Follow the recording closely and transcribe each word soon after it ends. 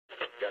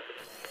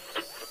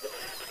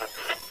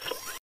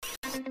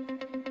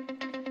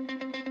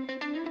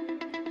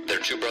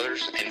are two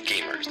brothers and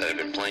gamers that have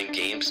been playing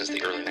games since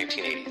the early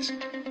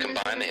 1980s.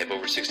 Combined, they have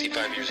over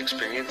 65 years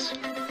experience.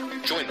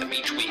 Join them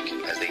each week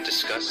as they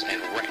discuss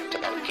and rant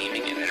about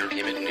gaming and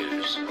entertainment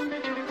news.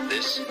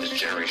 This is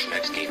Generation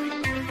X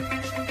Gaming.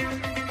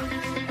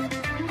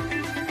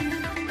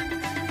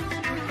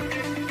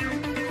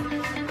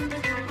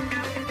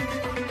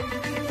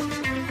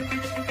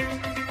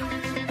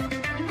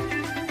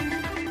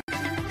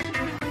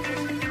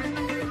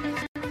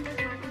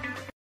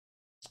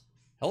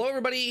 Hello,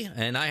 everybody,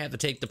 and I have to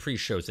take the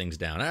pre-show things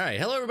down. All right,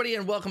 hello, everybody,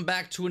 and welcome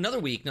back to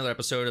another week, another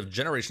episode of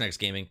Generation X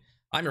Gaming.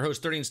 I'm your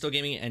host, 30 and Still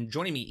Gaming, and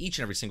joining me each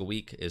and every single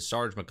week is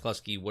Sarge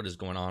McCluskey. What is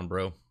going on,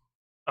 bro?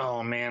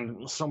 Oh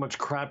man, so much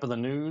crap in the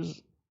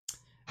news.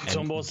 It's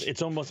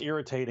almost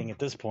irritating at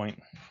this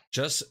point.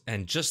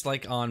 Just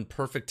like on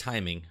perfect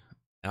timing,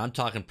 and I'm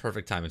talking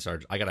perfect timing,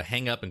 Sarge. I gotta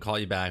hang up and call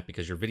you back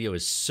because your video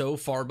is so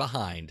far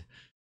behind,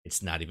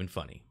 it's not even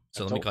funny.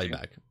 So let me call you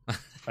back.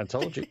 I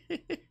told you.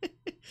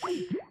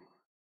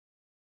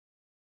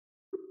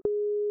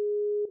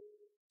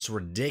 It's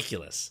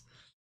ridiculous.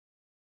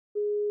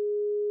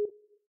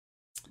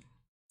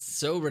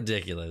 So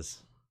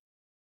ridiculous.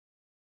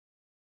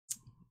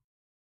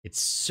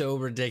 It's so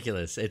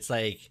ridiculous. It's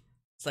like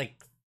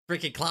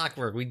freaking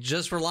clockwork. We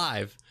just were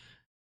live.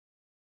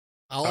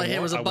 All I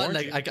hit was a button.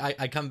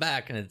 I come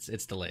back and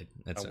it's delayed.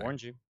 That's I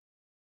warned you.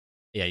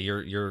 Yeah,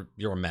 you're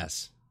a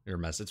mess. You're a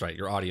mess. That's right.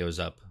 Your audio's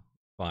up.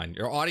 Fine.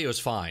 Your audio's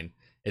fine.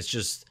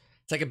 It's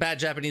like a bad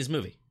Japanese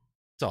movie.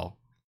 That's all.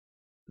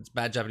 It's a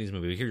bad Japanese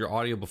movie. We hear your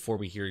audio before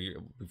we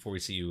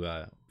see you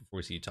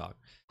talk.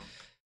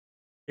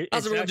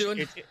 How's everyone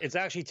doing? It's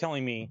actually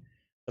telling me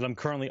that I'm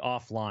currently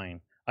offline.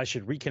 I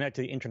should reconnect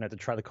to the internet to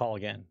try the call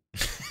again.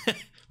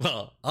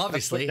 Well,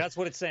 obviously, that's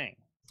what it's saying.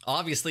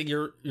 Obviously,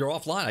 you're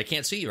offline. I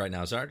can't see you right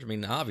now, Sarge. I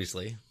mean,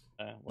 obviously.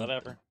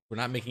 Whatever. We're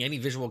not making any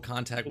visual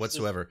contact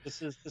whatsoever.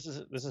 This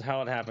is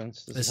how it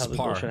happens. This is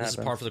par. This is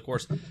par for the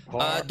course.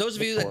 Those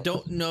of you that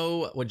don't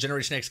know what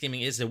Generation X Gaming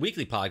is, a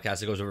weekly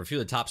podcast that goes over a few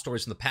of the top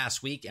stories from the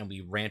past week, and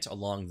we rant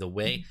along the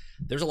way.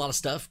 There's a lot of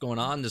stuff going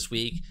on this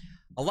week.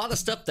 A lot of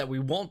stuff that we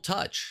won't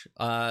touch.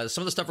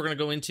 Some of the stuff we're going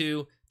to go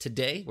into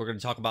today. We're going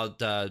to talk about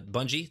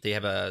Bungie. They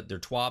have their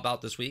TWAB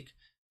out this week.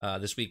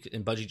 This week,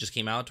 and Bungie just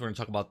came out. We're going to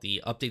talk about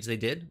the updates they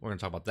did. We're going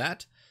to talk about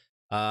that.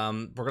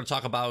 We're going to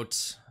talk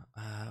about...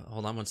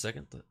 hold on one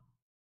second.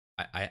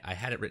 I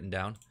had it written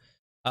down.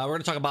 We're going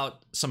to talk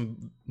about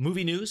some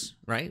movie news,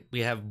 right? We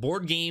have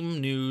board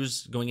game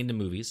news going into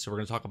movies. So we're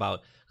going to talk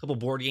about a couple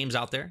board games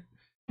out there.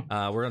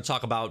 We're going to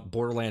talk about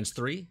Borderlands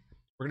 3.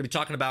 We're going to be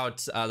talking about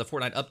the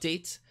Fortnite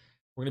update.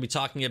 We're going to be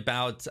talking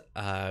about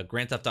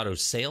Grand Theft Auto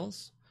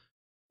sales.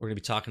 We're going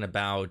to be talking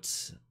about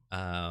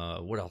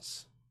what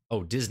else?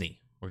 Oh,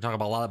 Disney. We're going to talk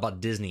about a lot about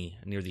Disney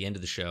near the end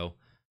of the show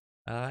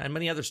and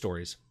many other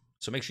stories.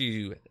 So make sure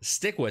you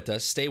stick with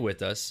us, stay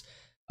with us.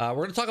 We're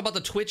going to talk about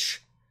the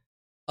Twitch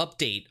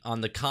update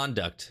on the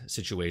conduct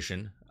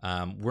situation.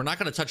 We're not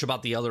going to touch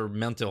about the other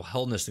mental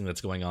illness thing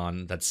that's going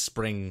on that's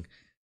spreading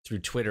through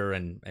Twitter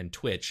and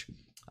Twitch.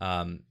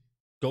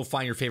 Go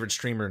find your favorite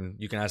streamer and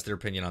you can ask their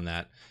opinion on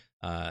that.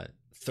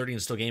 30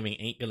 and Still Gaming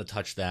ain't going to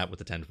touch that with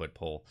the 10-foot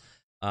pole.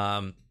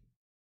 Other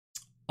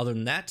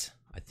than that,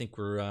 I think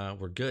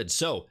we're good.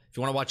 So if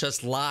you want to watch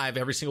us live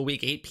every single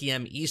week, 8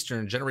 p.m.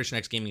 Eastern, Generation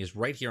X Gaming is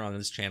right here on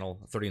this channel,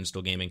 30 and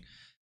Still Gaming.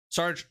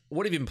 Sarge,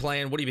 what have you been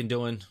playing? What have you been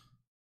doing?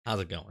 How's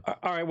it going? All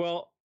right,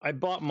 well, I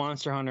bought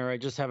Monster Hunter. I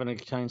just haven't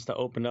had a chance to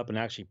open up and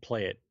actually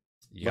play it.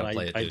 You gotta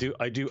play it, dude.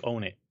 I do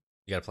own it.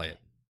 You gotta play it.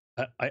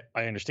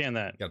 I understand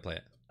that. You gotta play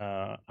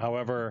it.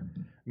 However,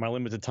 my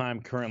limited time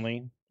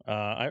currently,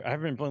 I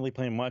haven't been really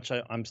playing much.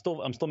 I'm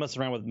still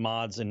messing around with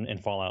mods in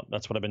Fallout.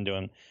 That's what I've been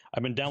doing.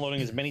 I've been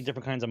downloading as many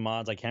different kinds of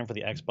mods I can for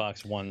the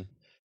Xbox One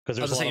because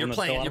there's you're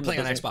playing on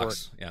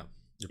Xbox. Yeah.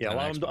 Yeah, a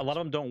lot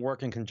of them don't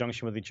work in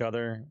conjunction with each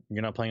other.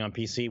 You're not playing on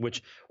PC,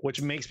 which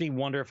makes me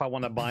wonder if I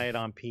want to buy it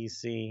on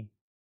PC.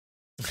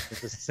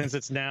 Since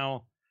it's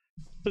now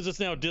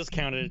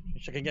discounted,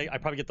 I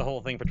probably get the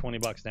whole thing for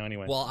 $20 now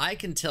anyway. Well, I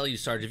can tell you,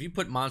 Sarge, if you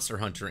put Monster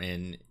Hunter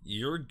in,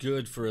 you're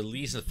good for at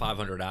least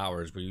 500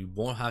 hours, but you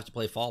won't have to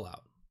play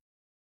Fallout.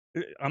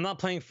 I'm not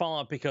playing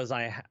Fallout because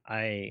I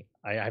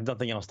have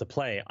nothing else to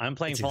play. I'm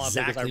playing Fallout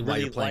exactly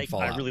because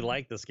I really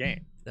like this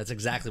game. That's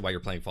exactly why you're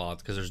playing Fallout,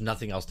 because there's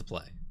nothing else to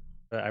play.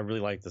 I really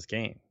like this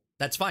game.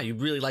 That's fine. You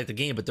really like the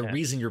game, but the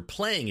reason you're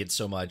playing it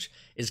so much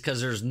is because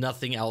there's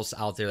nothing else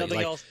out there.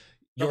 Nothing else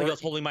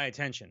holding my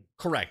attention.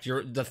 Correct.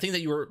 The thing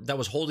that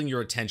was holding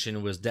your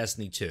attention was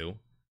Destiny 2,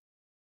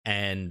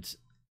 and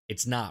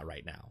it's not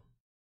right now.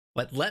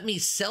 But let me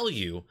sell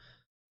you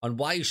on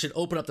why you should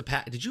open up the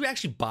pack. Did you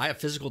actually buy a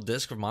physical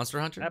disc of Monster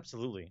Hunter?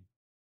 Absolutely.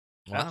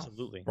 Wow.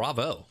 Absolutely.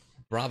 Bravo.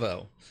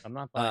 I'm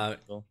not buying it.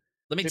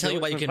 Let me tell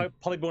you why you can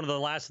probably one of the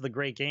last of the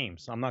great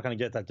games. I'm not going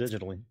to get that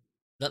digitally.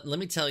 Let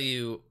me tell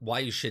you why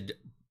you should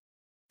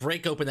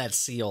break open that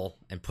seal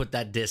and put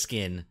that disc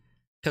in.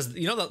 Because,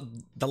 you know,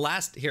 the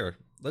last... Here,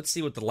 let's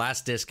see what the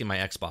last disc in my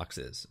Xbox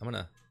is. I'm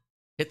going to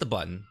hit the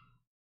button.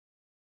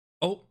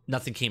 Oh,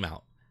 nothing came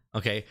out.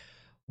 Okay.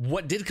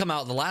 What did come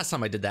out the last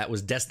time I did that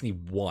was Destiny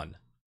 1.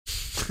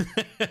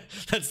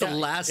 That's the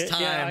last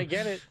time. Yeah, I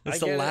get it. That's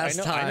the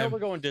last time. I know we're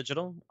going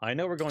digital.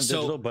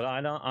 But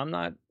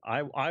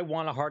I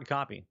want a hard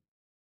copy.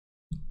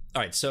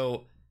 All right,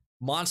 so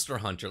Monster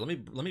Hunter. Let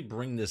me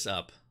bring this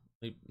up.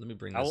 Let me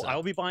bring this up. I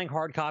will be buying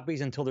hard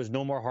copies until there's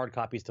no more hard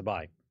copies to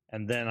buy,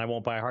 and then I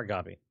won't buy a hard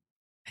copy.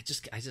 I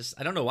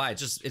don't know why. It's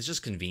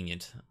just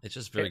convenient. It's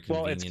just very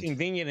convenient. Well, it's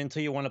convenient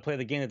until you want to play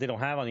the game that they don't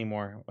have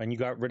anymore, and you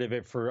got rid of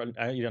it for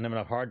you don't have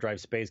enough hard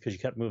drive space because you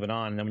kept moving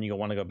on, and then when you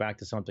want to go back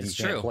to something, you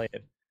can't play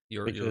it.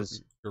 You're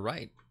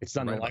right. It's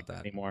not like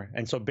that anymore,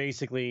 and so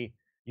basically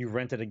you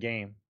rented a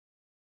game,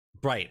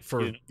 right,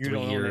 for 3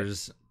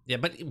 years. Yeah,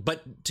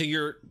 but to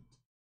your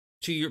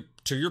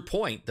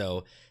point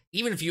though,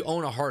 even if you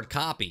own a hard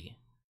copy,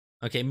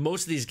 okay,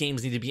 most of these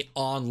games need to be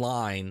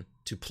online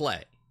to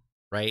play,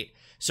 right?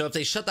 So if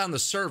they shut down the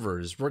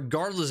servers,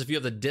 regardless if you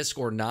have the disc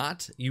or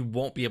not, you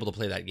won't be able to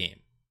play that game.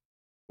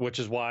 Which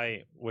is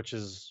why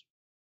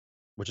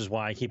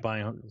I keep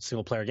buying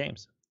single player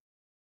games.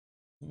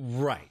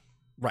 Right.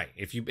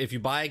 If you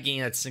buy a game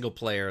that's single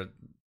player,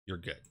 you're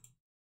good.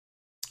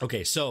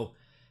 Okay, so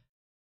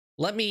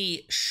let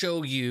me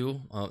show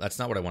you. Oh, that's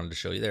not what I wanted to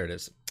show you. There it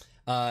is.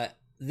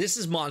 This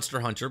is Monster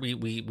Hunter.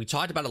 We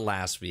talked about it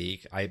last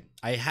week. I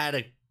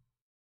had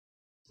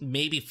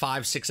maybe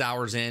 5-6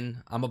 hours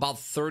in. I'm about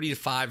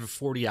 35 or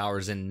 40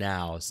 hours in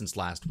now since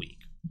last week.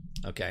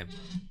 Okay.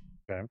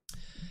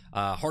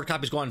 Hard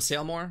copies go on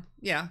sale more.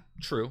 Yeah,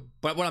 true.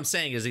 But what I'm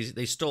saying is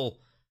it's still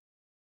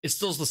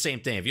the same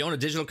thing. If you own a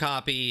digital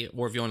copy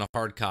or if you own a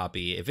hard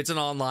copy, if it's an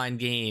online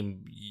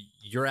game,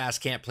 your ass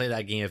can't play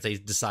that game if they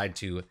decide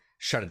to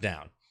shut it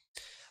down.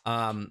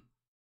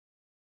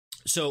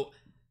 So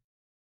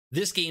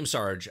this game,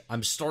 Sarge,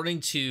 I'm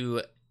starting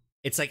to.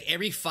 It's like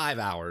every 5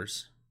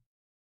 hours.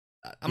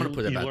 I'm going to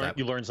put it about that.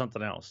 You learn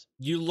something else.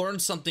 You learn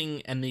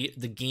something, and the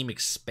game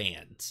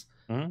expands.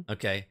 Mm-hmm.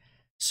 Okay,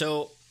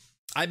 so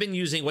I've been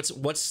using what's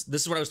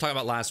this is what I was talking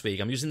about last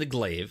week. I'm using the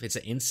glaive. It's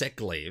an insect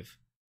glaive.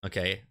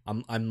 Okay,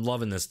 I'm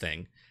loving this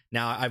thing.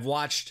 Now I've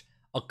watched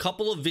a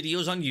couple of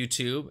videos on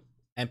YouTube,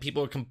 and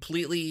people are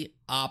completely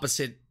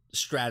opposite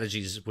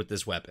strategies with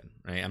this weapon.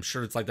 Right? I'm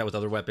sure it's like that with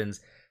other weapons.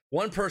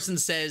 One person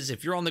says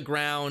if you're on the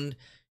ground,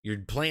 you're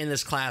playing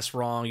this class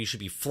wrong. You should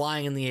be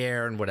flying in the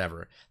air and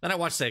whatever. Then I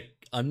watched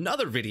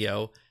another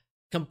video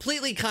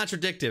completely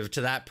contradictory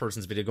to that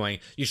person's video going,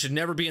 you should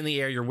never be in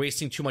the air. You're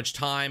wasting too much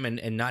time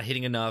and not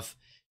hitting enough.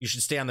 You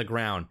should stay on the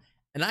ground.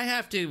 And I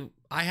have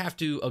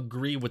to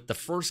agree with the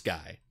first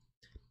guy.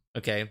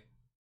 Okay.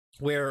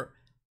 Where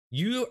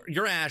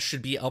your ass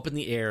should be up in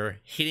the air,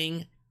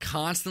 hitting,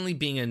 constantly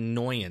being an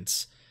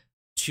annoyance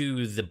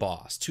to the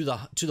boss, to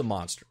the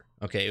monster.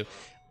 Okay.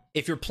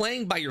 If you're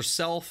playing by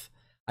yourself,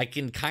 I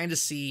can kind of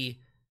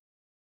see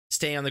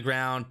staying on the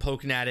ground,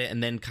 poking at it,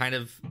 and then kind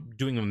of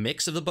doing a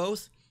mix of the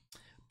both.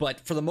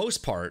 But for the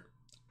most part,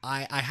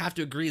 I have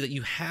to agree that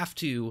you have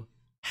to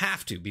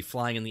be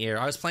flying in the air.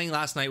 I was playing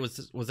last night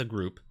with a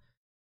group,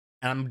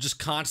 and I'm just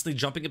constantly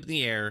jumping up in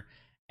the air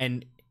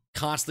and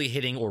constantly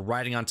hitting or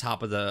riding on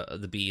top of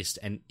the beast.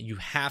 And you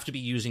have to be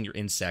using your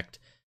insect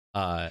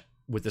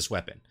with this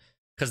weapon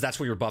because that's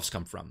where your buffs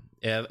come from.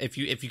 If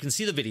you can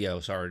see the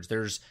video, Sarge,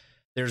 there's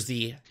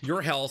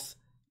your health,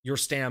 your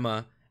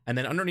stamina, and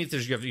then underneath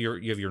you have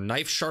your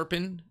knife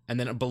sharpened, and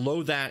then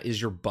below that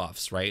is your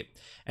buffs, right?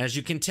 And as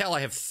you can tell, I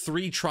have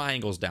 3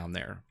 triangles down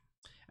there,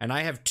 and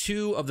I have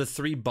 2 of the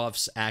 3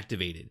 buffs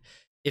activated.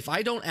 If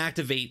I don't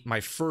activate my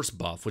first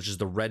buff, which is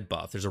the red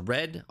buff, there's a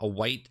red, a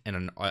white,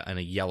 and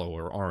a yellow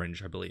or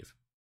orange, I believe.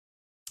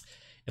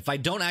 If I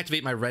don't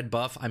activate my red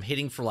buff, I'm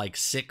hitting for like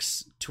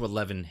 6 to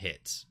 11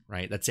 hits,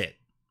 right? That's it.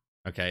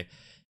 Okay.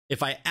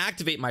 If I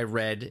activate my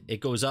red,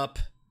 it goes up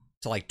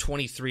to like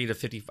 23 to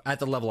 50 at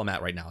the level I'm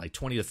at right now, like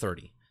 20 to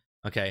 30.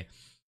 Okay.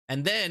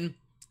 And then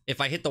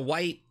if I hit the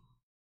white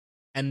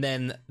and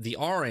then the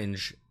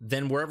orange,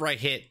 then wherever I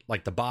hit,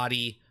 like the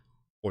body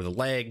or the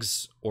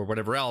legs or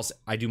whatever else,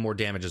 I do more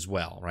damage as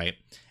well. Right.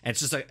 And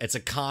it's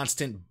a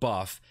constant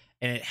buff,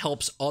 and it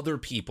helps other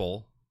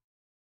people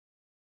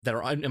that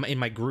are in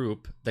my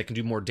group that can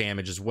do more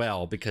damage as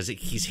well because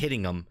he's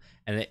hitting them,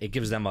 and it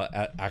gives them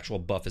a actual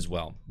buff as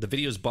well. The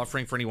video is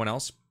buffering for anyone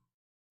else.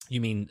 You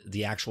mean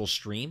the actual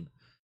stream?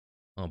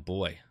 Oh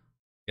boy,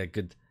 got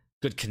good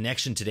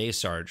connection today,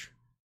 Sarge.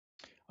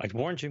 I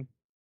warned you.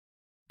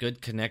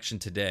 Good connection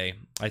today.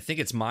 I think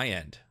it's my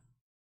end.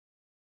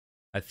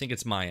 I think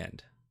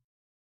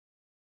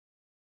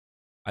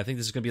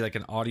this is going to be like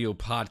an audio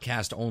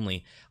podcast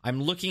only.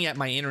 I'm looking at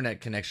my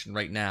internet connection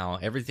right now.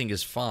 Everything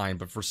is fine,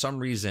 but for some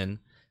reason,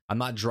 I'm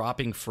not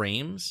dropping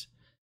frames,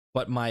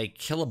 but my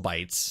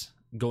kilobytes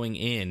going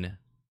in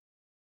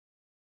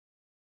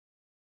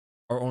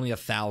are only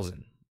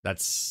 1,000.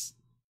 That's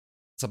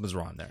something's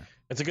wrong there.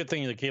 It's a good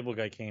thing the cable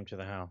guy came to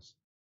the house,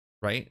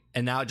 right?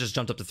 And now it just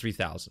jumped up to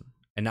 3,000,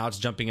 and now it's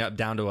jumping up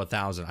down to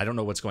 1,000. I don't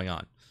know what's going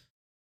on.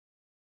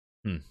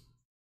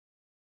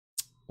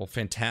 Well,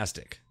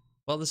 fantastic.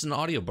 Well, this is an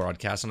audio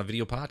broadcast on a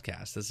video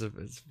podcast.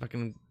 It's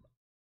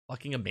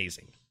fucking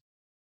amazing.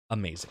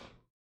 Amazing.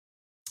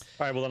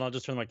 All right, well then I'll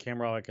just turn my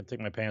camera off. I can take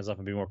my pants off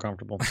and be more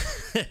comfortable.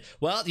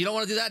 Well, you don't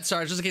want to do that,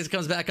 Sarge, just in case it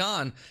comes back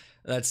on.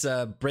 That's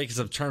breaks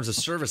of terms of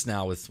service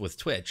now with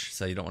Twitch,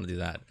 so you don't want to do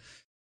that.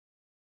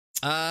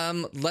 I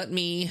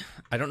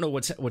don't know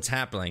what's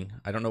happening.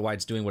 I don't know why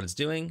it's doing what it's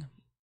doing.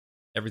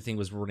 Everything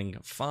was running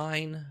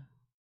fine,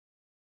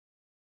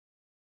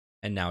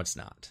 and now it's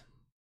not.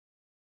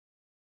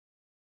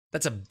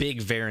 That's a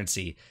big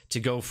variancy to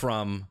go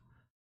from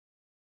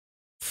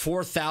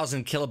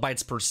 4,000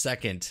 kilobytes per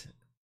second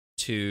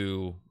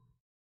to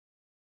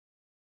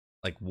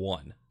like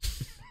 1.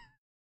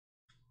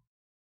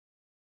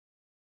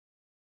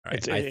 All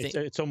right,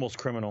 it's almost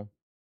criminal.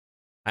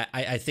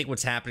 I think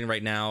what's happening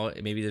right now,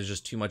 maybe there's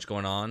just too much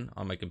going on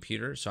my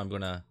computer, so I'm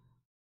going to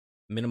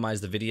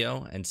minimize the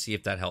video and see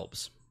if that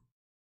helps.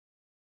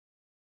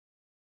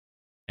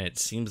 And it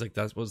seems like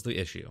that was the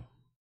issue.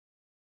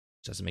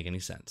 Which doesn't make any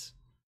sense.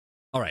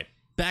 All right,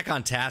 back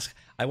on task.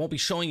 I won't be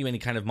showing you any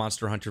kind of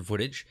Monster Hunter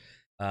footage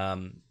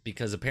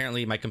because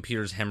apparently my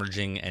computer's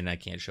hemorrhaging and I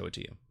can't show it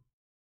to you.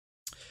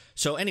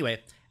 So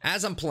anyway,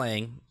 as I'm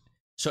playing,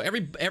 so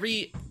every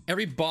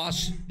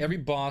boss,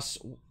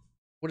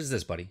 what is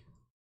this, buddy?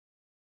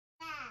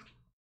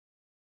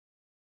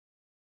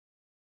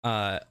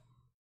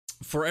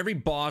 For every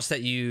boss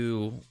that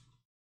you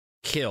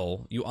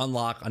kill, you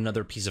unlock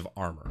another piece of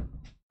armor.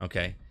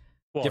 Okay.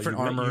 Well, different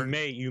armor.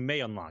 You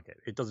may unlock it.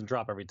 It doesn't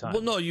drop every time.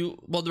 Well, no,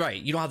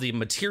 right. You don't have the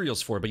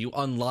materials for it, but you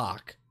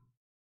unlock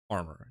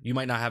armor. You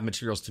might not have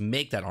materials to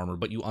make that armor,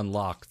 but you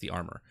unlock the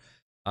armor.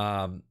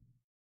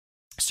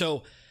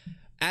 So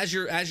as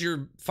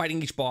you're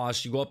fighting each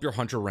boss, you go up your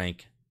hunter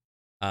rank.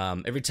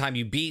 Every time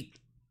you beat,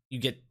 you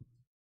get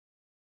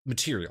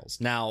materials.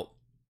 Now,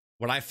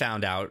 what I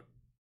found out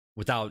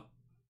without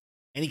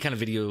any kind of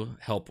video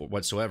help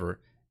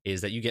whatsoever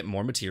is that you get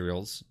more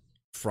materials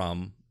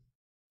from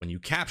when you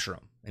capture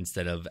them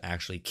instead of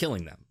actually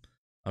killing them.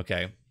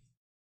 Okay,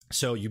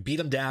 so you beat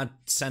them down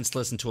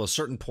senseless until a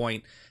certain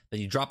point,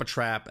 then you drop a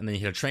trap, and then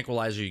you hit a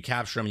tranquilizer, you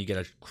capture them, you get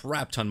a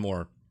crap ton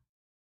more.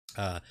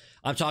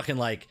 I'm talking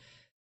like,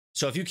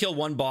 so if you kill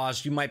one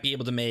boss, you might be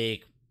able to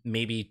make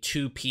maybe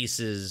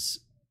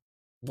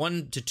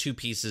 1 to 2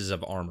 pieces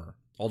of armor,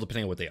 all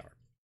depending on what they are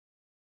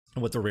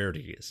and what the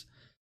rarity is.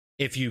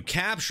 If you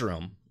capture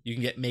them, you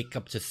can make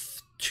up to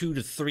 2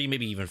 to 3,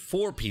 maybe even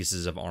 4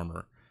 pieces of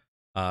armor.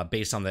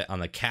 Based on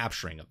the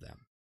capturing of them,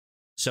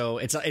 so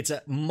it's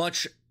a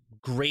much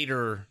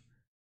greater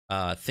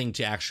thing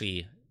to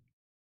actually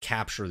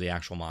capture the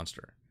actual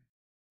monster.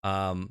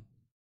 The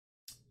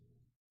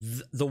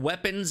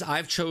weapons,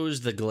 I've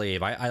chose the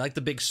glaive. I like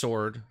the big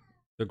sword,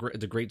 the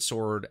great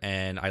sword,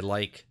 and I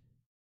like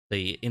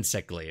the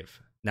insect glaive.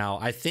 Now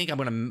I think I'm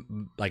gonna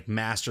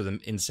master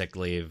the insect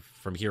glaive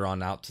from here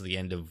on out to the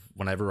end of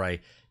whenever I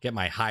get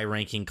my high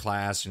ranking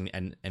class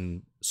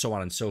and so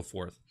on and so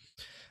forth.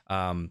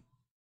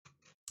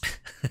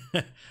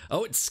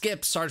 Oh, it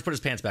skipped. Sarge put his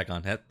pants back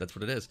on. That's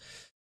what it is.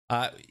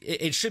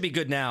 It should be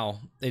good now.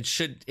 It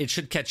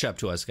should catch up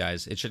to us,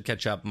 guys. It should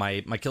catch up.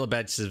 My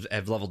kilobytes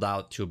have leveled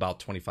out to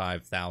about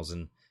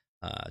 25,000,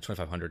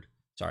 2,500.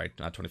 Sorry,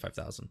 not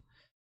 25,000.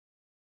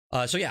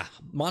 So yeah,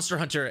 Monster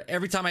Hunter.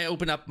 Every time I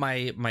open up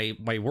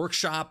my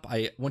workshop,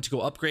 I want to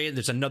go upgrade.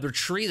 There's another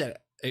tree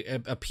that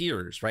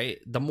appears. Right.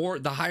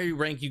 The higher you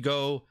rank you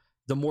go,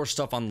 the more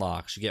stuff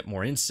unlocks. You get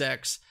more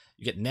insects.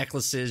 You get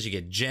necklaces. You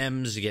get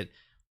gems. You get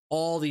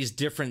all these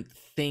different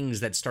things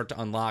that start to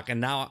unlock. And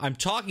now I'm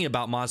talking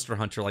about Monster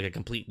Hunter like a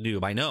complete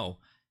noob. I know,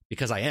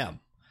 because I am.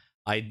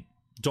 I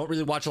don't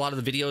really watch a lot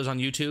of the videos on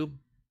YouTube.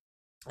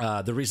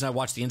 The reason I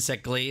watched the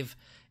insect glaive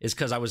is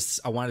because I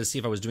wanted to see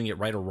if I was doing it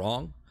right or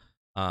wrong.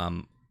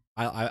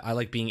 I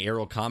like being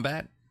aerial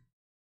combat,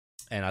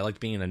 and I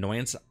like being an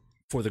annoyance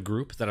for the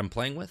group that I'm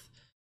playing with.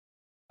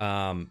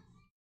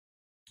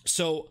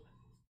 So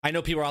I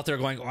know people are out there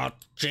going, "Oh,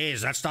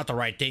 geez, that's not the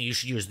right thing. You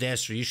should use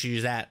this or you should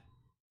use that."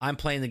 I'm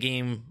playing the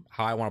game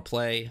how I want to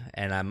play,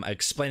 and I'm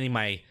explaining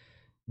my.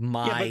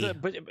 Yeah,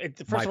 but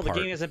first of all, the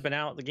game hasn't been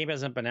out. The game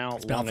hasn't been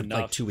out long enough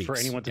like 2 weeks. For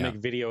anyone to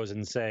make videos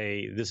and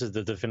say this is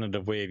the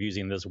definitive way of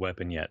using this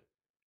weapon yet.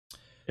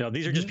 You know,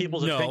 these are just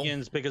people's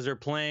opinions because they're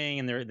playing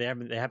and they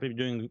happen to be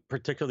doing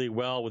particularly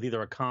well with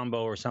either a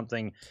combo or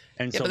something,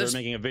 and so they're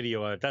making a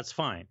video of it. That's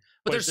fine.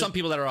 But there's some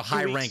people that are a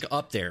high rank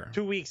up there.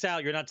 2 weeks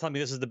out, you're not telling me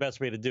this is the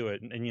best way to do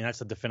it, and that's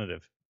the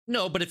definitive.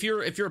 No, but if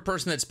you're a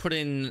person that's put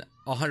in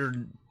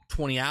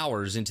 120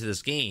 hours into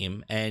this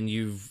game and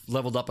you've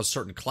leveled up a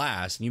certain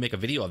class and you make a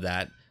video of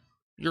that,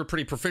 you're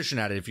pretty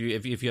proficient at it. If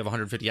you have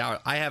 150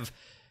 hours,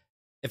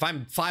 if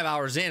I'm 5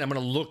 hours in, I'm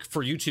going to look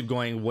for YouTube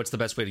going, what's the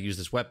best way to use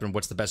this weapon?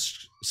 What's the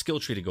best skill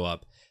tree to go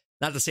up?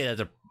 Not to say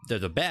that they're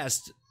the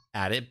best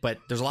at it, but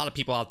there's a lot of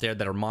people out there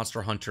that are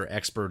Monster Hunter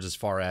experts as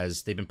far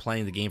as they've been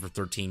playing the game for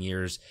 13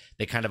 years.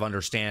 They kind of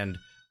understand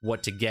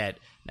what to get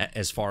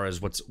as far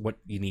as what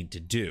you need to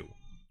do,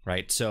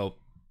 right? So,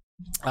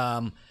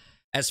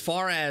 as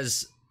far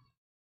as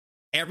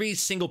every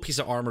single piece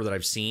of armor that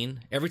I've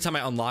seen, every time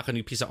I unlock a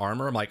new piece of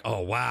armor, I'm like,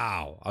 oh,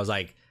 wow. I was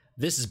like,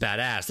 this is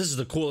badass. This is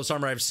the coolest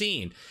armor I've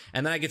seen.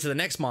 And then I get to the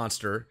next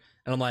monster,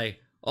 and I'm like,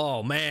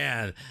 oh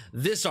man,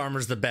 this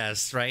armor's the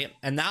best, right?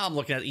 And now I'm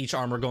looking at each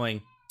armor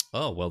going,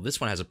 oh, well, this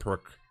one has a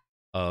perk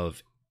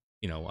of,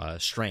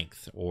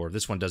 strength, or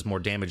this one does more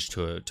damage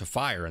to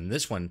fire, and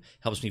this one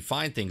helps me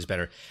find things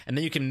better. And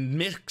then you can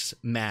mix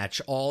match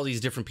all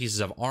these different pieces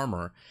of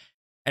armor.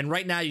 And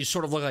right now you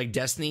sort of look like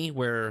Destiny,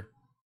 where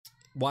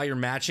while you're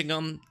matching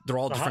them, they're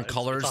all different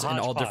colors and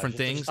all different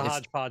things. It's a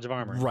hodgepodge of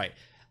armor. Right.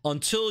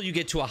 Until you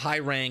get to a high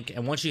rank,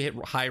 and once you hit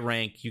high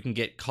rank, you can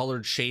get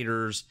colored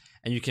shaders,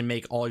 and you can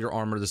make all your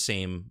armor the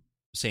same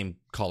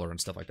color and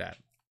stuff like that.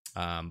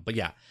 But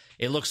yeah,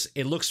 it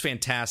looks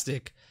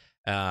fantastic.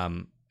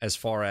 As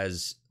far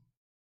as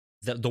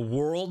the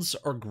worlds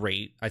are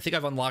great. I think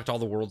I've unlocked all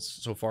the worlds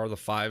so far. The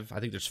 5. I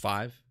think there's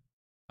 5.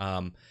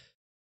 The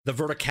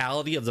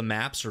verticality of the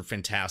maps are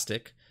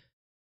fantastic.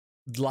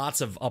 Lots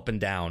of up and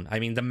down. I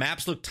mean, the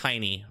maps look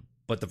tiny,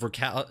 but the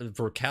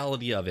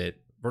verticality of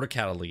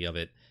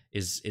it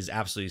is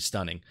absolutely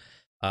stunning.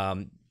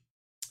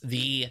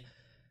 The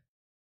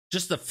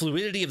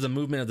fluidity of the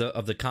movement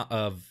of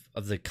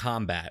the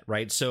combat,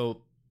 right?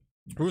 So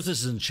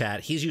Ruthless is in chat.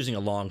 He's using a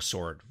long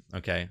sword.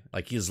 Okay,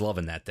 like he's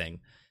loving that thing.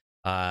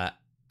 I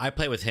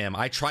play with him.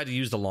 I try to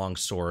use the long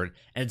sword,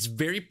 and it's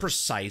very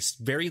precise.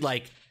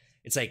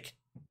 It's like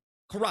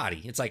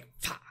karate. It's like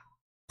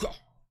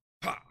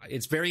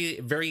it's very,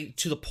 very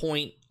to the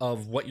point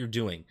of what you're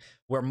doing.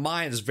 Where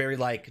mine is very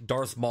like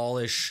Darth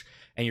Maulish,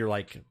 and you're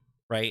like,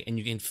 right, and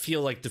you can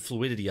feel like the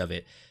fluidity of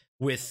it.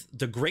 With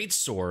the great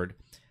sword,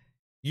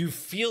 you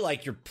feel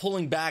like you're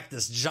pulling back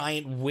this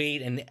giant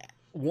weight, and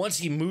once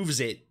he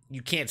moves it,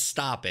 you can't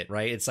stop it,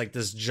 right? It's like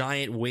this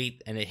giant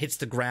weight, and it hits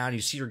the ground.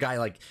 You see your guy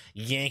like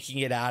yanking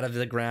it out of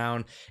the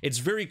ground. It's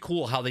very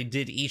cool how they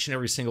did each and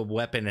every single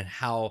weapon and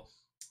how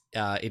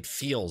it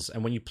feels.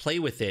 And when you play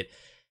with it,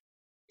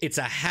 it's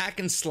a hack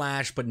and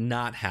slash, but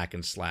not hack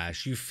and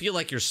slash. You feel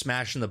like you're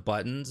smashing the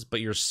buttons,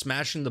 but you're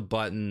smashing the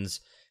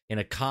buttons in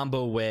a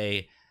combo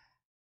way,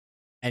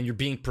 and you're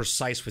being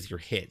precise with your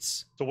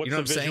hits. So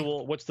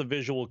what's the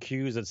visual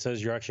cues that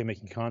says you're actually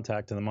making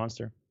contact to the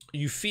monster?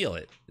 You feel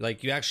it.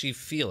 Like, you actually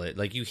feel it.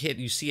 Like, you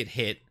see it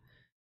hit.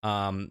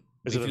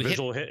 Is it a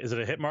visual hit? Is it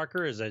a hit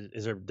marker? Is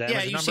there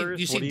damage numbers?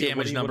 You see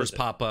damage numbers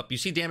pop up. You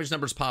see damage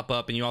numbers pop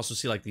up, and you also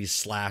see like these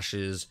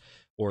slashes,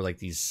 or like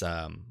these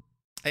I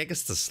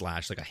guess it's a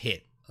slash, like a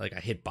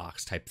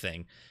hitbox type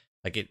thing.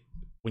 Like, it,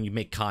 when you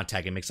make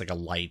contact, it makes like a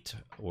light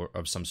or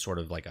of some sort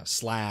of like a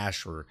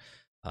slash or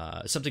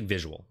something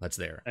visual that's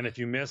there. And if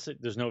you miss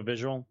it, there's no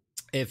visual.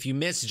 If you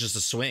miss, it's just a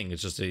swing.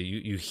 It's just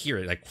you hear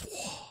it like,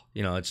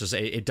 it's just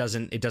it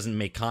doesn't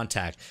make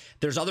contact.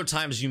 There's other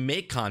times you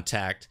make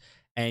contact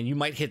and you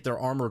might hit their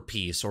armor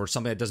piece or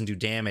something that doesn't do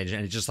damage,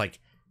 and it just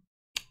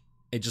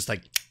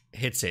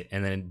hits it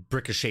and then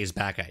ricochets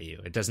back at you.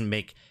 It doesn't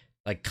make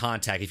like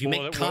contact. If you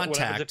make contact, what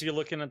happens if you're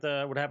looking at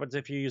what happens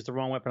if you use the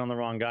wrong weapon on the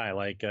wrong guy?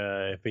 Like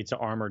if it's an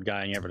armored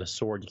guy and you have a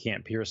sword, you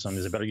can't pierce him.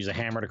 Is it better to use a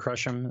hammer to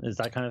crush him? Is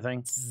that kind of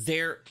thing?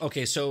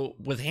 Okay, so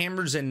with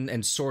hammers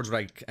and swords,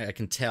 what I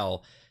can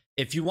tell,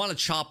 if you want to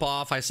chop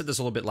off, I said this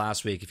a little bit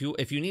last week.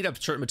 If you need a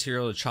certain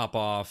material to chop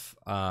off,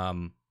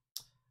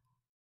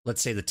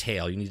 let's say the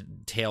tail, you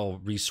need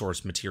tail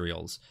resource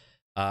materials.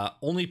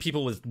 Only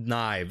people with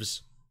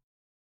knives,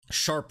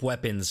 sharp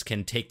weapons,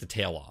 can take the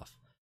tail off.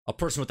 A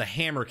person with a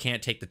hammer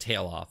can't take the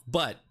tail off,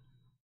 but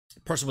a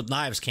person with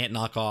knives can't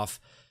knock off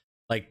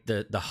like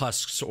the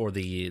husks or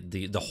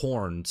the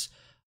horns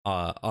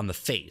on the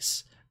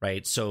face,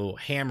 right? So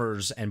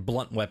hammers and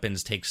blunt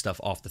weapons take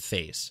stuff off the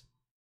face.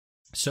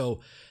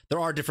 So there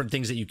are different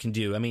things that you can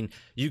do. I mean,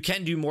 you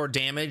can do more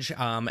damage,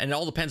 and it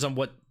all depends on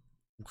what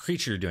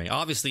creature you're doing.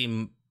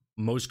 Obviously,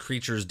 most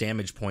creatures'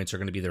 damage points are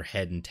going to be their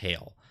head and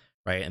tail,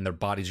 right? And their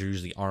bodies are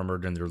usually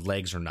armored and their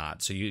legs are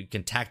not. So you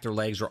can attack their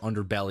legs or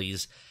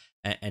underbellies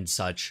and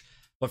such.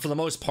 But for the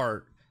most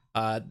part,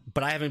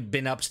 but I haven't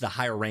been up to the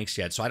higher ranks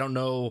yet. So I don't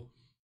know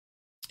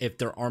if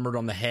they're armored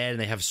on the head and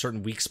they have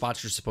certain weak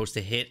spots you're supposed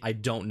to hit. I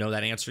don't know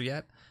that answer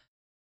yet.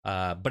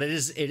 But it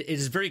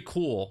is very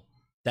cool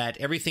that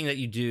everything that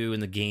you do in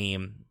the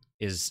game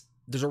there's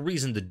a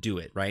reason to do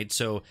it, right?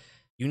 So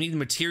you need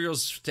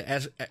materials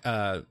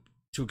to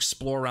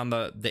explore around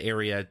the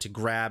area, to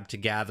grab, to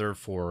gather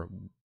for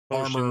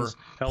armor,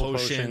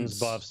 potions,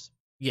 buffs.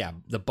 Yeah,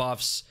 the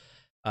buffs,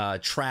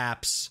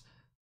 traps,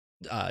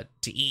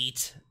 to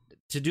eat,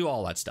 to do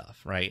all that stuff,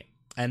 right?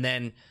 And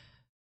then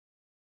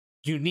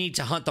you need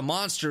to hunt the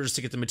monsters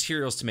to get the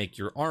materials to make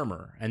your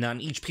armor. And then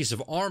each piece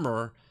of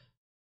armor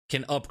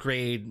can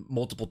upgrade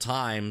multiple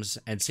times,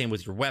 and same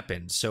with your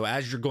weapons. So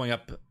as you're going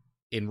up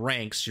in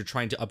ranks, you're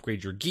trying to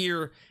upgrade your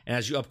gear, and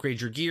as you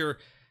upgrade your gear,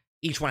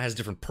 each one has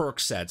different perk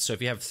sets. So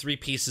if you have 3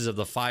 pieces of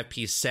the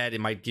 5-piece set, it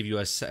might give you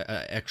a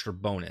extra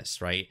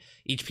bonus, right?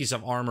 Each piece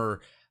of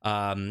armor,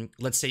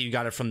 let's say you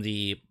got it from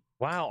the...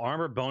 Wow,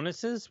 armor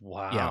bonuses?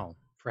 Wow. Yeah.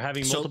 For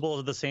having multiple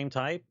of the same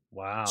type?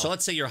 Wow. So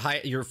let's say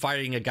you're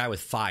fighting a guy with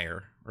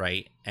fire,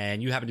 right?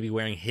 And you happen to be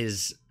wearing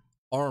his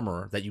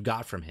armor that you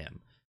got from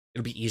him.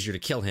 It'll be easier to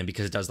kill him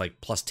because it does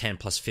like +10,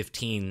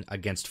 +15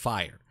 against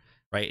fire,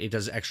 right? It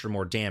does extra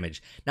more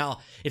damage. Now,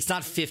 it's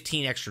not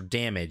 15 extra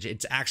damage.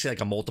 It's actually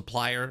like a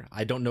multiplier.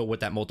 I don't know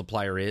what that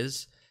multiplier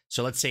is.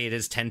 So let's say it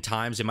is 10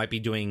 times. It might be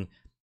doing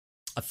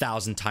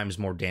 1,000 times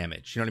more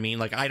damage. You know what I mean?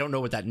 Like, I don't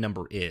know what that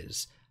number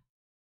is.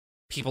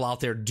 People out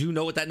there do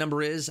know what that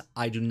number is.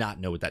 I do not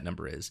know what that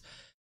number is.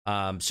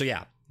 So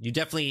yeah, you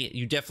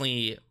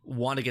definitely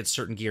want to get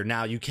certain gear.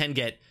 Now you can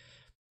get,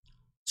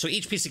 so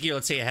each piece of gear,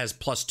 let's say it has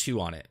 +2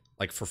 on it,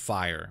 like for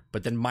fire,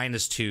 but then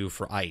 -2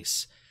 for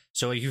ice.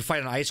 So if you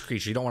fight an ice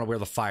creature, you don't want to wear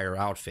the fire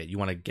outfit. You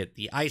want to get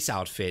the ice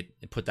outfit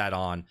and put that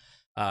on.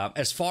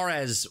 As far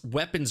as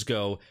weapons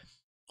go,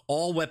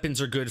 all weapons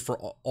are good for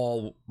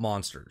all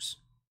monsters,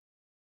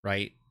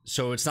 right?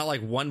 So it's not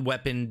like one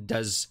weapon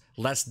does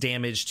less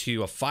damage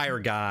to a fire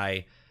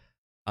guy,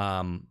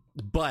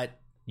 but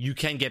you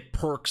can get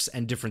perks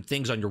and different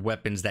things on your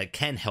weapons that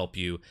can help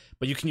you,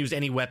 but you can use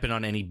any weapon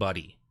on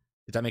anybody.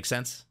 Does that make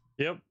sense?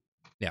 Yep.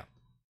 Yeah.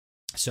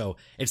 So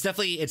it's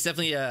definitely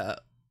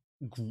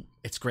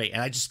it's great.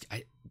 And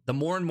the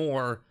more and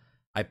more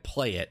I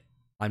play it,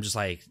 I'm just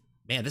like,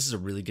 man, this is a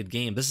really good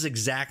game. This is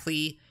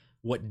exactly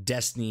what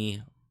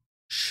Destiny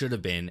should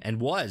have been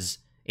and was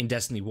in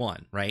Destiny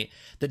 1, right?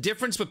 The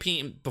difference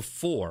between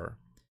before,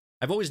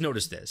 I've always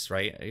noticed this,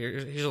 right?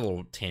 Here's a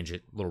little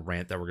tangent, a little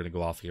rant that we're going to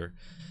go off here.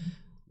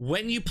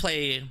 When you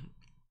play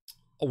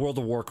a World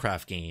of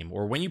Warcraft game,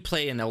 or when you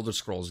play an Elder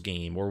Scrolls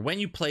game, or when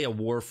you play a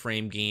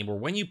Warframe game, or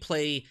when you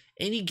play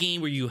any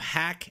game where you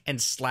hack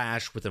and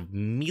slash with a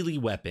melee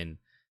weapon,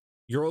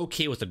 you're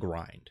okay with the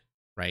grind,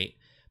 right?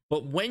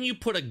 But when you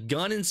put a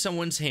gun in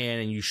someone's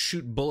hand and you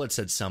shoot bullets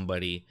at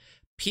somebody,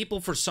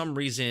 people for some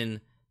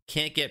reason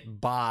can't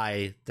get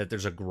by that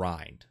there's a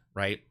grind,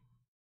 right?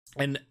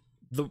 And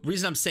the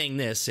reason I'm saying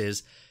this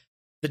is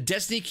the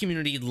Destiny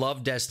community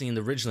loved Destiny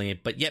originally,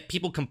 but yet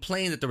people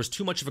complained that there was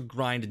too much of a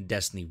grind in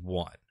Destiny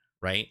 1,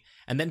 right?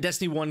 And then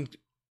Destiny 1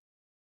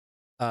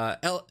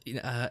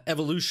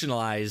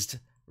 evolutionized,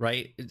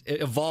 right?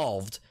 It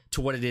evolved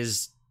to what it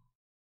is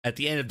at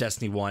the end of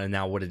Destiny 1 and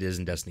now what it is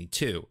in Destiny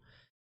 2.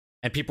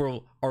 And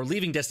people are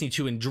leaving Destiny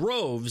 2 in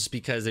droves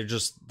because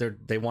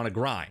they want to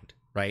grind,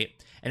 right?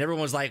 And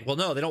everyone's like, well,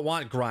 no, they don't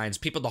want grinds.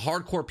 The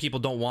hardcore people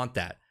don't want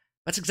that.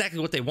 That's exactly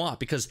what they want,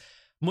 because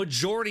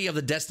majority of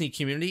the Destiny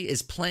community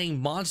is playing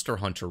Monster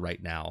Hunter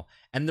right now,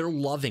 and they're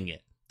loving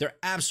it. They're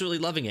absolutely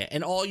loving it.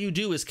 And all you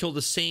do is kill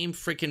the same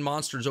freaking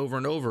monsters over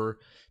and over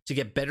to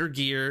get better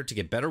gear, to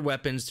get better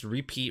weapons, to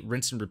repeat,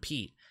 rinse and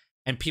repeat.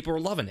 And people are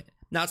loving it.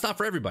 Now, it's not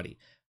for everybody.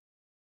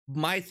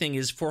 My thing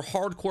is, for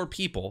hardcore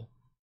people,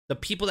 the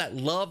people that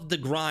loved the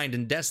grind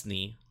in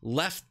Destiny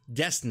left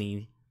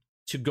Destiny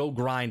to go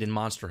grind in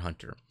Monster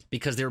Hunter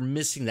because they're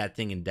missing that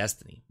thing in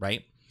Destiny,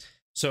 right?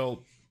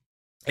 So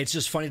it's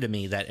just funny to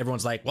me that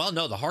everyone's like, well,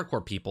 no, the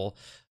hardcore people,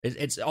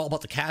 it's all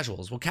about the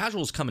casuals. Well,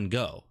 casuals come and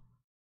go,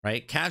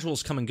 right?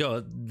 Casuals come and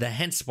go.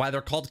 Hence why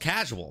they're called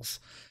casuals.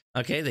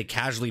 Okay, they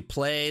casually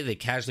play, they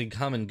casually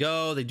come and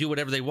go, they do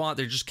whatever they want.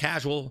 They're just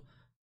casual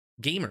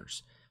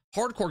gamers.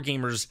 Hardcore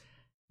gamers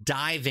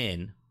dive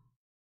in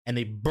and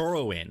they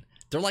burrow in.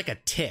 They're like a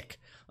tick.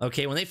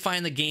 Okay, when they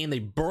find the game, they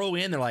burrow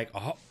in. They're like,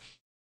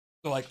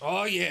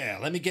 oh yeah,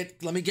 let me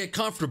get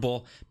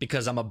comfortable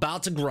because I'm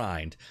about to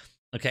grind.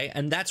 Okay,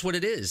 and that's what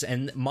it is.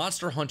 And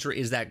Monster Hunter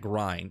is that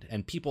grind,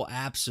 and people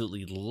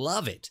absolutely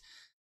love it.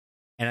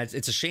 And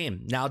it's a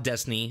shame. Now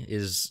Destiny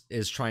is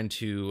trying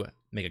to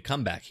make a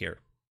comeback here.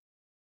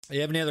 Do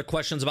you have any other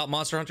questions about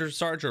Monster Hunter,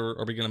 Sarge, or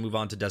are we going to move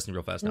on to Destiny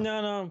real fast now?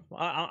 No.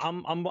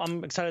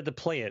 I'm excited to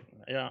play it.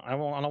 Yeah, I don't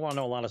want to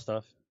know a lot of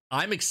stuff.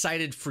 I'm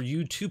excited for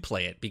you to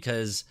play it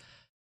because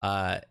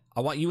I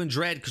want you and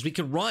Dread, because we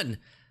can run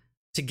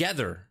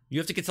together. You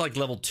have to get to like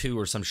level 2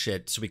 or some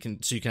shit so you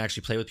can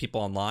actually play with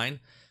people online.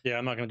 Yeah,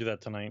 I'm not gonna do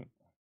that tonight.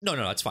 No,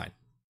 that's fine.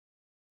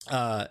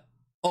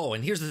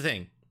 And here's the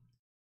thing.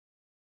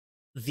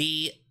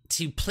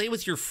 To play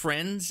with your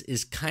friends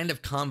is kind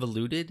of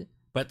convoluted,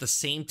 but at the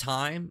same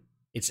time,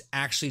 it's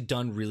actually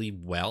done really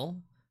well.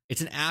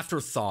 It's an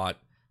afterthought,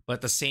 but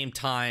at the same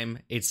time,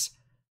 it's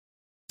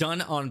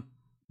done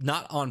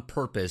not on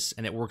purpose,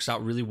 and it works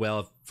out really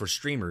well for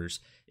streamers.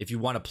 If you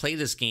want to play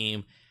this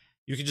game,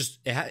 you can just,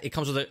 it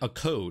comes with a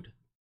code,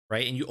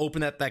 right? And you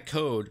open up that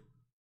code,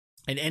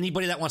 and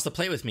anybody that wants to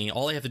play with me,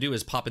 all they have to do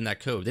is pop in that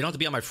code. They don't have to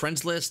be on my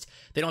friends list.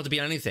 They don't have to be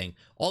on anything.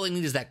 All they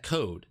need is that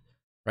code,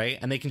 right?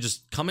 And they can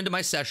just come into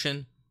my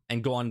session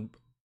and go on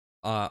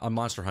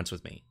monster hunts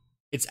with me.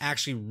 It's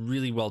actually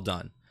really well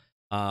done.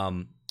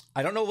 I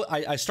don't know.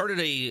 I started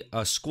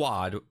a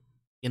squad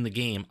in the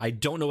game. I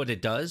don't know what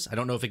it does. I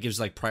don't know if it gives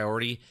like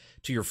priority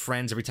to your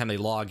friends every time they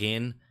log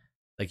in.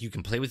 Like you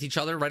can play with each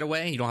other right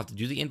away. You don't have to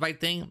do the invite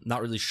thing.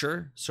 Not really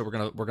sure. So we're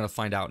gonna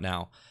find out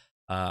now.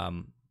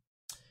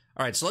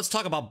 All right, so let's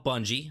talk about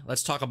Bungie.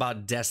 Let's talk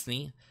about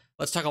Destiny.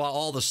 Let's talk about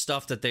all the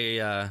stuff that they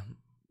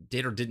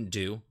did or didn't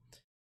do.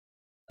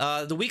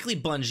 The weekly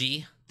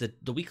Bungie,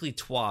 the weekly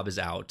TWAB is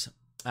out.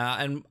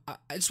 And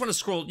I just want to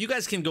scroll. You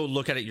guys can go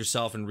look at it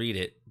yourself and read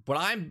it. What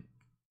I'm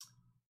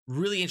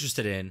really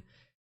interested in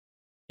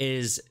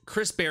is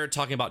Chris Barrett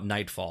talking about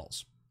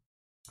Nightfalls.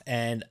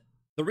 And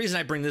The reason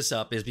I bring this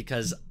up is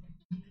because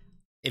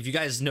if you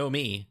guys know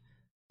me,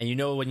 and you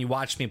know when you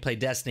watched me play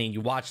Destiny, you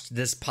watched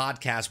this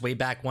podcast way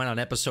back when on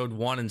episode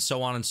 1 and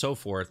so on and so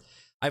forth,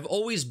 I've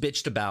always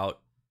bitched about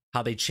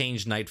how they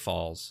changed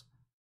Nightfalls,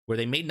 where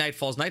they made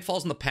Nightfalls.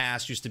 Nightfalls in the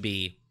past used to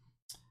be,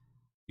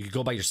 you could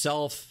go by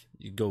yourself,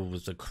 you could go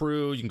with a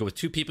crew, you can go with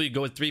 2 people, you can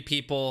go with 3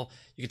 people,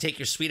 you could take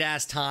your sweet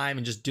ass time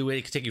and just do it.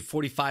 It could take you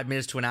 45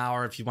 minutes to an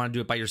hour if you want to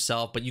do it by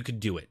yourself, but you could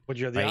do it. But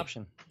you have the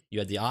option. You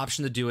had the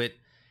option to do it.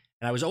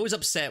 And I was always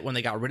upset when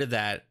they got rid of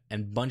that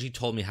and Bungie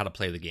told me how to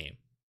play the game,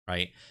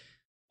 right?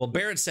 Well,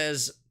 Barrett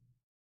says,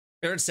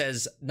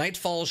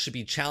 Nightfalls should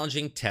be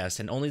challenging tests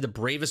and only the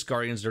bravest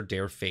guardians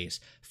dare face.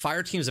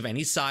 Fire teams of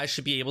any size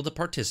should be able to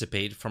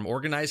participate, from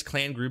organized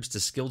clan groups to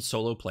skilled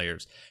solo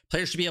players.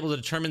 Players should be able to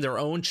determine their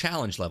own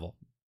challenge level.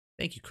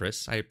 Thank you,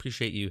 Chris. I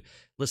appreciate you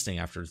listening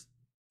after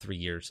 3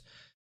 years.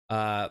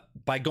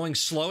 By going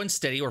slow and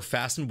steady or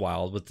fast and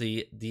wild with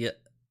the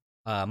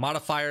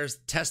modifiers,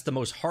 test the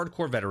most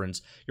hardcore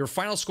veterans. Your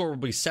final score will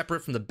be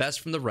separate from the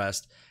best from the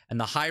rest, and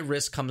the high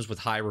risk comes with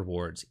high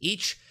rewards.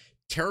 Each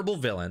terrible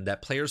villain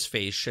that players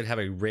face should have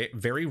a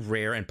very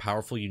rare and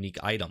powerful unique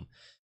item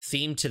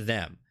themed to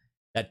them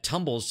that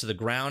tumbles to the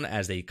ground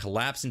as they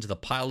collapse into the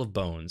pile of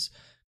bones.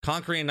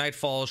 Conquering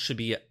Nightfall should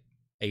be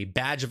a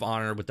badge of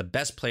honor, with the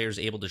best players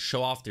able to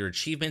show off their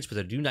achievements with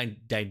their new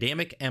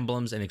dynamic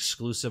emblems and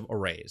exclusive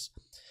arrays.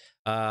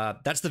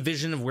 That's the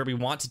vision of where we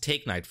want to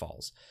take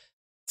Nightfalls.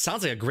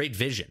 Sounds like a great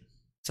vision.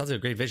 Sounds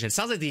like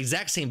the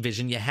exact same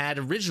vision you had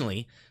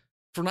originally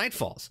for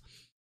Nightfalls.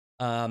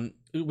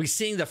 We're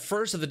seeing the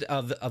first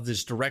of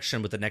this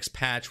direction with the next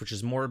patch, which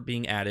is more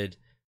being added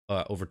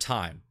over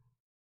time.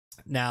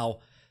 Now,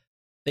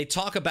 they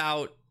talk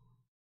about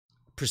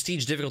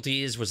prestige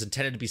difficulties was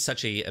intended to be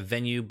such a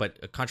venue, but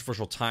a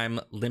controversial time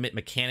limit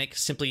mechanic,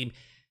 simply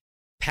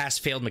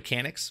pass-failed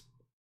mechanics.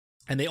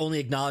 And they only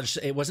acknowledged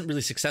it wasn't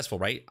really successful,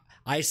 right?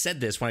 I said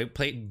this when I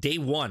played day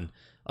 1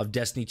 of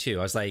Destiny 2.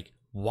 I was like,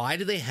 why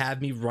do they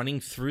have me running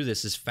through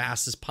this as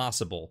fast as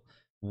possible?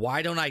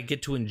 Why don't I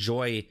get to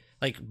enjoy,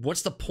 like,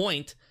 what's the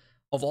point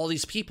of all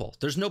these people?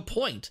 There's no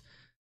point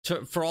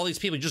for all these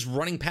people just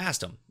running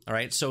past them. All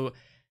right. So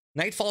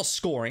Nightfall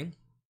scoring,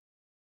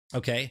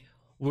 okay,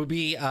 will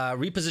be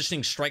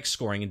repositioning strike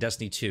scoring in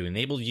Destiny 2,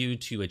 enable you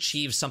to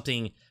achieve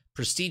something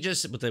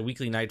prestigious with a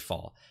weekly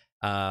Nightfall.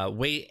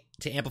 Way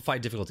to amplify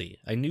difficulty.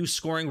 A new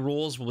scoring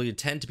rules will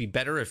tend to be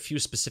better at a few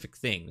specific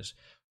things.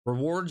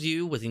 Reward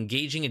you with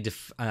engaging and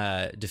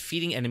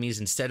defeating enemies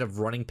instead of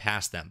running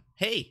past them.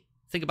 Hey,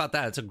 think about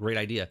that. It's a great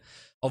idea.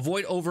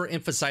 Avoid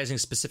overemphasizing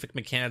specific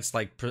mechanics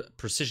like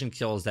precision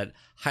kills that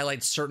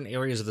highlight certain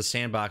areas of the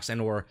sandbox and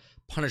or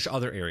punish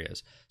other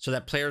areas, so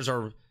that players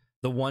are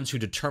the ones who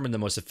determine the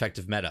most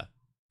effective meta.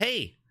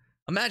 Hey,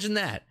 imagine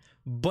that.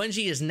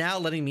 Bungie is now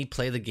letting me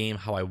play the game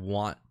how I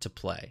want to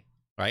play,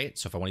 right?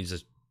 So if I want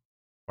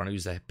to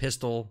use a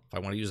pistol, if I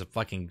want to use a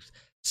fucking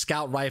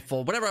scout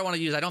rifle, whatever I want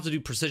to use, I don't have to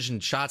do precision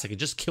shots. I can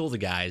just kill the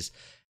guys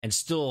and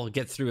still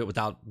get through it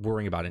without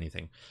worrying about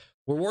anything.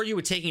 Reward you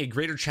with taking a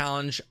greater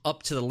challenge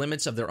up to the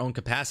limits of their own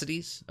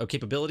capabilities.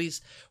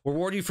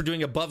 Reward you for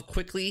doing above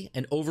quickly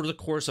and over the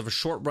course of a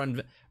short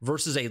run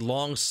versus a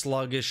long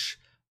sluggish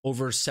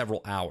over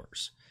several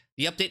hours.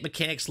 The update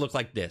mechanics look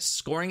like this.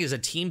 Scoring is a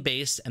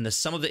team-based and the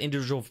sum of the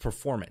individual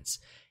performance.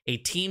 A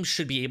team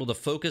should be able to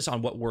focus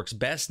on what works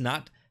best,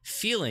 not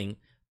feeling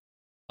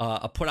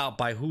put out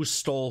by who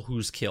stole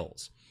whose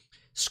kills.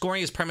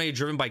 Scoring is primarily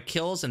driven by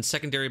kills and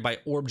secondary by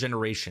orb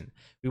generation.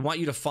 We want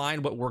you to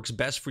find what works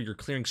best for your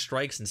clearing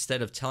strikes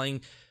instead of telling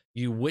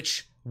you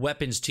which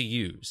weapons to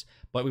use.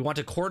 But we want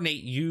to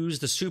use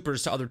the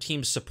supers to other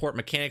teams' support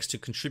mechanics to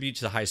contribute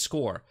to the high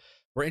score.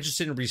 We're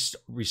interested in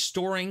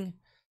restoring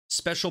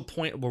special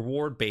point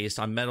reward based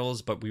on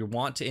medals, but we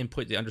want to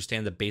input to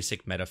understand the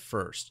basic meta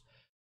first.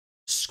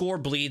 Score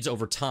bleeds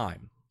over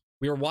time.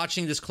 We are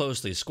watching this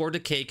closely. Score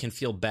decay can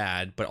feel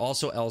bad, but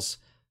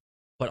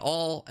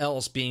all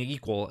else being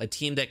equal, a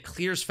team that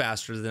clears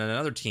faster than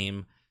another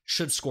team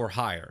should score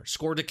higher.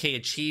 Score decay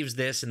achieves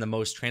this in the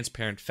most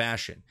transparent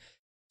fashion.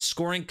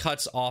 Scoring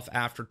cuts off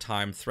after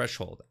time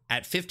threshold.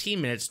 At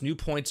 15 minutes, new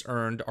points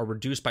earned are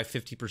reduced by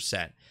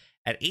 50%.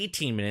 At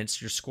 18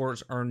 minutes, your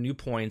scores earn new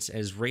points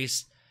as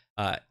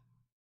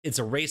it's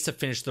a race to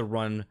finish the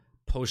run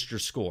post your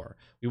score.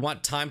 We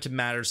want time to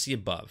matter, see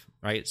above,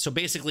 right? So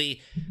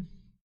basically,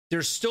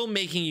 they're still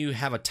making you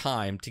have a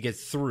time to get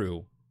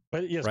through.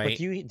 But yes, right?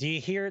 But do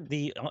you hear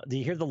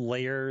the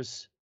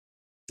layers,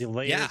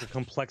 of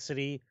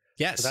complexity?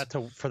 Yes,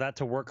 for that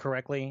to work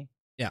correctly.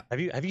 Yeah.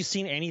 Have you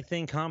seen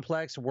anything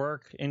complex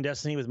work in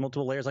Destiny with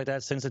multiple layers like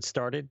that since it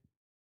started?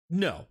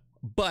 No,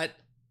 but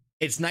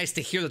it's nice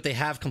to hear that they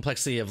have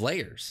complexity of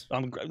layers.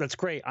 That's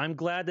great. I'm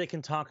glad they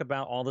can talk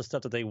about all the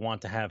stuff that they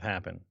want to have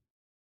happen.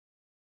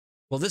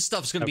 Well, this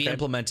stuff's going to be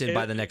implemented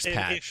by the next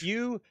patch.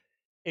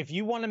 If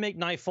you want to make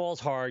Nightfalls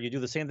hard, you do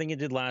the same thing you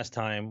did last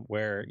time,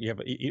 where you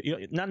have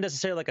not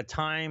necessarily like a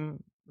time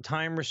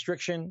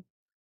restriction,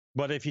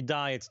 but if you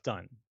die, it's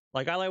done.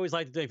 Like I always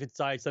like to do if it's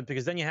die, it's done,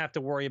 because then you have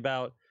to worry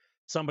about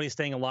somebody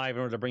staying alive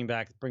in order to bring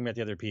back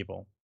the other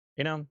people.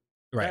 You know,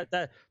 Right.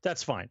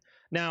 That's fine.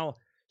 Now,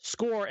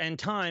 score and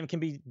time can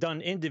be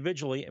done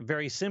individually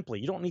very simply.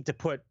 You don't need to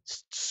put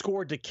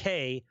score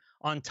decay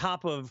on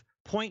top of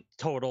point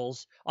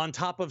totals on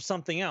top of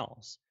something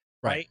else,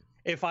 right?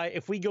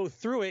 If we go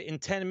through it in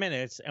 10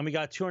 minutes and we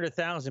got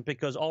 200,000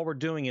 because all we're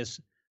doing is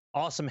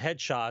awesome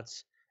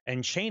headshots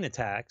and chain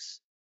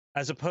attacks,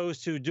 as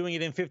opposed to doing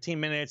it in 15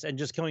 minutes and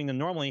just killing them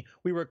normally,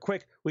 we were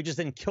quick. We just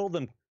didn't kill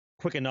them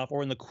quick enough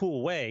or in the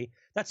cool way.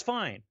 That's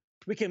fine.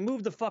 We can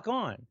move the fuck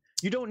on.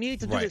 You don't need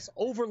to do this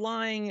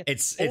overlaying.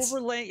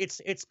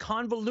 It's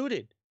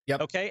convoluted.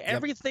 Yep. Okay.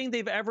 Everything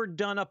they've ever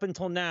done up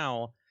until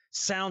now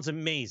sounds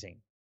amazing,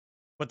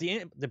 but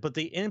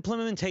the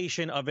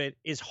implementation of it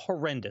is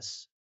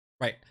horrendous.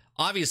 Right.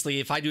 Obviously,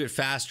 if I do it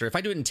faster, if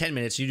I do it in 10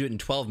 minutes, you do it in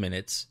 12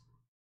 minutes,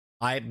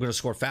 I'm going to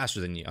score faster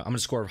than you. I'm going to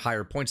score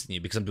higher points than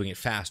you because I'm doing it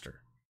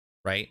faster.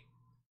 Right.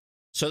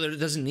 So there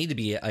doesn't need to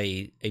be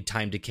a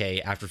time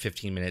decay after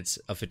 15 minutes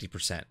of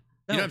 50%.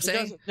 You know what I'm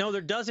saying? No,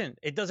 there doesn't.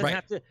 It doesn't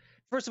have to.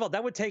 First of all,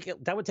 that would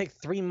take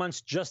 3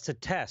 months just to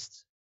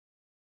test.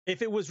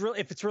 If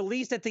it's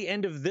released at the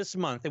end of this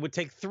month, it would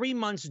take 3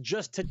 months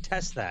just to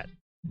test that.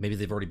 Maybe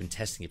they've already been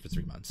testing it for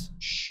 3 months.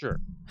 Sure.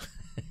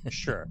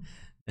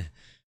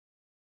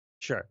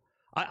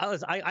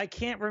 I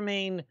can't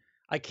remain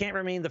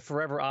the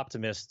forever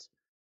optimist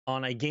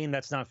on a game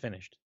that's not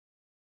finished.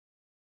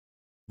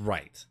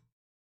 Right.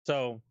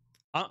 So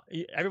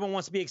everyone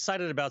wants to be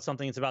excited about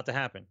something that's about to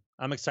happen.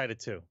 I'm excited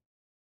too.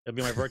 It'll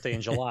be my birthday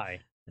in July.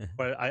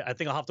 But I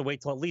think I'll have to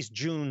wait till at least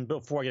June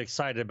before I get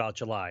excited about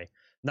July.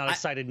 Not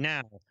excited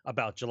now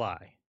about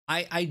July.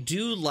 I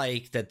do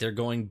like that they're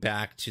going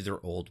back to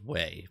their old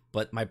way.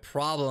 But my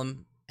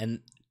problem, and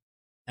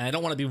I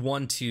don't want to be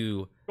one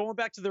to... Going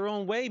back to their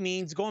own way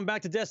means going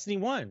back to Destiny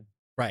 1.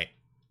 Right.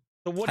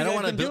 So what have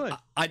you been doing?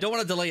 I don't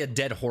want to delay a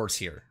dead horse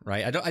here,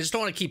 right? I just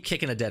don't want to keep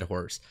kicking a dead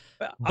horse.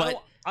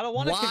 But I don't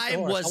want to kick the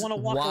horse. I want to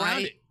walk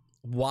around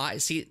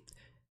it.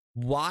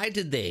 Why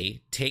did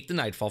they take the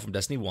Nightfall from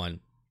Destiny 1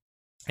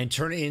 and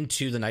turn it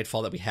into the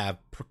Nightfall that we have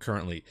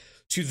currently,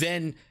 to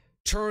then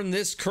turn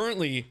this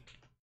currently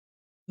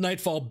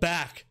Nightfall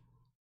back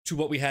to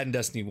what we had in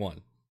Destiny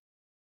 1?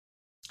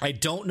 I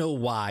don't know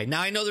why.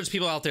 Now, I know there's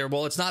people out there,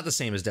 well, it's not the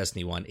same as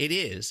Destiny 1. It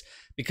is,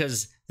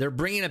 because they're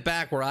bringing it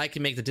back where I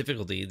can make the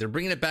difficulty. They're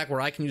bringing it back where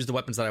I can use the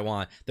weapons that I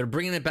want. They're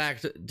bringing it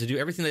back to do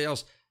everything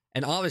else.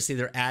 And obviously,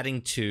 they're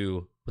adding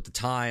to with the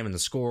time and the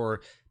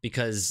score,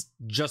 because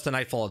just the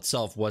Nightfall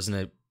itself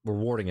wasn't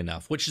rewarding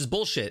enough, which is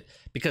bullshit,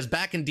 because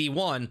back in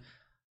D1,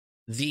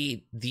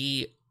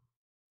 the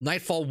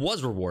Nightfall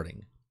was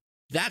rewarding.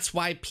 That's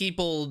why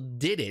people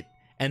did it,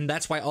 and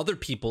that's why other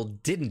people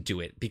didn't do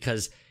it,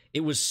 because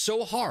it was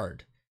so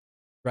hard,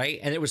 right?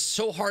 And it was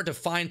so hard to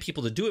find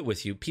people to do it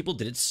with you. People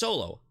did it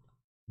solo.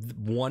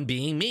 One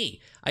being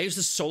me. I used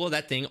to solo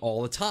that thing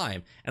all the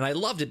time, and I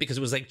loved it because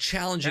it was like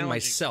challenging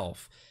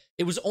myself.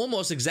 It was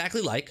almost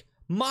exactly like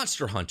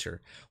Monster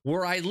Hunter,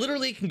 where I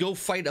literally can go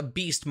fight a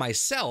beast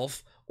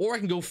myself, or I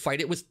can go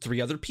fight it with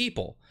 3 other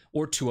people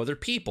or 2 other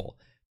people.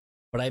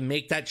 But I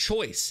make that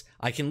choice.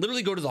 I can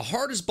literally go to the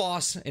hardest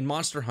boss in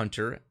Monster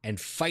Hunter and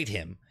fight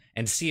him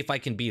and see if I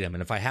can beat him.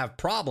 And if I have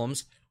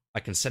problems, I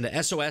can send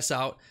an SOS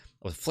out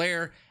with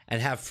Flare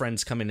and have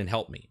friends come in and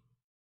help me.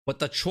 But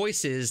the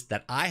choice is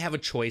that I have a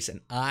choice,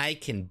 and I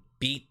can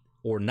beat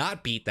or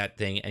not beat that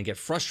thing and get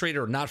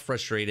frustrated or not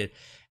frustrated.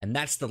 And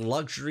that's the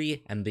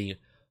luxury and the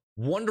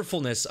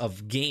wonderfulness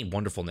of game.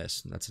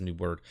 Wonderfulness. That's a new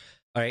word.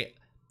 All right.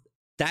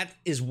 That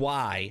is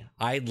why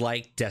I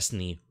like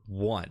Destiny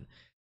 1.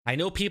 I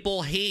know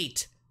people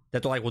hate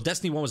that. They're like, well,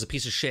 Destiny 1 was a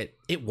piece of shit.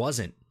 It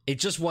wasn't. It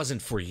just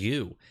wasn't for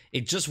you.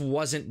 It just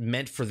wasn't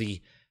meant for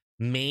the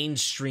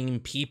mainstream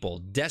people.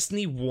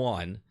 Destiny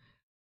 1,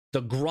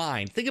 the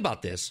grind. Think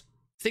about this.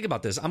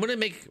 I'm going to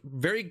make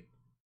very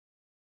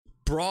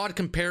broad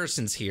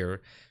comparisons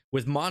here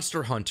with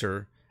Monster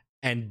Hunter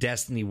and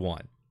Destiny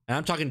 1. And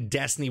I'm talking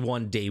Destiny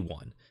 1 day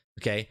 1.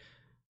 Okay?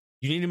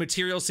 You needed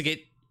materials to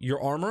get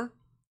your armor,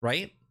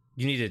 right?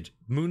 You needed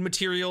moon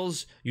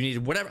materials. You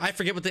needed whatever. I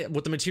forget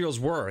what the materials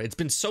were. It's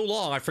been so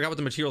long, I forgot what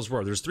the materials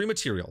were. There's 3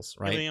 materials,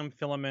 right? Helium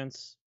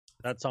filaments.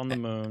 That's on the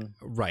moon.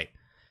 Right.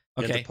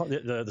 Okay.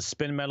 Yeah, the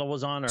spin metal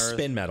was on Earth.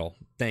 Spin metal.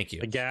 Thank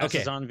you. The gas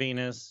is on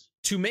Venus.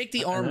 To make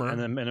the armor, and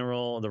the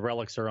mineral, the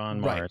relics are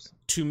on Mars.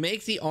 To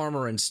make the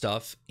armor and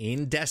stuff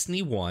in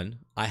Destiny 1,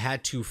 I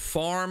had to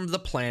farm the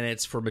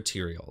planets for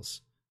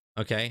materials.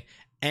 Okay?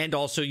 And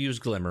also use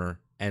Glimmer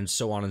and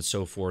so on and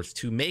so forth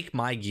to make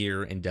my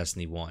gear in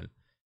Destiny 1.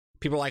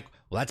 People are like,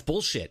 well, that's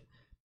bullshit.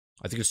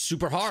 I think it's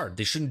super hard.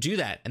 They shouldn't do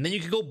that. And then you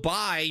can go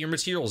buy your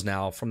materials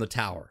now from the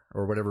tower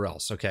or whatever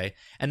else, okay?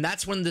 And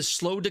that's when the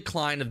slow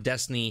decline of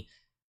Destiny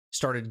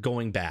started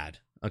going bad,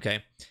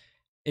 okay?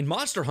 In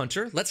Monster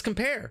Hunter, let's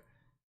compare.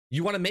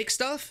 You want to make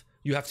stuff?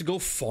 You have to go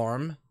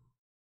farm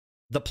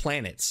the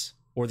planets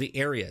or the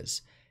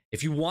areas.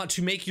 If you want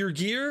to make your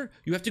gear,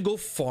 you have to go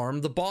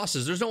farm the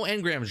bosses. There's no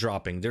engrams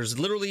dropping. There's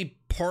literally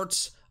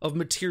parts of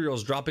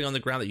materials dropping on the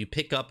ground that you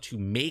pick up to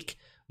make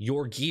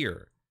your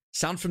gear.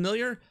 Sound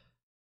familiar?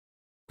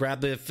 grab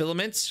the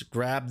filaments,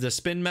 grab the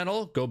spin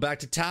metal, go back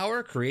to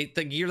tower, create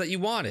the gear that you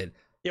wanted.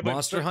 Yeah,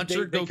 Monster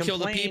Hunter, go kill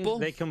the people.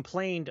 They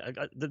complained.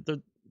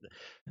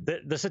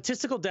 The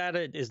statistical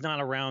data is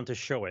not around to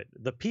show it.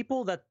 The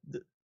people that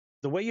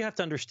the way you have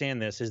to understand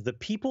this is the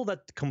people that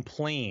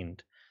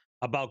complained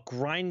about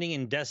grinding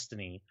in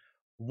Destiny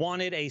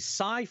wanted a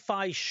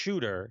sci-fi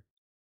shooter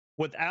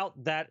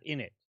without that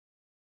in it.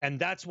 And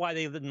that's why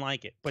they didn't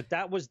like it. But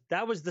that was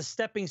the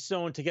stepping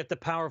stone to get the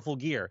powerful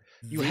gear.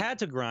 You had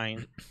to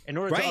grind in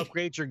order to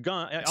upgrade your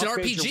gun,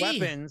 upgrade your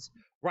weapons.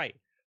 Right.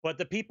 But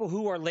the people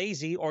who are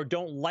lazy or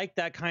don't like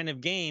that kind of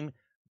game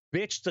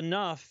bitched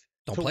enough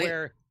to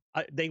where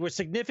they were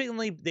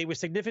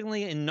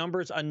significantly in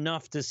numbers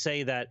enough to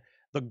say that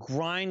the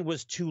grind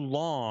was too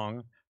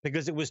long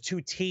because it was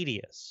too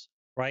tedious,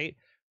 right?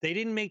 They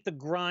didn't make the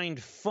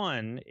grind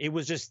fun. It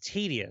was just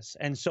tedious.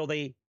 And so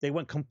they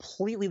went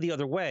completely the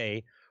other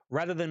way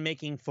rather than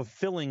making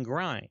fulfilling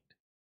grind.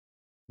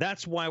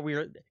 That's why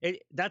we're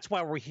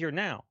here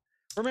now.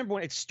 Remember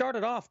when it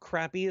started off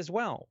crappy as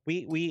well.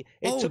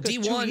 It took us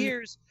 2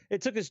 years.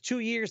 It took us 2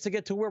 years to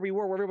get to where we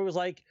were, where everybody was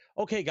like,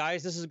 okay,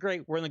 guys, this is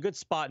great. We're in a good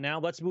spot now.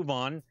 Let's move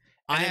on.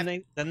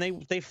 And then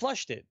they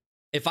flushed it.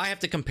 If I have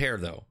to compare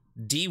though,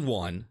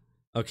 D1,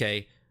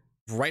 okay,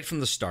 right from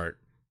the start,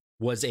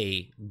 was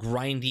a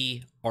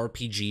grindy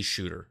RPG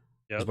shooter.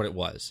 Yep. That's what it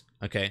was.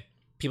 Okay.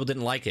 People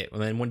didn't like it.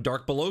 And then when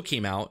Dark Below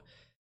came out,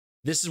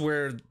 this is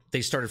where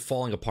they started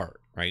falling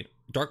apart, right?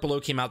 Dark Below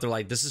came out, they're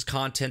like, this is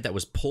content that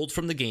was pulled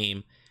from the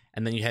game,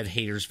 and then you had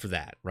haters for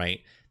that,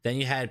 right? Then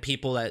you had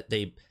people that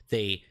they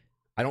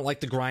I don't like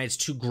the grind, it's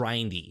too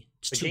grindy.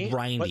 It's too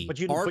grindy.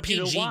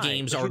 RPG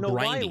games are grindy.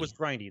 Why it was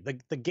grindy?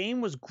 The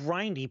game was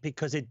grindy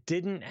because it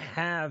didn't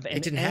have an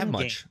It didn't have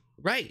much. Game.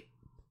 Right.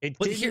 It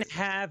didn't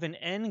have an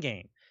end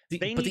game.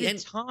 They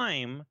needed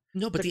time.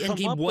 No, but the end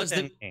game was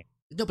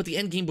but the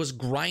end game was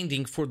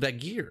grinding for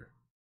that gear.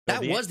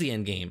 That was the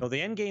end game. No,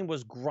 the end game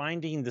was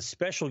grinding the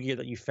special gear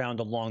that you found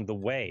along the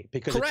way.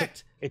 Because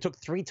it took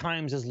 3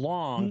 times as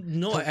long.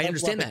 No, I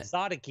understand that.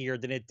 Exotic gear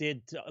than it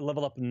did to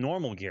level up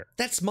normal gear.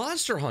 That's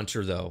Monster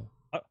Hunter, though.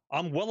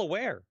 I'm well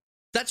aware.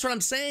 That's what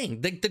I'm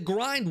saying. The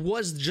grind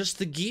was just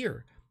the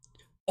gear.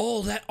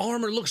 Oh, that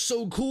armor looks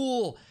so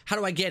cool. How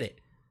do I get it?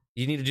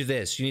 You need to do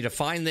this. You need to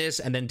find this,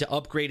 and then to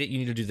upgrade it, you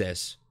need to do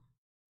this.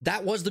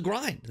 That was the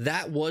grind.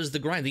 That was the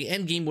grind. The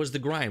end game was the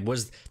grind.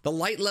 Was the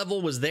light level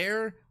was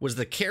there? Was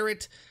the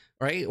carrot,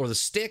 right? Or the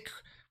stick,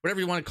 whatever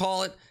you want to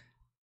call it.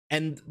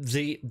 And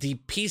the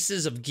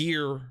pieces of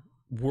gear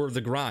were the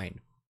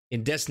grind.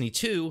 In Destiny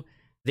 2,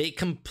 they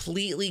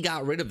completely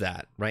got rid of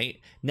that,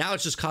 right? Now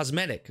it's just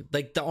cosmetic.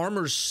 Like the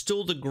armor's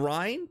still the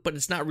grind, but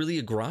it's not really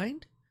a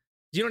grind.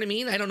 Do you know what I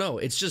mean? I don't know.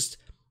 It's just,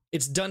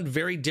 it's done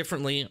very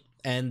differently,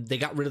 and they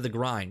got rid of the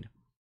grind.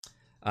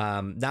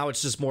 Now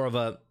it's just more of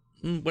a,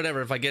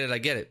 whatever, if I get it, I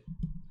get it.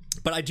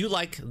 But I do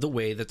like the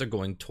way that they're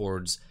going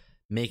towards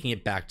making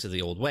it back to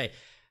the old way.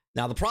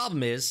 Now, the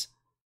problem is,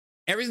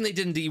 everything they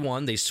did in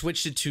D1, they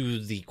switched it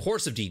to the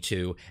course of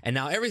D2, and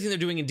now everything they're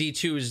doing in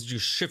D2 is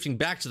just shifting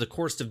back to the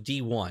course of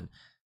D1.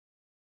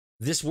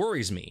 This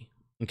worries me,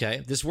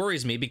 okay? This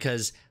worries me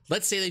because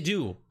let's say they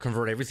do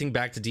convert everything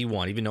back to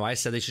D1, even though I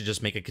said they should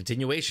just make a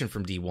continuation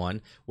from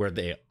D1, where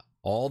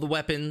all the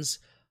weapons,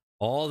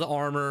 all the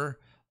armor,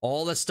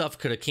 all that stuff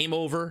could have came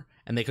over,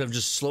 and they could have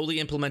just slowly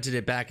implemented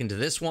it back into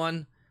this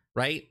one,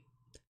 right?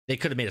 They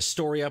could have made a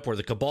story up where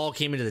the Cabal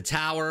came into the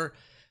tower.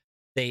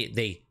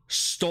 They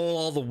stole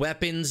all the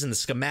weapons and the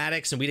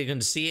schematics, and we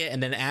didn't see it.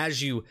 And then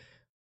as you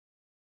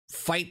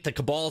fight the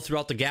Cabal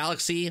throughout the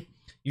galaxy,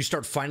 you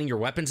start finding your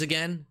weapons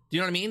again. Do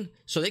you know what I mean?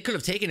 So they could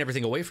have taken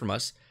everything away from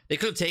us. They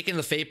could have taken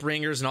the Fate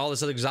Bringers and all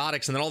this other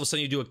exotics, and then all of a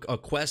sudden you do a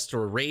quest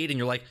or a raid, and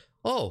you're like,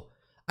 oh,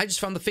 I just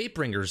found the Fate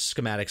Bringers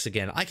schematics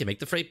again. I can make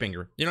the Fate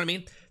Bringer. You know what I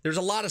mean? There's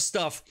a lot of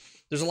stuff.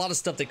 There's a lot of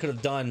stuff they could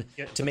have done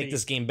to make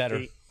this game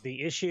better.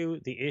 The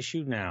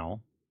issue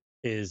now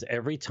is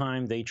every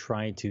time they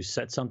try to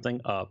set something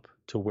up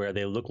to where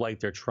they look like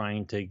they're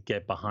trying to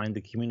get behind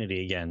the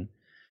community again,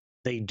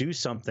 they do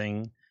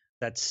something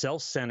that's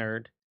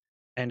self-centered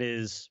and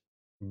is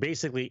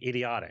basically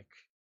idiotic.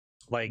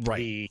 Like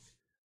the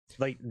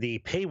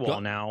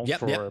paywall now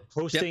for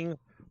posting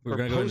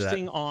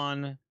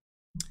on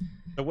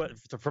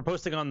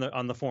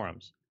the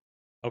forums.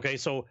 Okay,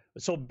 so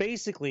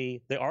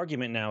basically the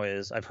argument now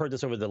is, I've heard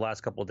this over the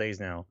last couple of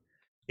days now,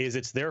 is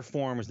it's their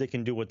forums, they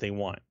can do what they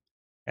want.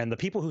 And the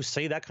people who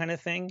say that kind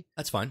of thing,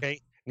 that's fine. Okay,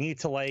 need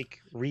to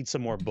read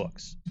some more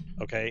books.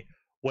 Okay,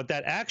 what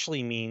that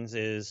actually means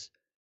is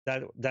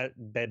that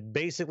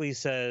basically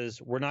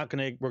says we're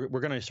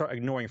gonna start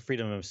ignoring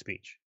freedom of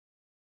speech.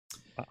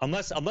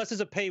 Unless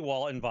there's a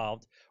paywall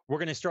involved, we're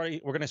gonna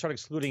start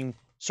excluding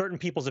certain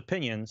people's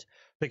opinions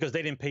because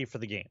they didn't pay for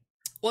the game.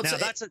 Well, now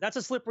that's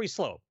a slippery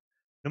slope.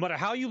 No matter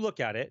how you look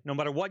at it, no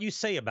matter what you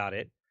say about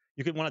it,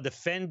 you could want to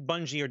defend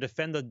Bungie or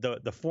defend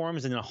the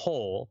forums in a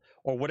whole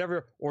or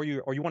whatever, or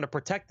you want to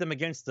protect them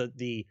against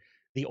the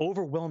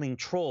overwhelming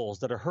trolls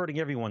that are hurting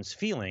everyone's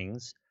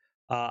feelings.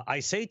 I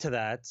say to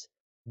that,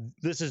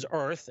 this is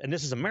Earth and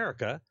this is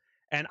America,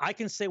 and I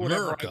can say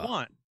whatever I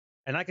want.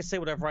 and I can say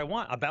whatever I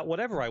want about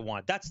whatever I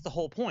want. That's the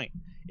whole point.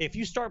 If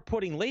you start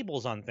putting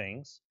labels on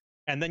things,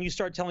 and then you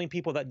start telling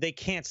people that they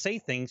can't say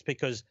things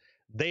because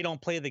they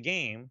don't play the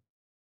game,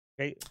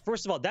 okay,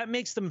 first of all, that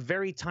makes them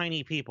very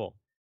tiny people.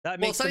 That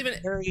makes them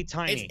very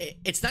tiny.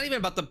 It's not even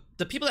about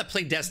the people that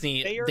play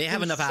Destiny. They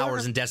have enough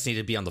hours in Destiny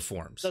to be on the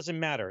forums. Doesn't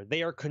matter.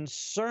 They are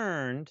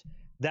concerned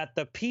that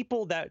the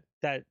people that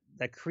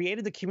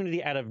created the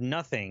community out of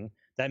nothing,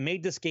 that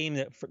made this game,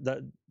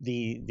 that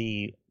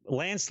the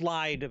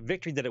landslide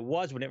victory that it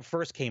was when it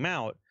first came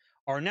out,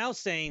 are now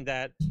saying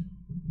that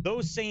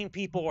those same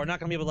people are not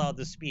going to be allowed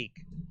to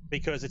speak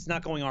because it's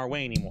not going our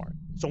way anymore.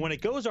 So when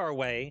it goes our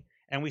way,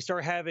 and we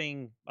start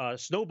having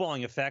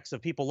snowballing effects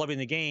of people loving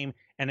the game,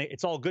 and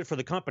it's all good for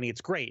the company, it's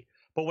great.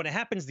 But when it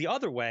happens the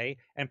other way,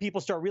 and people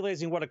start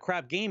realizing what a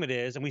crap game it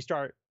is, and we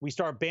start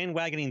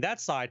bandwagoning that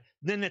side,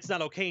 then it's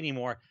not okay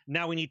anymore.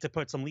 Now we need to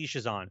put some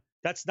leashes on.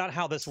 That's not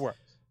how this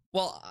works.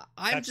 Well,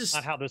 That's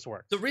not how this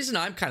works. The reason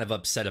I'm kind of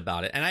upset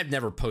about it, and I've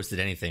never posted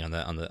anything on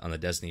the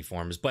Destiny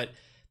forums, but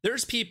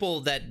there's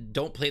people that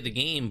don't play the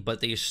game,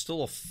 but they're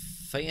still a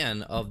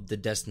fan of the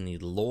Destiny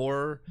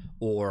lore,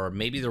 or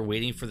maybe they're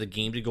waiting for the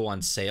game to go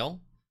on sale,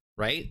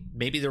 right?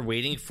 Maybe they're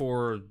waiting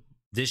for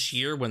this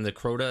year when the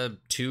Crota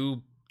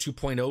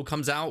 2.0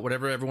 comes out,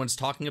 whatever everyone's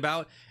talking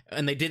about,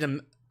 and they did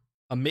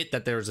admit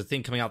that there's a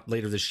thing coming out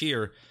later this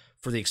year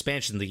for the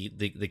expansion,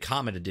 the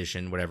Comet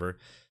Edition, whatever,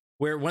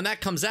 where when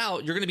that comes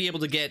out, you're going to be able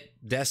to get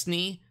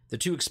Destiny, the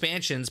 2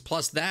 expansions,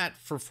 plus that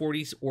for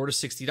 $40 or to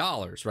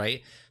 $60,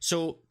 right?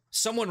 So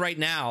someone right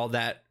now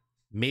that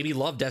maybe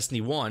loved Destiny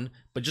 1,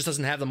 but just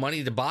doesn't have the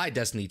money to buy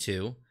Destiny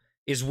 2,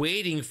 is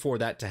waiting for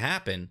that to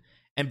happen.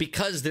 And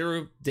because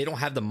they don't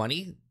have the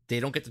money, they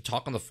don't get to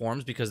talk on the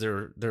forums because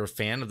they're a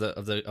fan of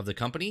the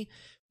company,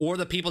 or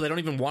the people that don't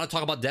even want to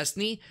talk about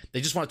Destiny.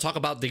 They just want to talk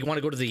about, they want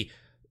to go to the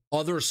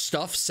other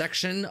stuff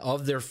section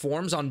of their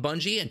forums on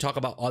Bungie and talk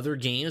about other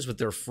games with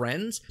their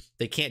friends.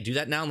 They can't do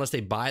that now unless they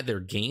buy their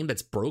game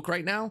that's broke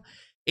right now.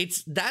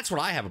 That's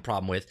what I have a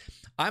problem with.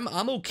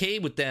 I'm okay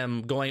with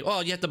them going,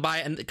 oh, you have to buy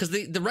it, and because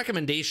the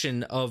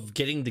recommendation of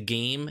getting the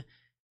game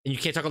and you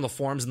can't talk on the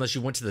forums unless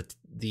you went to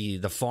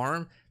the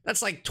farm,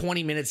 that's like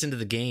 20 minutes into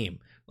the game.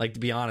 Like, to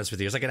be honest with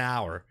you, it's like an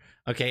hour.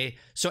 Okay,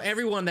 so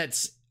everyone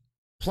that's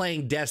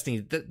playing Destiny,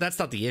 that's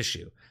not the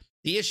issue.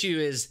 The issue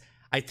is,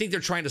 I think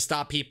they're trying to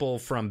stop people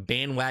from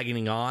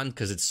bandwagoning on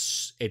because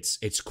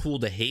it's cool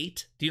to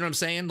hate. Do you know what I'm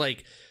saying?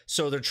 Like,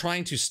 so they're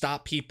trying to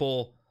stop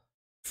people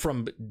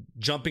from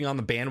jumping on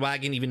the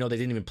bandwagon even though they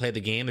didn't even play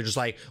the game. They're just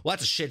like, well,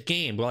 that's a shit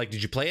game. Well, like,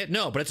 did you play it?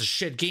 No, but it's a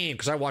shit game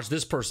because I watched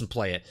this person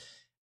play it.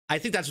 I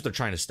think that's what they're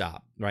trying to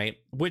stop, right?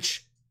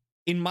 Which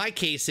in my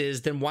case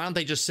is, then why don't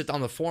they just sit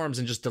on the forums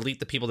and just delete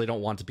the people they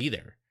don't want to be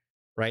there,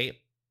 right?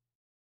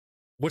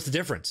 What's the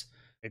difference?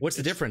 What's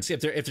the difference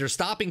if they're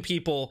stopping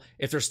people?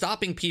 If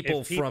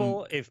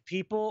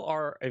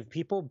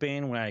people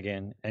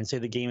bandwagon and say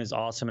the game is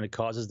awesome and it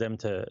causes them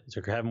to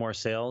have more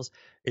sales,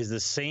 is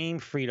the same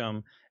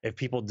freedom if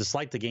people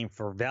dislike the game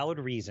for valid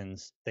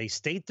reasons. They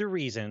state the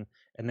reason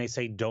and they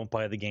say don't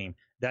buy the game.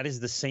 That is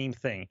the same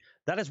thing.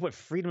 That is what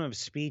freedom of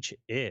speech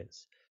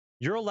is.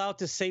 You're allowed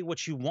to say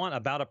what you want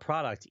about a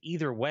product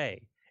either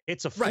way.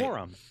 It's a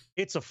forum. Right.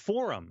 It's a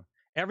forum.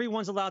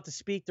 Everyone's allowed to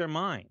speak their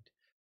mind.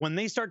 When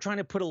they start trying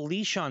to put a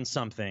leash on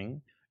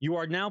something,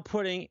 you're now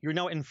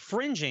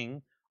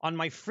infringing on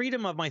my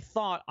freedom of my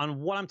thought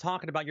on what I'm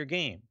talking about your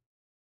game,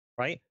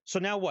 right? So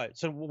now what?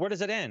 So where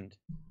does it end?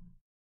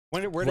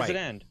 Where does it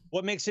end?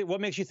 What makes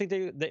you think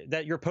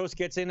that your post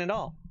gets in at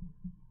all?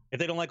 If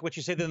they don't like what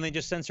you say, then they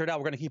just censor it out.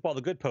 We're going to keep all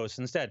the good posts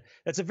instead.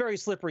 It's a very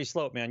slippery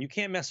slope, man. You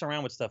can't mess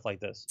around with stuff like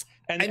this.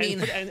 And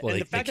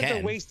the fact that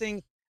they're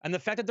wasting. And the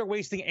fact that they're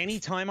wasting any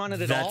time on it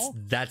at all,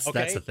 that's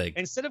the thing.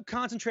 Instead of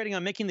concentrating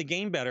on making the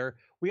game better,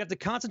 we have to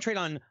concentrate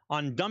on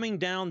dumbing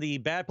down the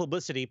bad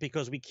publicity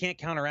because we can't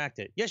counteract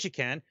it. Yes, you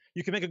can.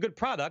 You can make a good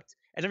product,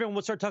 and everyone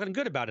will start talking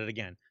good about it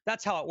again.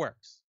 That's how it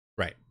works.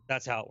 Right.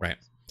 That's how it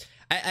works.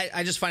 Right.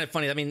 I just find it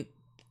funny. I mean,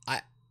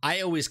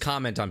 I always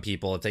comment on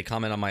people if they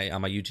comment on my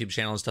YouTube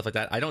channel and stuff like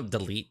that. I don't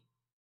delete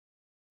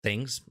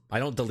things. I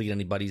don't delete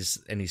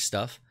any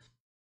stuff.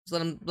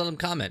 Just let them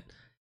comment.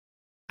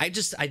 I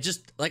just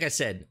like I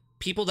said,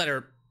 people that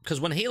are,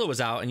 because when Halo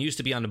was out and used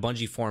to be on the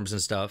Bungie forums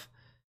and stuff,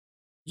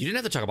 you didn't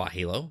have to talk about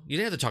Halo. You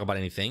didn't have to talk about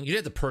anything. You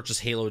didn't have to purchase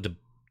Halo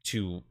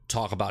to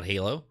talk about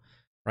Halo,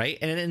 right?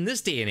 And in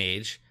this day and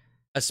age,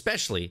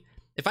 especially,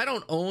 if I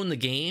don't own the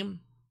game,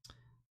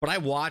 but I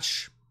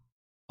watch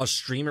a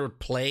streamer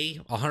play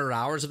 100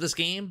 hours of this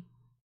game,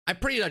 I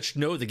pretty much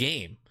know the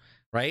game,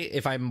 right?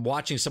 If I'm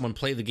watching someone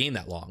play the game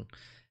that long.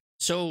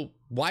 So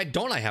why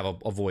don't I have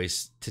a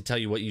voice to tell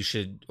you what you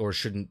should or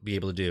shouldn't be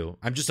able to do?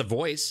 I'm just a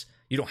voice.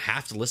 You don't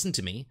have to listen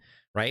to me,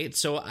 right?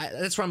 So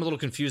that's what I'm a little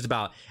confused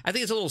about. I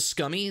think it's a little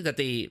scummy that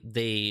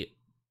you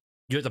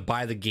have to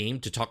buy the game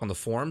to talk on the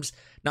forums.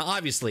 Now,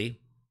 obviously,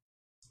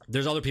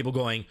 there's other people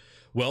going,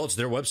 well, it's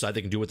their website.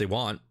 They can do what they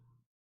want.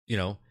 You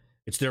know,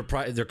 it's their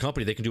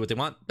company. They can do what they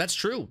want. That's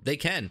true. They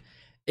can.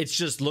 It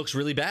just looks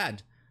really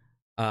bad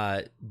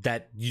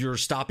that you're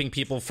stopping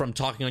people from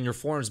talking on your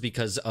forums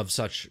because of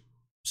such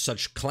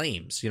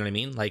claims. You know what I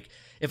mean? Like,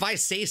 if I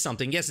say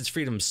something, yes, it's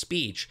freedom of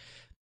speech,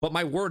 but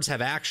my words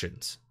have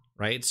actions,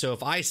 right? So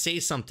if I say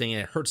something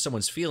and it hurts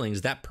someone's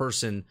feelings, that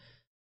person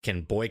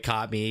can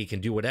boycott me,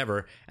 can do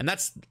whatever. And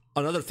that's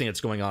another thing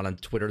that's going on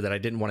Twitter that I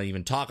didn't want to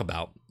even talk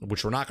about,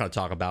 which we're not going to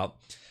talk about.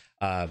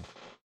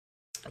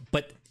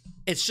 But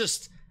it's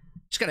just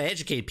got to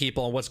educate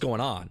people on what's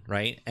going on,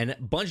 right? And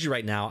Bungie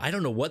right now, I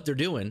don't know what they're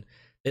doing.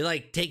 They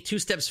like take 2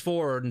 steps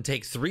forward and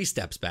take 3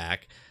 steps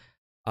back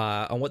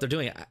on what they're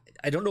doing.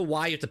 I don't know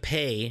why you have to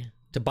pay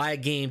to buy a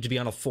game to be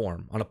on a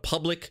forum, on a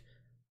public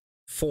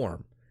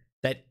forum.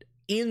 That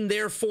in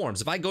their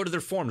forums, if I go to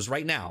their forums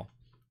right now,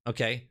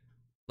 okay,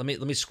 let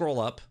me scroll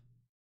up.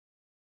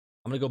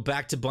 I'm gonna go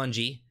back to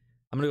Bungie.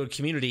 I'm gonna go to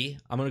community.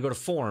 I'm gonna go to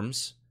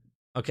forums.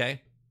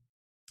 Okay,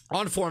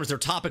 on forums, their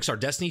topics are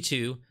Destiny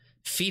 2,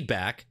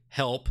 feedback,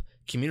 help,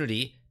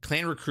 community,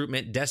 clan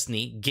recruitment,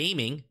 Destiny,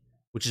 gaming,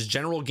 which is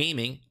general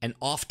gaming, and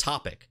off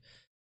topic.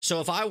 So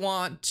if I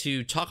want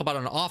to talk about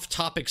an off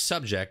topic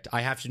subject,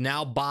 I have to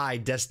now buy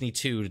Destiny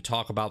 2 to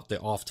talk about the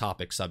off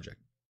topic subject.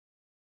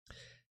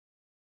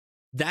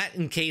 That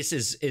in case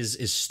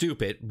is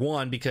stupid.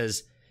 One,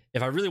 because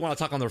if I really want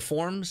to talk on their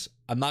forums,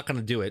 I'm not going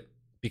to do it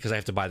because I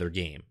have to buy their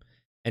game.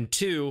 And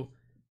 2,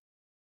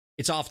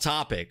 it's off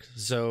topic,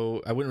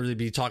 so I wouldn't really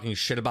be talking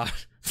shit about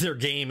their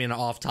game in an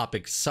off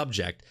topic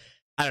subject.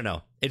 I don't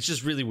know. It's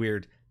just really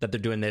weird that they're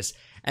doing this.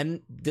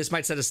 And this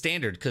might set a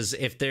standard, because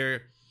if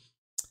their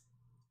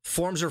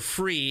forums are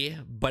free,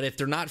 but if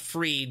they're not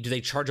free, do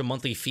they charge a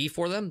monthly fee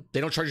for them? They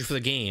don't charge you for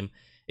the game.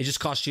 It just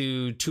costs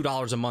you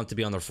 $2 a month to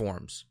be on their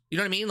forums. You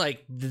know what I mean?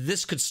 Like,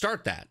 this could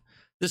start that.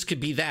 This could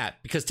be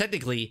that, because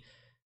technically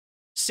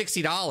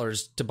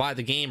 $60 to buy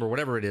the game or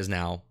whatever it is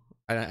now.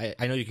 I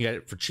know you can get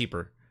it for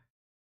cheaper.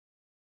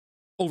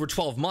 Over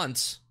 12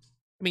 months,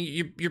 I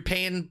mean, you're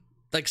paying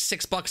like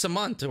 $6 a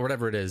month or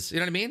whatever it is. You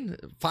know what I mean?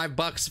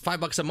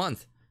 $5 a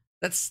month.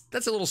 That's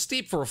a little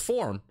steep for a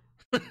forum.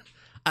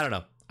 I don't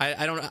know.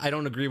 I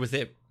don't agree with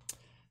it,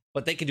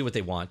 but they can do what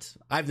they want.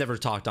 I've never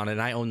talked on it,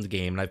 and I own the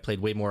game, and I've played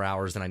way more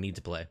hours than I need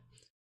to play.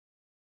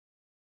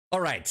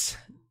 All right.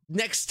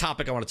 Next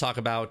topic I want to talk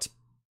about.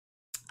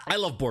 I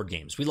love board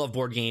games. We love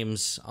board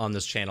games on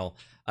this channel.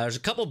 There's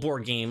a couple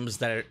board games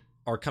that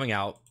are coming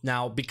out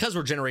now. Because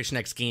we're Generation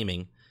X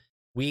Gaming,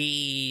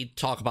 we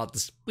talk about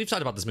this. We've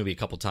talked about this movie a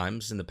couple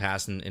times in the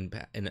past, in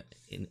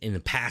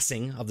the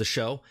passing of the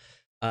show.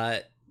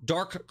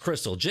 Dark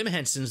Crystal, Jim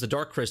Henson's The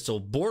Dark Crystal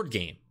board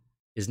game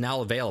is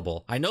now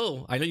available. I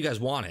know you guys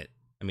want it.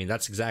 I mean,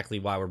 that's exactly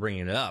why we're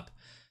bringing it up.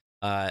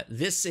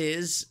 This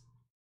is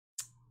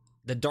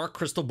the Dark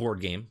Crystal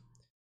board game.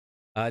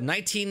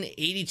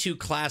 1982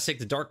 classic,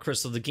 The Dark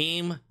Crystal. The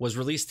game was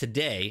released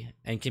today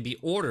and can be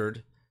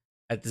ordered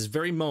at this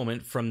very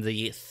moment from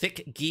the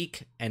Thick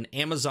Geek and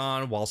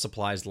Amazon while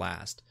supplies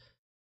last.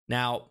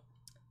 Now,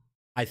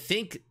 I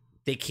think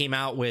they came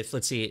out with,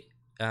 let's see,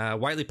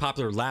 widely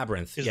popular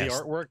Labyrinth. Is the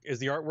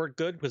artwork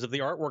good? Because if the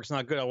artwork's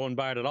not good, I won't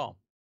buy it at all.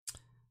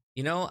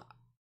 You know,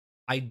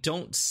 I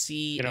don't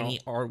see any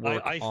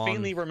artwork. I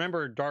faintly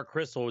remember Dark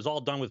Crystal. It was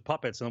all done with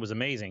puppets and it was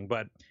amazing.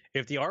 But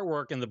if the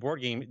artwork in the board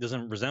game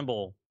doesn't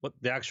resemble what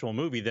the actual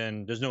movie,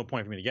 then there's no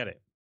point for me to get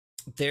it.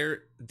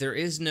 There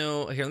is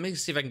no. Here, let me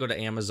see if I can go to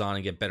Amazon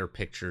and get better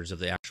pictures of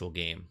the actual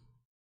game.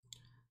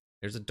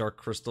 There's a Dark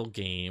Crystal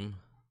game.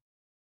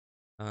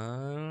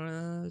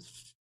 Do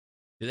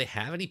they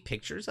have any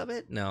pictures of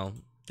it? No,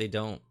 they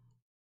don't.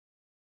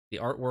 The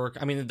artwork.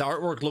 I mean, the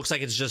artwork looks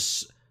like it's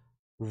just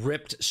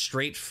ripped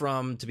straight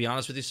from. To be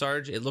honest with you,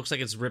 Sarge, it looks like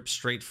it's ripped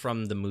straight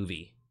from the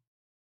movie.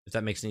 If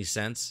that makes any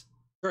sense.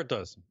 Sure, it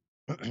does.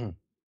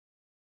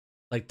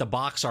 Like the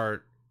box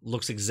art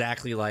looks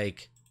exactly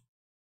like.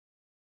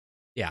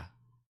 Yeah,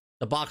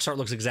 the box art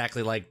looks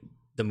exactly like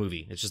the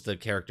movie. It's just the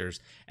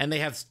characters, and they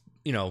have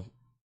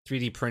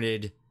 3D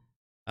printed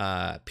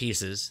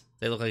pieces.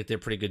 They look like they're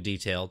pretty good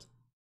detailed.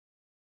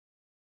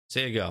 So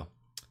there you go.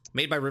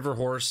 Made by River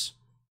Horse.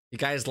 If you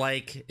guys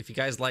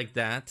like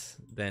that,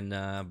 then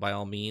by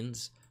all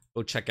means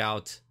go check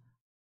out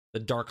the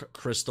Dark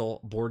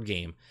Crystal board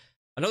game.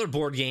 Another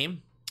board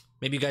game.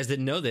 Maybe you guys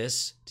didn't know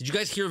this. Did you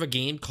guys hear of a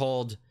game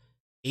called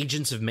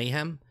Agents of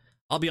Mayhem?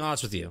 I'll be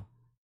honest with you.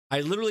 I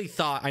literally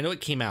thought, I know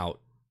it came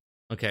out,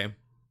 okay?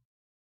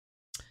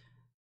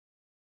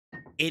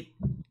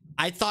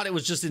 I thought it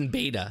was just in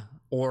beta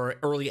or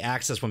early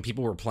access when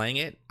people were playing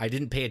it. I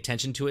didn't pay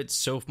attention to it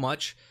so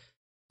much.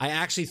 I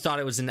actually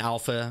thought it was in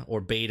alpha or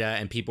beta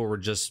and people were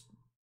just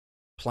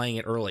playing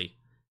it early.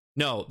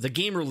 No, the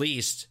game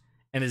released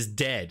and is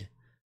dead.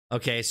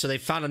 Okay, so they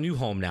found a new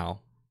home now.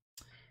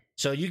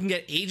 So you can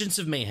get Agents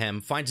of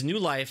Mayhem finds a new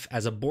life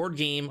as a board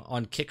game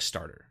on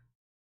Kickstarter.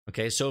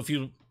 Okay, so if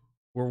you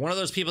were one of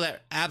those people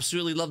that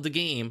absolutely love the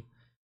game,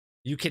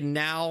 you can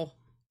now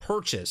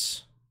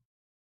purchase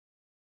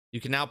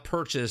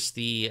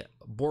the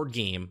board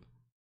game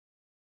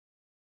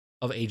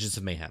of Agents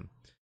of Mayhem.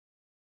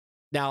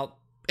 Now,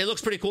 it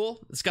looks pretty cool.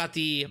 It's got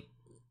the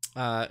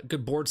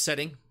good board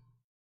setting,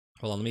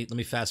 Hold on, let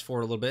me fast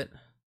forward a little bit.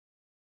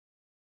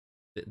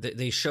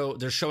 They're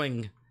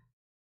showing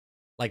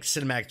like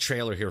cinematic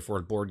trailer here for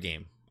a board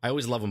game. I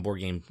always love when board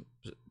games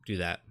do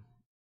that.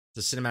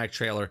 The cinematic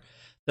trailer.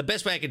 The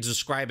best way I could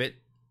describe it,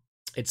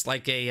 it's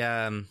like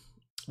a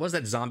what was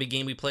that zombie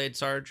game we played,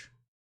 Sarge?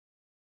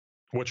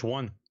 Which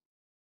one?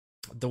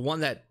 The one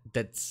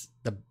that's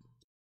the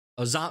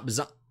zombie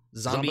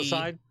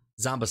Zombicide?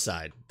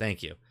 Zombicide.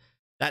 Thank you.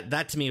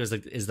 That to me is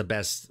the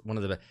best, one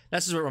of the best.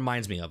 That's what it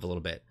reminds me of a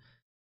little bit.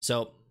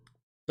 So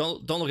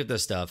don't look at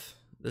this stuff.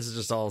 This is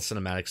just all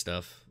cinematic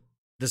stuff.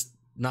 This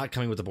not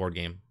coming with the board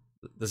game.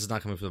 This is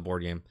not coming from the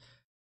board game.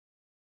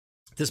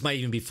 This might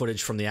even be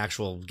footage from the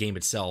actual game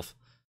itself.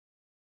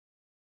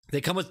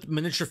 They come with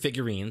miniature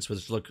figurines,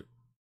 which look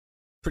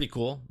pretty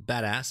cool,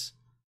 badass.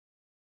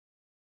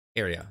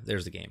 Area.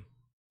 There's the game.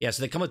 Yeah,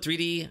 so they come with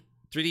 3D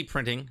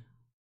printing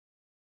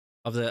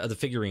of the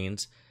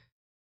figurines.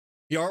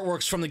 The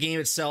artwork's from the game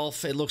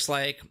itself. It looks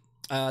like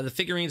the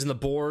figurines and the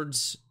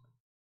boards.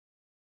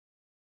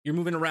 You're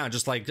moving around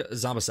just like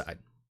Zombicide.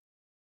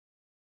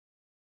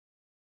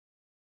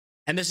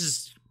 And this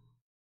is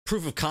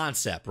proof of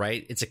concept,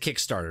 right? It's a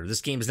Kickstarter.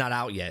 This game is not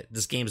out yet.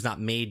 This game's not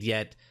made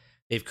yet.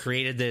 They've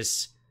created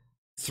this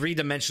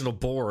 3-dimensional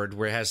board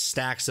where it has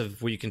stacks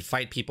of where you can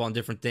fight people on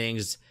different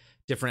things,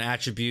 different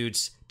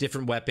attributes,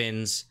 different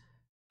weapons.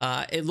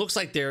 It looks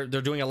like they're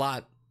doing a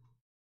lot.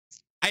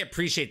 I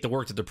appreciate the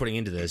work that they're putting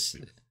into this.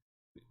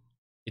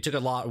 It took a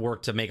lot of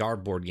work to make our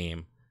board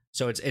game.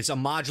 So it's a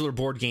modular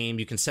board game.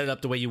 You can set it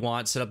up the way you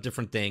want, set up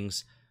different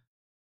things.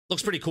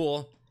 Looks pretty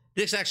cool.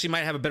 This actually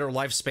might have a better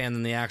lifespan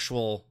than the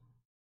actual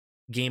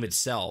game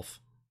itself.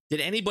 Did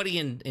anybody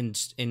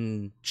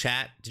in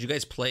chat, did you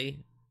guys play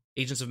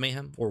Agents of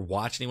Mayhem or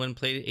watch anyone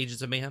play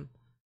Agents of Mayhem?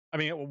 I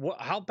mean,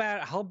 how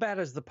bad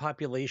is the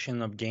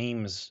population of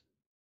games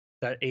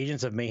that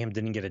Agents of Mayhem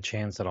didn't get a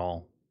chance at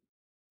all?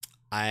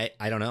 I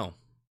don't know.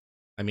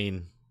 I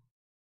mean,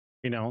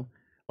 you know,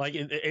 like,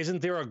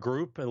 isn't there a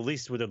group at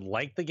least would have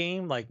liked the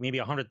game? Like maybe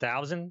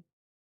 100,000,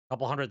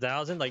 couple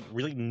 100,000. Like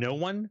really, no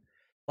one.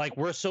 Like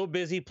we're so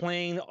busy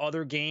playing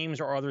other games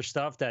or other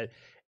stuff that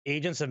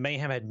Agents of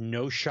Mayhem had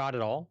no shot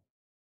at all.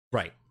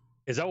 Right?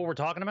 Is that what we're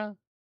talking about?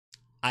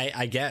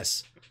 I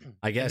guess.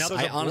 Now there's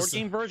a board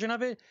game version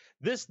of it.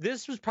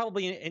 This was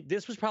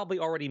probably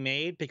already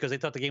made because they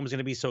thought the game was going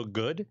to be so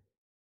good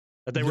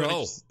that they were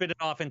going to spit it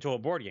off into a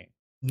board game.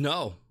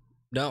 No,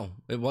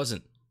 it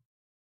wasn't.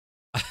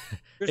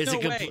 There's no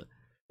way.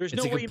 There's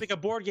no way you make a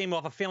board game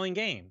off a failing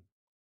game.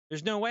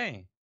 There's no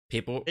way.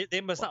 People,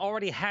 they must have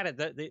already had it.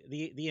 The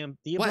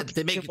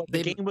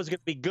game was going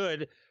to be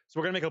good, so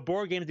we're going to make a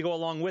board game to go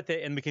along with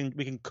it, and we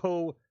can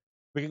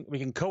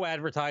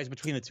co-advertise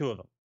between the two of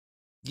them.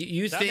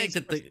 You think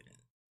that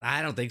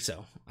I don't think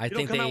so. I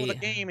think come out with a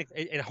game,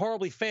 it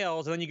horribly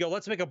fails, and then you go,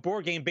 let's make a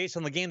board game based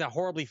on the game that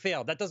horribly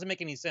failed. That doesn't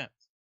make any sense.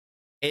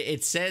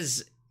 It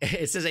says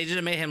Agent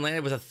of Mayhem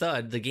landed with a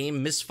thud. The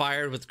game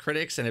misfired with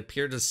critics and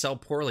appeared to sell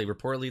poorly,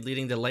 reportedly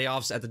leading to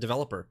layoffs at the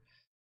developer.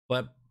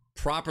 But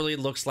properly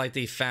looks like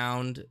they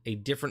found a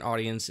different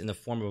audience in the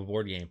form of a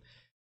board game.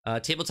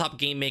 Tabletop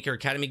game maker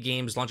Academy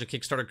Games launched a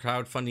Kickstarter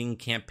crowdfunding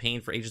campaign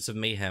for Agents of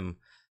Mayhem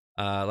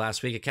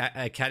last week.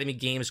 Academy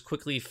Games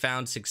quickly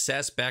found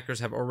success.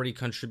 Backers have already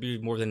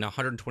contributed more than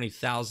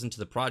 $120,000 to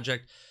the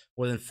project,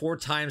 more than 4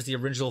 times the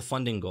original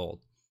funding goal.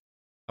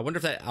 I wonder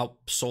if that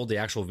outsold the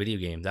actual video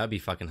game. That would be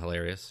fucking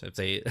hilarious if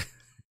they.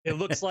 It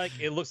looks like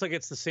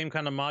it's the same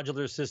kind of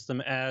modular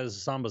system as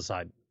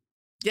Zombicide.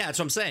 Yeah, that's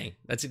what I'm saying.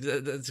 That's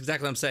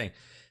exactly what I'm saying.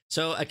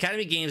 So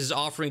Academy Games is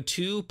offering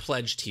 2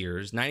 pledge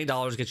tiers.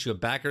 $90 gets you a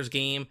backers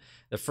game.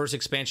 The first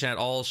expansion at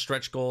all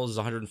stretch goals is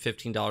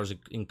 $115. It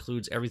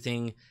includes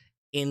everything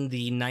in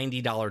the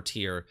 $90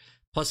 tier,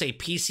 plus a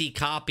PC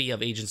copy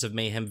of Agents of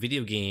Mayhem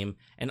video game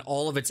and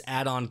all of its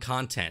add-on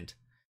content.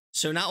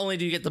 So not only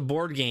do you get the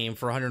board game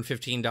for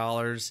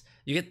 $115,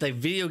 you get the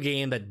video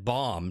game that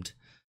bombed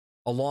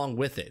along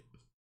with it.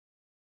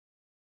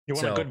 You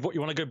want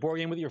a good board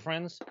game with your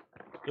friends?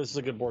 This is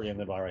a good board game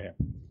to buy right here.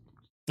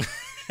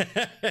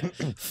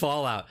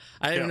 Fallout.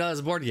 I didn't know it was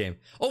a board game.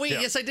 Oh wait,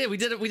 yes I did. We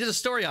did a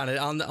story on it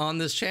on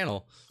this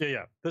channel.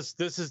 Yeah. This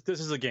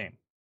is a game.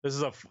 This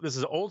is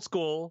an old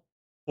school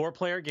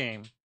 4-player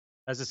game.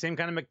 Has the same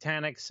kind of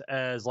mechanics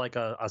as like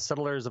a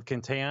Settlers of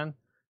Catan,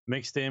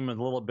 mixed in with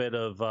a little bit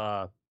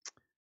of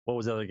what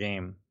was the other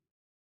game?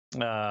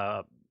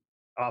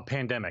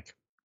 Pandemic.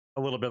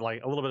 A little bit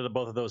of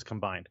both of those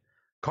combined.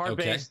 Card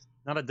based,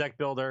 not a deck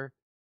builder.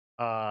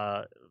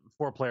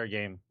 4-player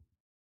game.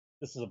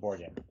 This is a board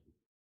game.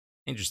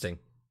 Interesting.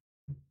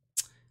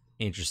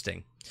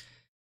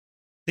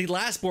 The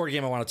last board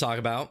game I want to talk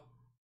about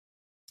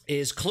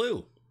is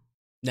Clue.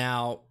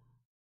 Now,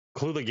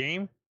 Clue the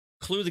game?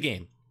 Clue the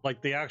game.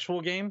 Like the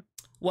actual game?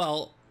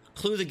 Well,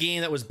 Clue the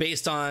game that was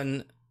based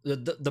on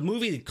the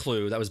movie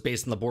Clue that was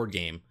based on the board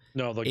game.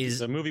 No,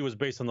 the movie was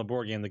based on the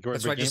board game.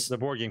 The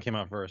board game came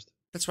out first.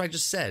 That's what I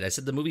just said. I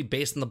said the movie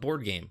based on the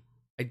board game.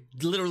 I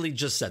literally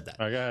just said that.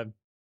 All right, go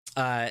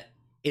ahead.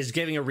 Is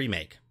getting a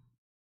remake.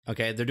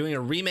 Okay, they're doing a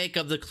remake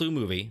of the Clue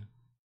movie,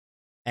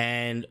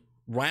 and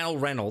Ryan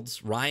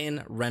Reynolds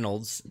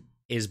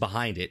is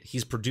behind it.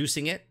 He's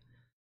producing it.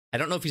 I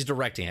don't know if he's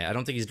directing it. I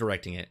don't think he's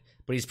directing it,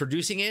 but he's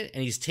producing it,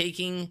 and he's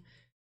taking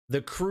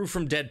the crew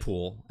from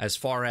Deadpool as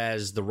far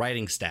as the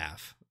writing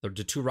staff, the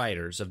two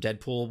writers of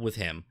Deadpool with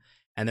him,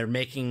 and they're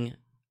making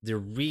the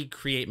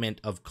recreation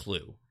of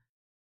Clue.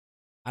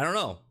 I don't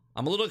know.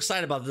 I'm a little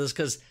excited about this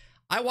because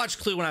I watched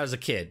Clue when I was a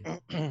kid,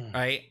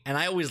 right? And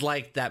I always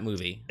liked that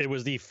movie. It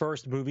was the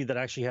first movie that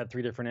actually had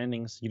 3 different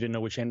endings. You didn't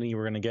know which ending you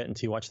were going to get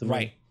until you watched the movie.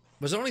 Right.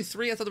 Was there only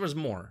 3? I thought there was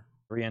more.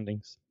 3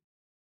 endings.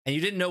 And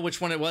you didn't know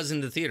which one it was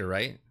in the theater,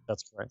 right?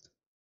 That's correct.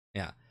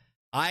 Yeah.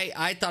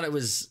 I thought it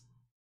was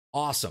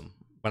awesome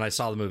when I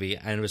saw the movie,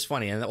 and it was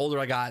funny. And the older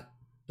I got,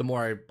 the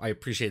more I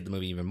appreciated the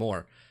movie even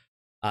more.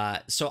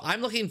 So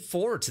I'm looking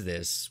forward to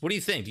this. What do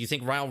you think? Do you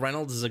think Ryan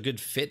Reynolds is a good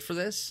fit for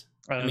this?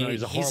 I mean,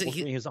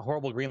 he's a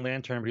horrible Green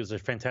Lantern, but he was a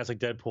fantastic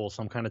Deadpool,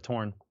 so I'm kind of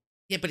torn.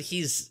 Yeah, but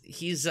he's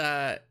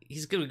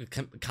good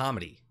with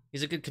comedy.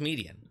 He's a good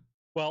comedian.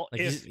 Well,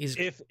 like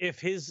if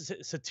his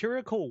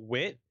satirical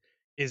wit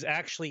is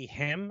actually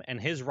him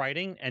and his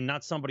writing and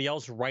not somebody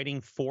else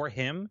writing for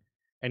him,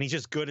 and he's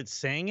just good at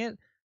saying it,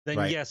 then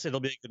yes,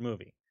 it'll be a good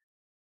movie.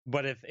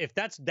 But if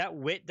that's that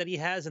wit that he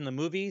has in the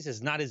movies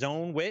is not his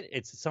own wit,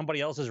 it's somebody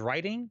else's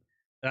writing,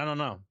 then I don't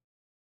know.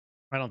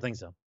 I don't think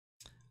so.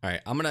 All right,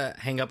 I'm going to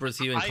hang up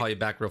with you and call you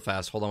back real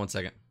fast. Hold on one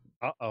second.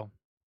 Uh-oh.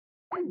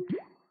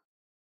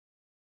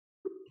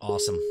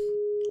 Awesome.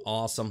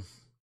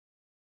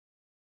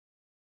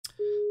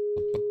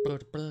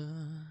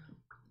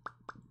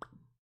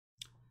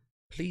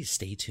 Please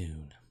stay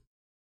tuned.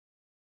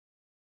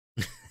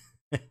 I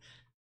don't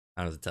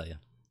know what to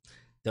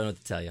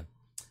tell you.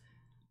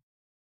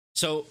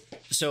 So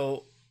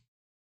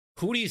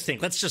who do you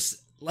think? Let's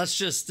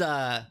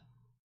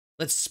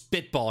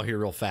spitball here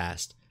real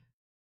fast.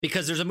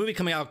 Because there's a movie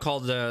coming out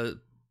called the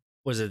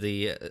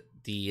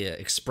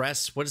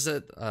Express? What is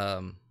it?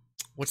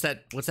 What's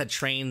that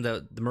train?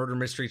 The murder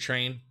mystery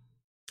train?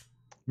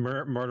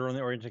 Murder on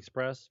the Orient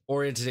Express.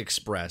 Orient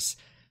Express.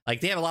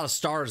 Like, they have a lot of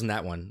stars in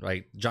that one,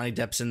 right? Johnny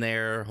Depp's in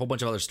there, a whole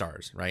bunch of other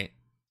stars, right?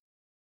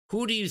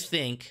 Who do you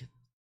think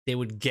they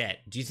would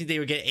get? Do you think they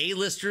would get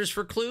A-listers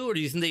for Clue, or do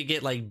you think they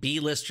get like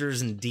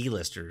B-listers and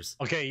D-listers?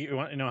 Okay, you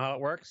want to know how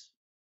it works?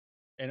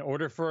 In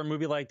order for a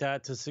movie like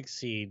that to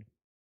succeed,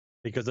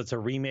 because it's a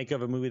remake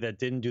of a movie that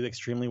didn't do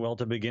extremely well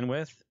to begin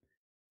with,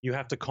 you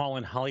have to call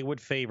in Hollywood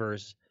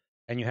favors,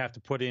 and you have to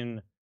put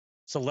in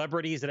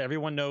celebrities that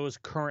everyone knows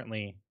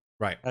currently,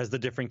 right, as the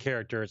different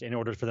characters in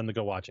order for them to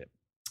go watch it.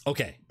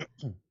 Okay.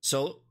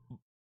 So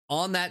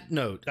on that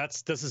note,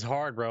 this is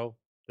hard, bro.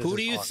 Who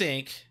do you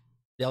think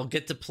they'll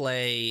get to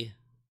play?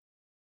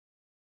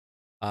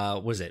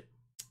 Was it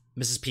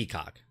Mrs.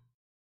 Peacock?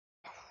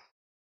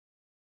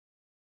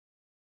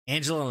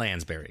 Angela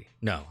Lansbury?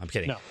 No, I'm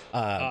kidding. No.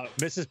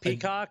 Mrs.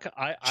 Peacock.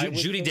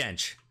 Judi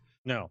Dench.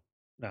 No.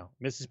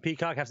 Mrs.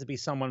 Peacock has to be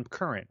someone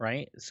current,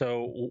 right?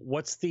 So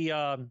what's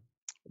the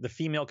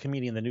female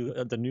comedian, the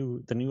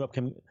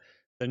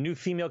new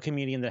female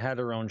comedian that had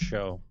her own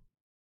show?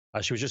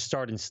 She was just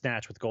starred in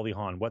Snatch with Goldie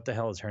Hawn. What the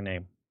hell is her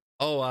name?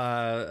 Oh,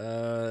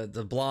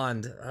 the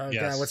blonde. Oh,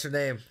 yes. God, what's her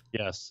name?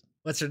 Yes.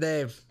 What's her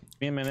name? Give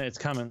me a minute. It's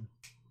coming.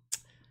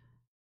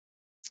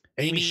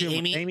 Amy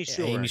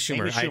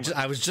Schumer.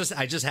 I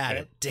just had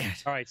it. Damn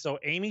it. All right. So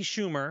Amy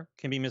Schumer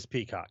can be Miss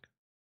Peacock.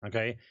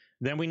 Okay.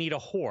 Then we need a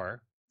whore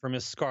for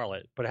Miss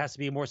Scarlet, but it has to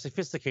be a more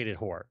sophisticated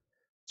whore.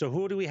 So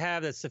who do we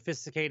have that's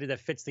sophisticated, that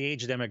fits the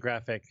age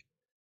demographic,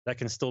 that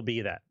can still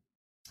be that?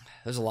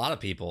 There's a lot of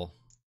people.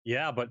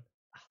 Yeah, but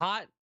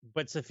hot,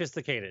 but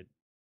sophisticated.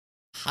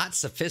 Hot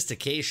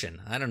sophistication.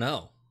 I don't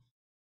know.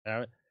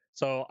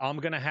 So I'm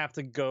going to have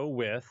to go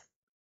with...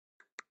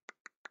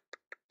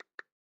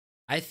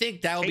 I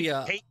think that will be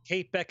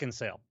Kate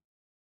Beckinsale.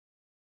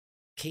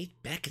 Kate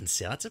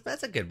Beckinsale.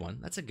 That's a good one.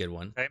 That's a good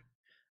one. Okay.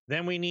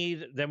 Then we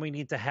need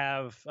to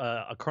have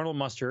a Colonel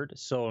Mustard,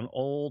 so an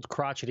old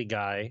crotchety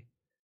guy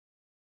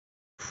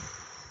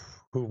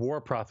who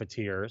wore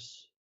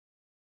profiteers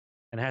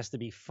and has to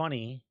be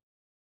funny,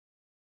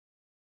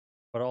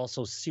 but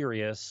also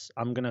serious.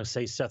 I'm gonna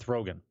say Seth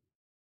Rogen.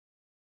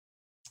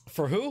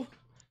 For who?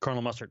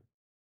 Colonel Mustard.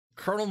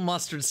 Colonel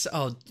Mustard.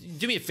 Oh,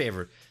 do me a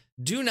favor.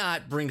 Do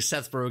not bring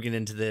Seth Rogen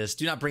into this.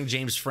 Do not bring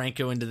James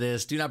Franco into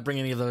this. Do not bring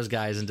any of those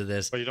guys into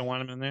this. But you don't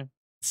want him in there?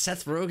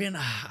 Seth Rogen?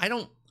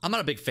 I'm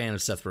not a big fan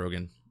of Seth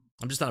Rogen.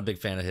 I'm just not a big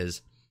fan of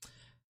his.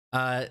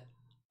 All right,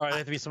 it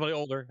has to be somebody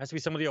older. Has to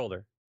be somebody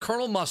older.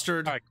 Colonel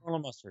Mustard. All right, Colonel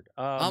Mustard.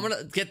 I'm going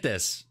to get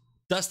this.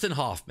 Dustin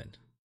Hoffman.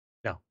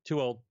 No,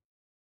 too old.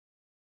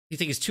 You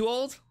think he's too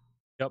old?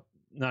 Yep.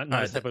 Not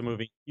his type of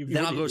movie.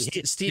 Then I'll go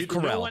Steve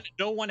Carell.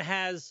 No one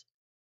has...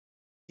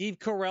 Steve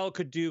Carell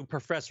could do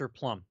Professor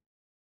Plum.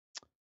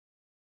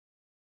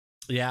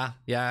 Yeah.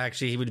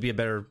 Actually, he would be a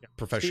better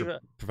Professor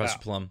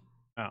Plum.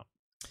 Oh,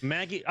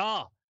 Maggie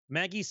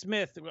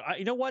Smith.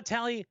 You know what,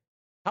 Tally?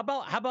 How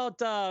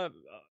about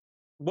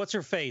what's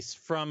her face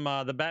from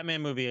the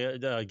Batman movie?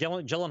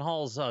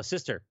 Gyllenhaal's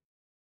sister.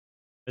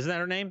 Isn't that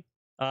her name?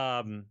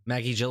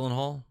 Maggie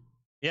Gyllenhaal.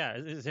 Yeah,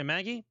 is it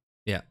Maggie?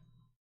 Yeah.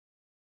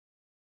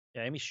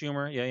 Yeah, Amy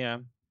Schumer. Yeah.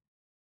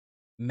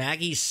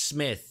 Maggie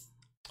Smith.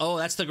 Oh,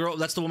 that's the girl.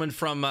 That's the woman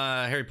from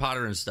Harry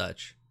Potter and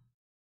such.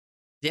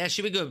 Yeah,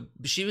 she would go.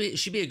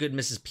 She'd be a good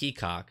Mrs.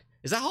 Peacock.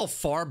 Is that how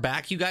far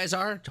back you guys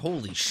are?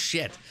 Holy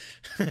shit!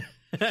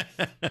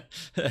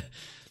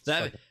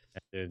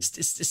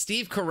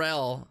 Steve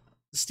Carell.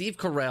 Steve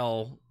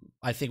Carell,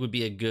 I think, would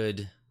be a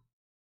good.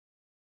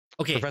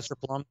 Okay, Professor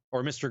Plum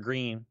or Mr.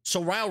 Green.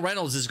 So Ryan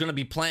Reynolds is going to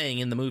be playing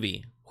in the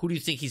movie. Who do you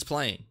think he's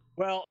playing?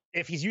 Well,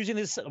 if he's using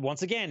this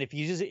once again, if he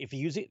uses it,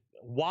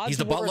 he's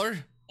the butler.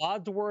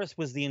 Wadsworth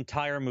was the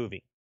entire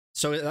movie.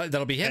 So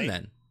that'll be him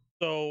then.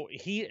 So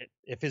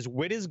if his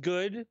wit is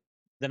good,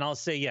 then I'll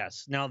say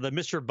yes. Now the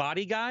Mr.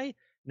 Body guy,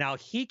 now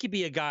he could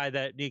be a guy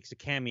that makes a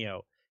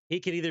cameo. He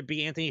could either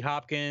be Anthony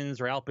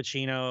Hopkins or Al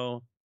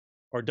Pacino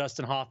or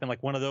Dustin Hoffman,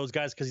 like one of those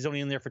guys, because he's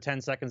only in there for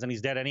 10 seconds and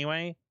he's dead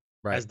anyway,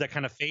 right? As that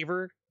kind of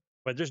favor.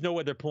 But there's no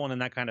way they're pulling in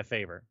that kind of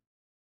favor.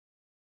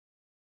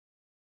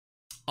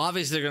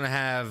 Obviously, they're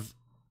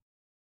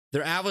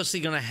obviously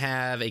going to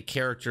have a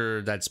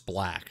character that's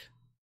black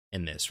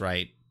in this,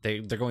 right?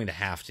 They're going to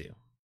have to,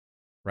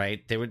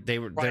 right? They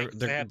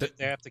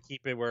have to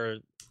keep it where,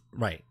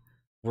 right.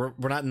 We're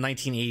not in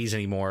 1980s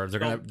anymore. They're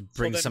going to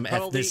bring some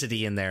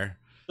ethnicity in there.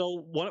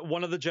 So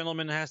one of the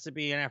gentlemen has to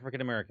be an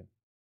African American.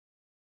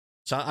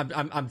 So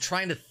I'm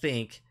trying to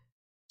think.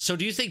 So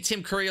do you think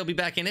Tim Curry will be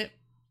back in it?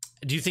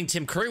 Do you think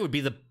Tim Curry would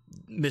be the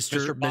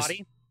Mr.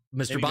 Body?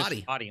 Mr.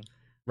 Body.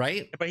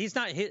 Right? But he's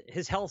not.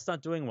 His health's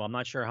not doing well. I'm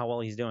not sure how well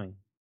he's doing.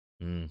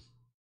 It'd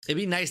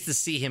be nice to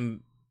see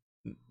him.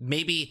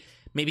 Maybe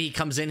he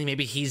comes in and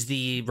maybe he's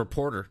the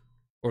reporter,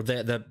 or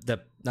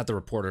the not the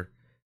reporter,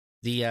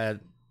 the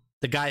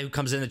guy who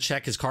comes in to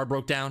check his car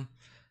broke down.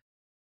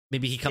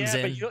 Maybe he comes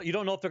in. But you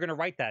don't know if they're going to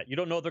write that. You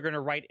don't know if they're going to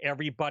write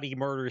everybody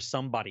murders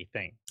somebody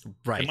thing.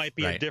 Right. It might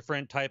be a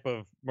different type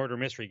of murder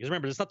mystery. Because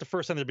remember, it's not the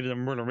first time there's been a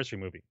murder mystery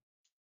movie.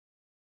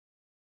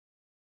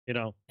 You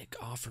know, Nick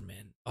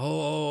Offerman.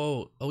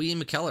 Oh,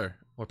 Ian McKellen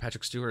or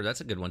Patrick Stewart. That's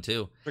a good one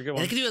too. Good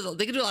one. And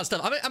they can do a lot of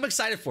stuff. I'm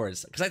excited for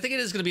it because I think it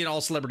is going to be an all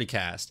celebrity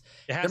cast.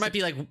 There might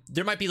be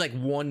like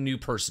one new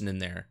person in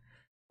there,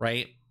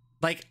 right?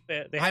 Like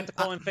they have to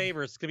call in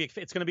favors.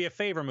 It's gonna be a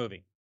favor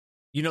movie.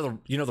 You know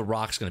the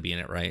Rock's going to be in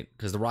it, right?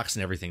 Because the Rock's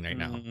in everything right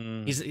now.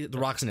 The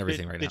Rock's in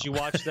everything right now. Did you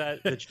watch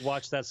that? Did you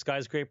watch that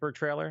Skyscraper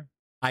trailer?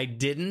 I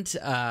didn't,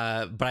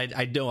 but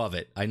I know of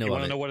it. I know. You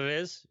want to know what it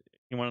is?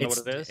 You want to know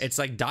what it is? It's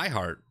like Die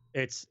Hard.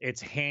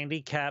 It's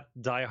Handicap,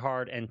 Die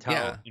Hard, and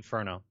Tower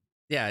Inferno.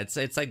 Yeah, it's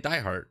like Die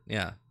Hard.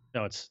 Yeah.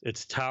 No,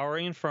 it's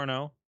Towering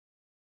Inferno,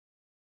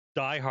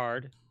 Die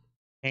Hard,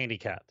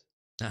 Handicapped.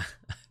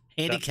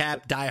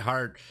 Handicap, Die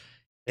Hard.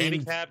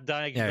 Handicap,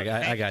 Die.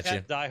 Yeah, I got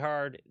you. Die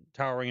Hard,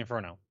 Towering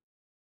Inferno.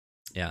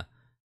 Yeah.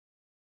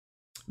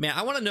 Man,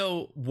 I want to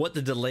know what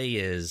the delay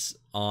is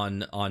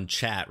on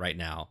chat right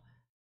now.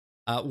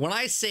 When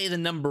I say the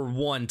number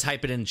 1,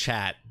 type it in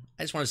chat.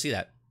 I just want to see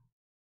that.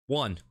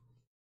 1.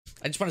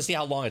 I just want to see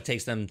how long it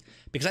takes them,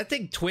 because I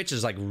think Twitch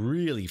is like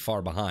really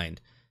far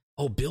behind.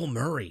 Oh, Bill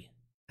Murray.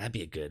 That'd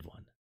be a good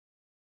one.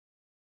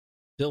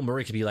 Bill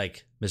Murray could be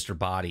like Mr.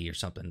 Body or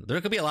something.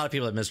 There could be a lot of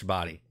people at Mr.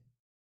 Body.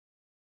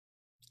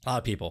 A lot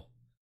of people.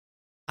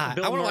 I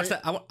want to watch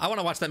that. I want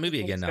to watch that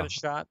movie again now.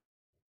 Shot.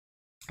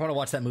 I want to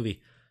watch that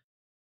movie.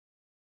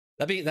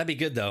 That'd be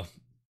good though.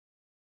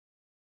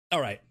 All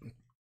right.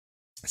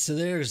 So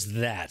there's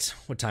that.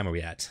 What time are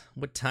we at?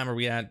 We're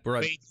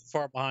way too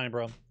far behind,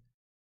 bro.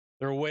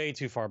 They're way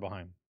too far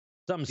behind.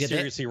 Something's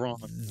seriously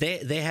wrong.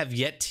 They have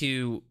yet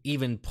to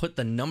even put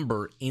the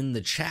number in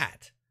the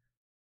chat.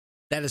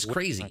 That is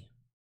crazy.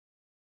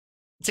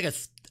 It's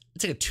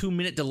like a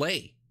 2-minute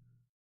delay.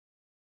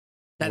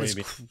 That is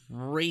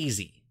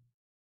crazy.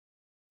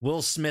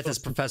 Will Smith is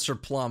Professor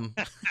Plum.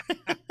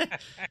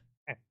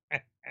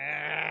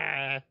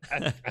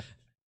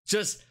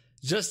 Just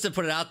to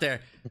put it out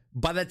there,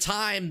 by the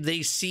time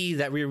they see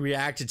that we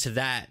reacted to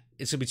that,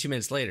 it's gonna be 2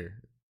 minutes later.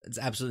 It's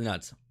absolutely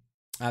nuts.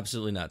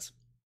 Absolutely nuts.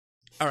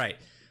 All right.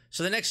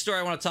 So the next story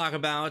I want to talk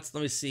about,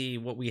 let me see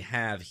what we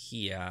have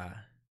here.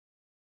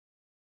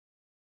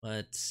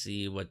 Let's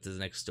see what the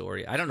next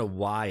story. I don't know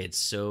why it's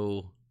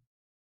so.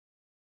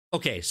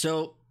 Okay,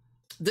 so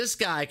this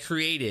guy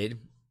created.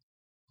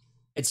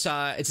 It's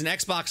an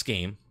Xbox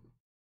game.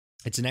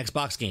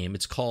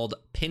 It's called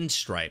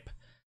Pinstripe.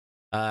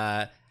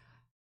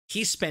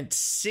 He spent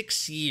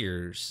 6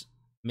 years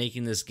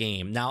making this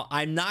game. Now,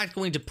 I'm not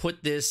going to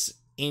put this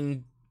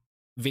in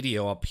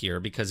video up here,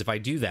 because if I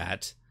do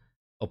that,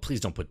 oh, please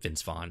don't put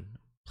Vince Vaughn.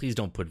 Please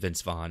don't put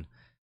Vince Vaughn.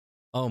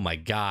 Oh my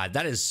God,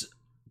 that is,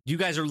 you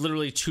guys are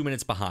literally 2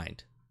 minutes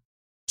behind.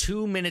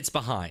 2 minutes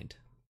behind.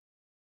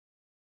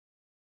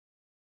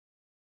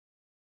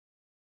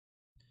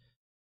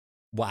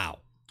 Wow.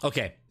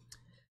 Okay.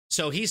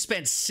 So he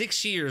spent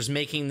 6 years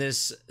making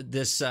this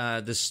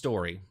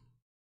story.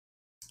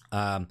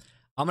 I'm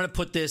gonna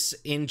put this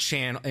in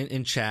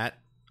chat.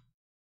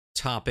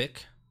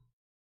 Topic.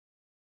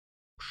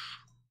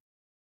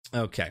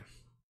 Okay.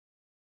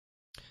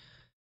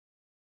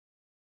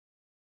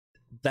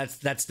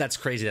 That's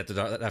crazy that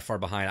they're that far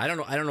behind. I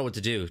don't know what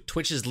to do.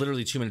 Twitch is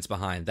literally 2 minutes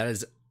behind.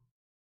 That's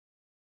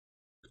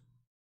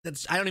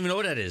I don't even know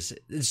what that is.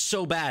 It's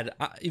so bad.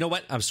 You know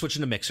what? I'm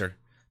switching to Mixer.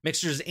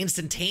 Mixer is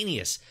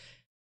instantaneous.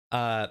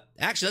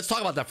 Actually, let's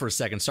talk about that for a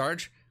second,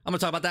 Sarge. I'm gonna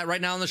talk about that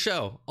right now on the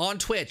show on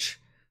Twitch.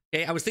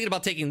 Okay, I was thinking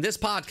about taking this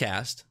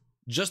podcast,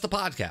 just the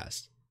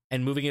podcast,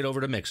 and moving it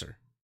over to Mixer.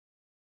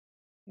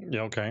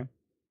 Yeah, okay.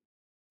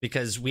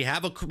 Because we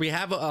have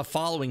a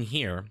following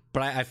here,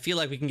 but I feel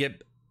like we can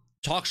get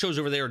talk shows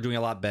over there are doing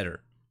a lot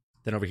better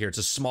than over here. It's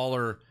a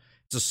smaller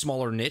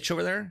niche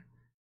over there.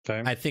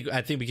 Okay. I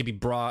think we could be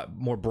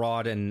more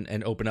broad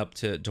and open up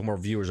to more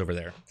viewers over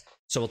there.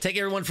 So we'll take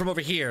everyone from over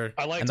here.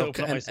 I like to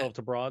open up myself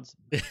to broads.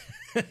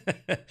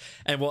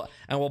 and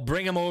we'll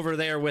bring them over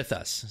there with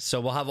us. So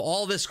we'll have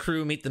all this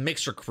crew meet the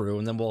Mixer crew,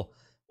 and then we'll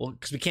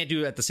because we can't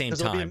do it at the same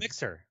time. It'll be a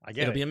mixer. I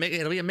get it.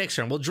 It'll be a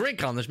mixer, and we'll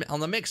drink on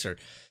the Mixer.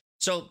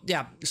 So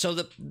yeah, so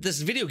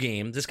this video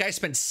game, this guy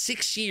spent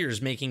 6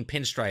 years making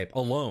Pinstripe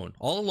all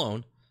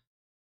alone,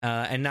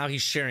 and now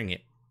he's sharing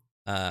it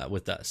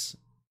with us.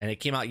 And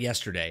it came out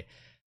yesterday.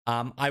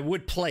 I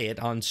would play it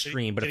on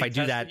stream, but if I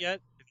do that,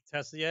 did he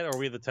test it yet, or are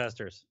we the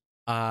testers?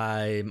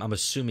 I'm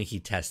assuming he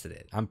tested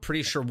it. I'm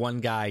pretty sure one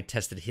guy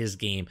tested his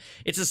game.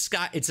 It's a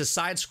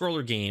side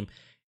scroller game.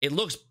 It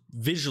looks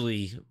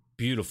visually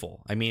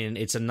beautiful. I mean,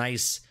 it's a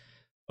nice.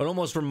 It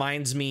almost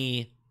reminds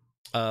me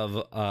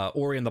of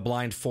Ori and the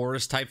Blind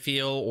Forest type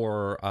feel,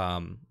 or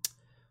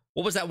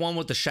what was that one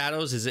with the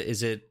shadows?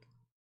 Is it?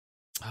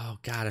 Oh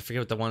God, I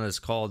forget what the one is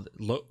called.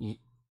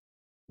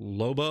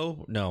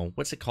 Lobo? No,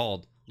 what's it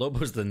called?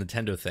 Lobo's the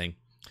Nintendo thing.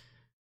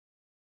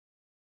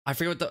 I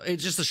forget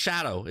it's just a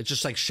shadow. It's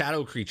just like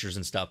shadow creatures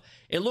and stuff.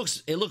 It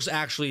looks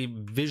actually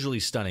visually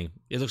stunning.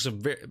 It looks a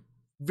very,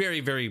 very,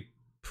 very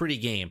pretty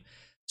game.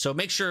 So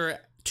make sure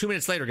 2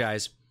 minutes later,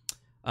 guys.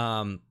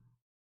 2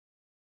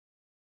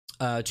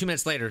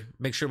 minutes later,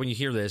 make sure when you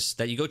hear this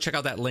that you go check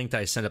out that link that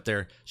I sent up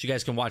there, so you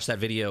guys can watch that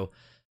video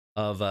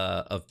of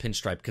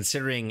Pinstripe.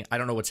 Considering I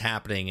don't know what's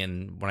happening,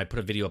 and when I put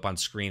a video up on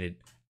screen, it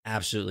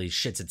absolutely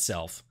shits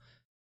itself.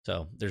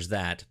 So there's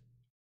that.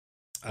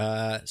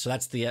 So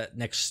that's the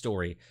next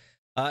story.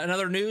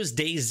 Another news,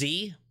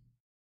 DayZ.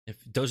 If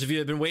those of you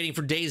have been waiting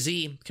for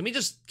DayZ, can we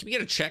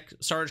get a check,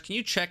 Sarge? Can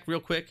you check real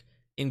quick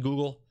in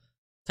Google?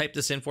 Type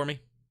this in for me.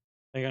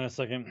 Hang on a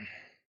second.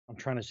 I'm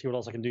trying to see what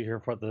else I can do here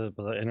for the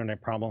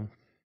internet problem.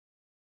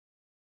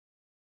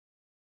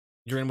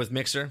 You're in with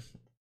Mixer.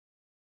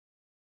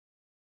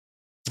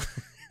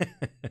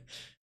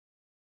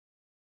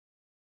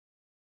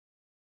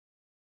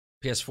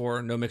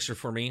 PS4, no Mixer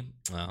for me.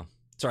 Oh,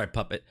 sorry,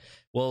 Puppet.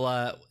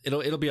 Well,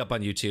 it'll be up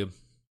on YouTube.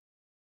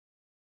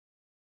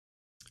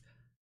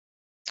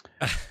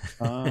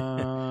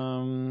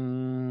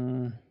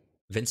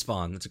 Vince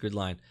Vaughn, that's a good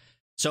line.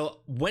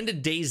 So, when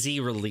did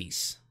DayZ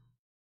release?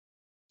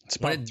 It's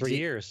about 3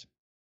 years.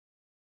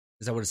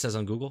 Is that what it says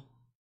on Google?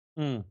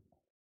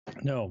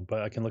 No,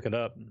 but I can look it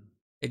up.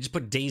 It just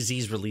put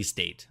DayZ's release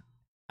date.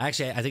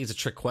 Actually, I think it's a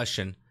trick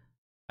question.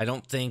 I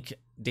don't think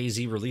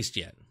DayZ released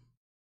yet.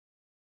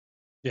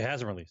 It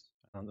hasn't released.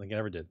 I don't think it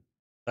ever did.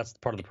 That's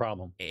part of the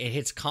problem. It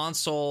hits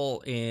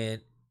console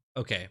in...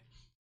 Okay.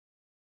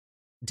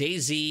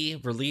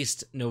 DayZ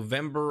released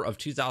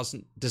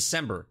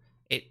December.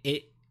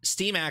 It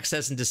Steam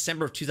access in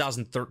December of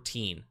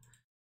 2013.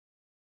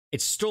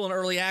 It's still in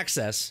early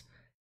access,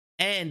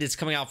 and it's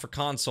coming out for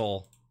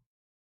console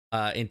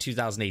in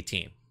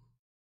 2018.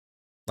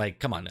 Like,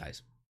 come on,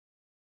 guys.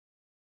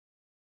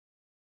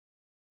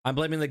 I'm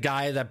blaming the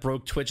guy that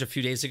broke Twitch a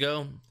few days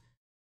ago.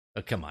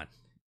 Oh, come on.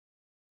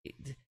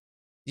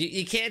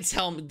 You can't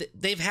tell me.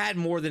 They've had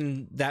more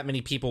than that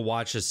many people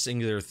watch a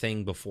singular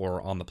thing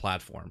before on the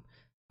platform.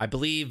 I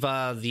believe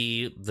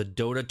the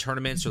Dota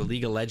tournaments or the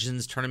League of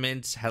Legends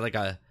tournaments had like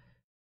a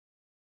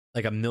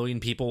million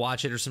people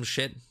watch it or some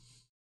shit.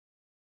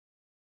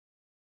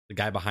 The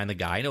guy behind the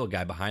guy. I know a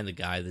guy behind the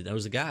guy that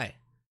knows the guy.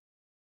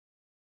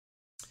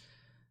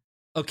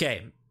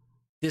 Okay,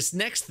 this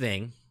next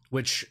thing,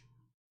 which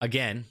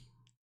again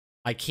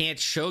I can't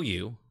show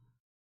you,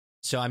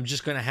 so I'm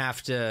just gonna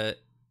have to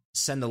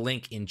send the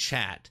link in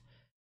chat.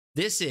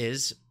 This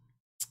is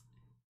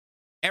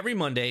every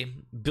Monday,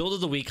 Build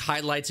of the Week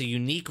highlights a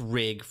unique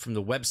rig from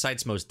the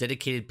website's most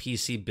dedicated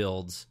PC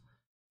builds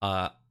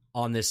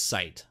on this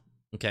site.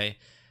 Okay.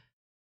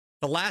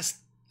 The last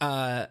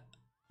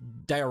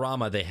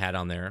diorama they had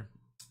on there,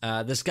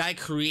 this guy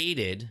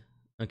created,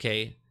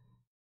 okay,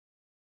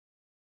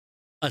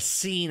 a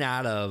scene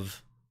out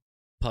of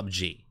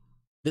PUBG.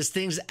 This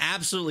thing's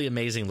absolutely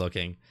amazing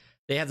looking.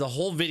 They have the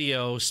whole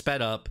video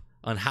sped up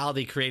on how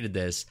they created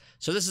this.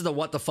 So this is the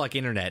what the fuck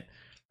internet,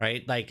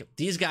 right? Like,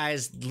 these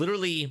guys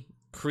literally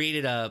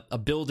created a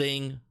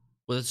building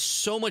with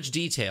so much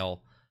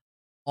detail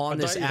on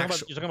this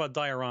actual... You're talking about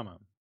diorama.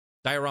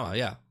 Diorama,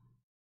 yeah.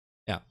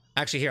 Yeah.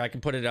 Actually, here, I can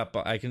put it up.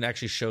 I can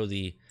actually show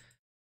the...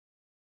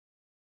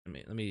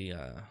 Let me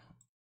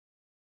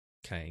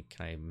can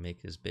I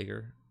make this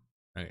bigger?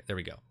 Okay, there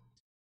we go.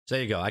 So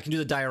there you go. I can do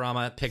the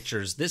diorama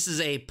pictures. This is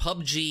a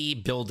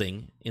PUBG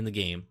building in the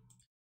game.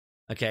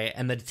 Okay,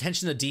 and the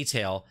attention to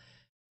detail.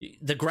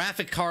 The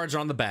graphic cards are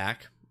on the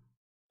back.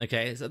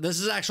 Okay, so this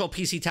is actual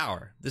PC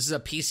tower. This is a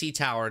PC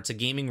tower. It's a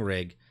gaming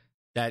rig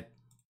that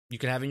you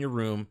can have in your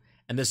room,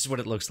 and this is what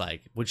it looks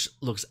like, which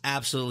looks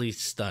absolutely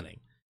stunning.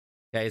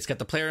 Okay, it's got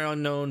the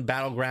PlayerUnknown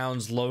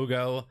Battlegrounds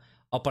logo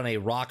up on a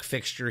rock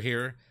fixture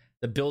here.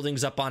 The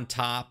building's up on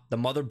top. The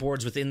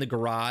motherboard's within the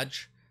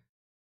garage.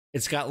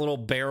 It's got little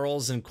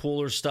barrels and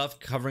cooler stuff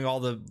covering all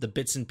the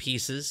bits and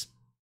pieces.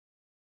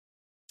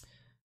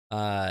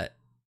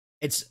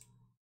 It's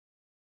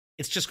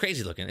just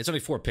crazy looking. It's only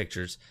 4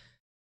 pictures.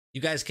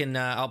 You guys can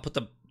I'll put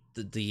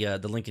the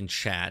link in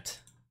chat.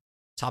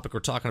 Topic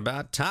we're talking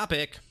about.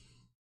 Topic.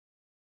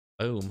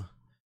 Boom.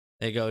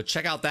 There you go.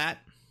 Check out that.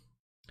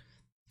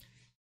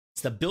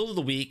 It's the build of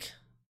the week.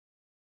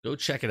 Go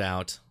check it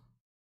out.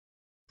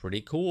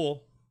 Pretty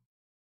cool.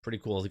 Pretty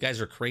cool. The guys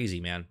are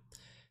crazy, man.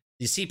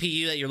 The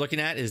CPU that you're looking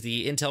at is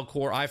the Intel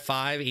Core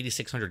i5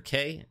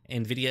 8600K,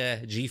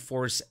 NVIDIA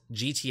GeForce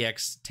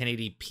GTX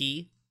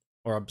 1080p,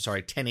 or I'm sorry,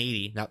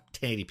 1080, not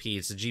 1080p.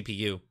 It's a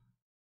GPU.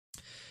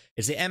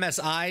 It's the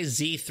MSI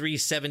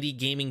Z370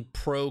 Gaming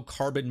Pro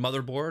Carbon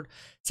motherboard.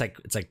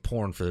 It's like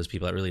porn for those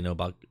people that really know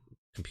about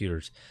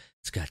computers.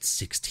 It's got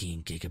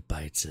 16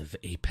 gigabytes of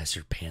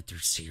Acer Panther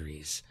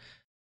series.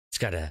 It's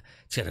got a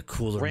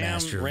cooler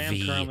Master RAM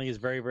V. currently is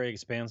very, very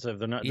expensive.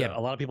 They're not. Yeah. A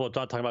lot of people have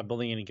talking about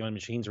building any given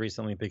machines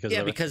recently because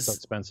it's so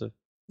expensive.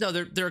 No,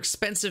 they're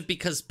expensive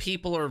because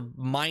people are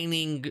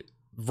mining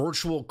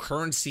virtual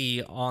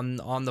currency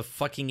on the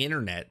fucking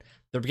internet.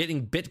 They're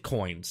getting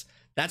bitcoins.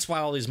 That's why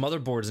all these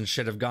motherboards and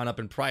shit have gone up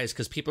in price,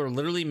 because people are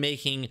literally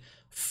making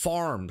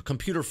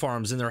computer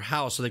farms in their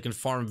house so they can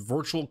farm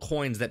virtual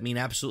coins that mean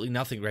absolutely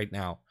nothing right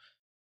now.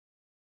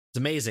 It's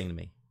amazing to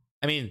me.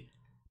 I mean,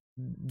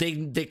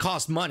 they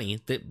cost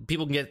money. That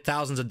people can get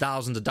thousands of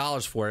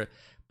dollars for it,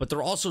 but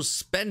they're also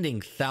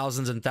spending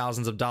thousands and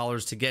thousands of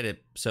dollars to get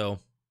it. So,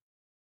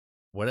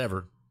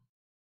 whatever.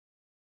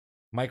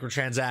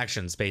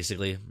 Microtransactions,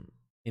 basically,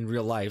 in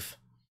real life.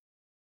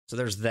 So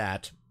there's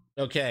that.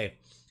 Okay.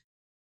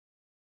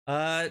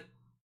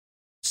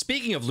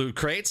 Speaking of loot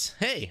crates,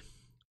 hey,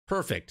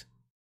 perfect.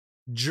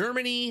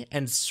 Germany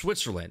and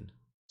Switzerland.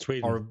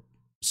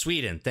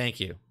 Sweden, thank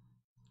you.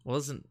 Well,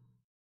 isn't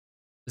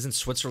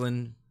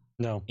Switzerland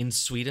in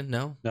Sweden?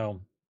 No.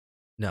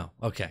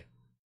 Okay.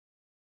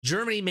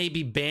 Germany may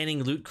be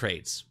banning loot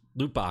crates,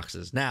 loot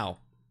boxes. Now,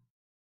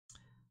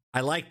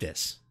 I like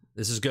this.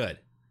 This is good.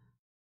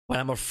 But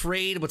I'm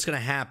afraid what's going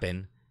to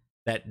happen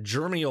that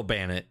Germany will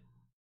ban it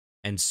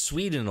and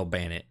Sweden will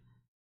ban it,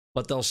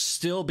 but they'll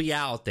still be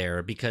out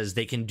there because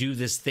they can do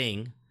this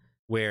thing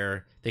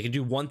where they can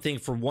do one thing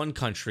for one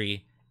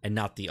country and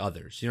not the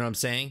others. You know what I'm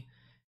saying?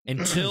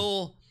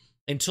 Until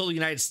the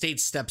United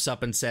States steps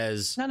up and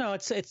says, no,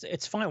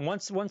 it's fine.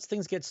 Once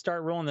things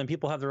start rolling, then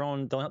people have their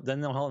own.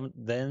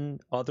 Then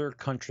other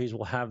countries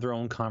will have their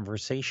own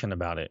conversation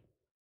about it,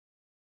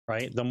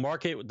 right? The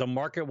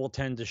market will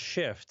tend to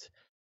shift.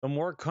 The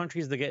more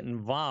countries that get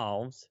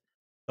involved,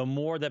 the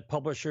more that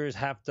publishers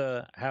have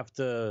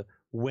to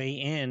weigh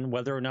in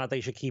whether or not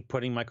they should keep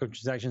putting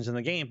microtransactions in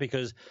the game,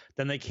 because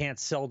then they can't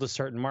sell to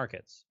certain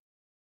markets.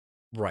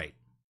 Right.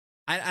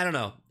 I don't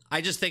know. I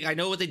just think I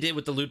know what they did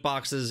with the loot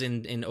boxes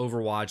in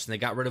Overwatch, and they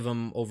got rid of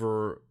them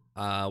over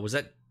was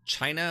that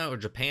China or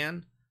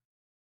Japan?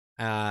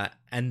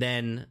 And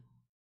then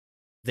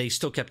they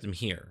still kept them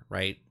here,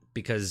 right?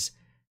 Because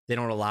they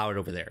don't allow it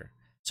over there.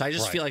 So I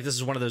just feel like this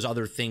is one of those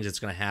other things that's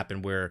going to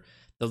happen where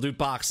the loot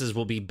boxes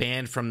will be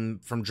banned from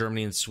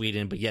Germany and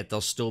Sweden, but yet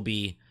they'll still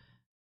be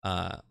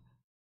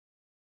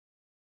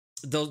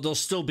they'll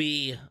still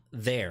be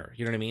there.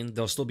 You know what I mean?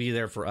 They'll still be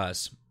there for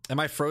us. Am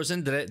I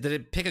frozen? Did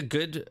it pick a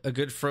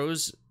good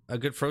frozen?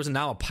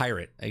 Now a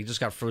pirate. I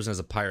just got frozen as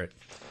a pirate.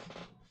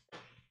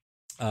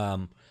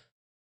 So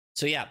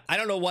yeah, I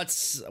don't know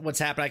what's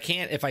happened. I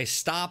can't if I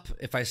stop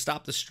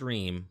the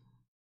stream,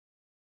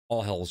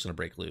 all hell is going to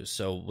break loose.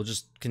 So we'll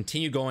just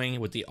continue going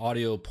with the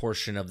audio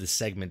portion of the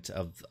segment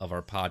of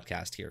our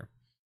podcast here.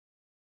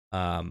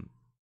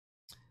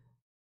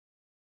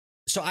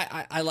 So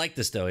I like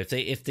this though. If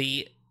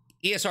the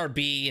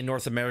ESRB in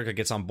North America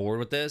gets on board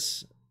with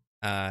this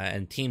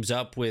and teams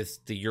up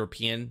with the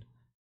European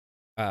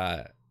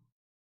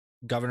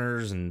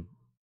governors and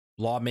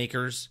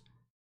lawmakers,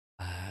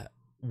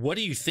 what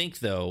do you think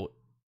though?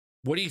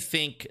 What do you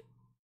think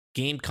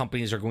game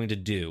companies are going to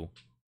do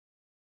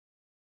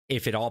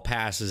if it all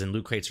passes and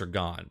loot crates are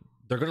gone?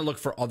 They're going to look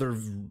for other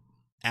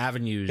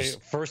avenues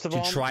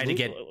to try to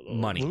get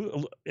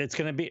money. It's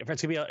going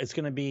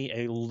to be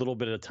a little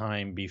bit of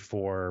time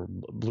before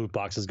loot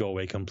boxes go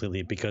away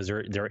completely, because they're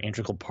an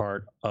integral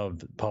part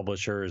of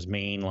publishers'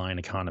 mainline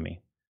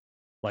economy.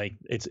 Like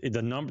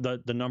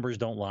the numbers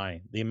don't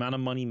lie. The amount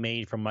of money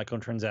made from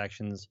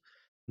microtransactions,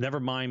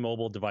 never mind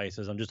mobile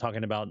devices. I'm just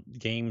talking about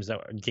games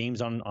on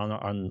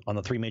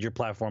the 3 major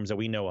platforms that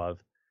we know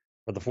of,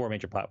 or the 4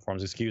 major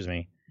platforms. Excuse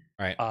me.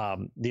 Right.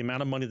 The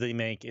amount of money they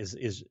make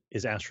is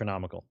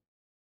astronomical.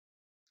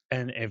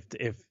 And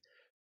if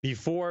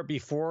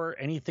before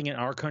anything in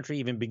our country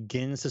even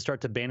begins to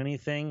start to ban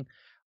anything,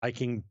 I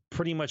can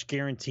pretty much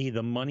guarantee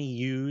the money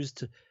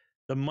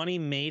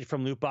made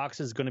from loot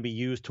boxes is going to be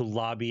used to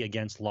lobby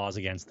against laws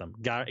against them.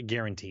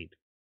 Guaranteed.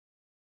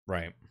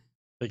 Right.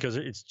 Because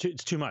it's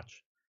too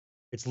much.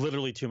 It's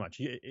literally too much.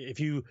 If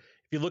you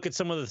look at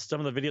some of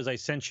the videos I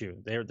sent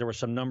you, there were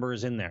some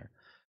numbers in there.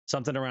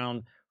 Something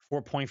around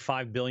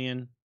 4.5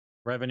 billion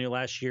revenue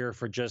last year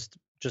for just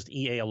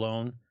EA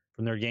alone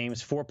from their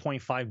games.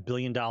 $4.5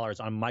 billion on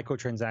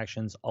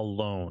microtransactions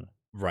alone.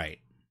 Right.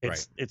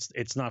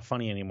 It's not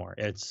funny anymore.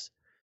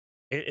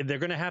 They're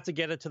going to have to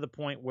get it to the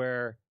point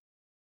where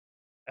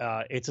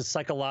it's a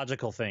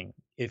psychological thing.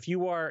 If you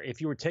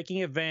were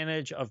taking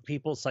advantage of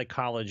people's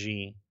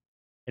psychology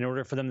in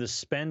order for them to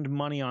spend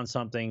money on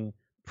something,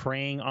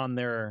 preying on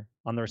their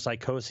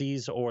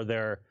psychoses or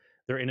their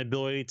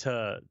inability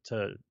to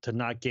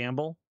not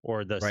gamble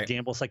or the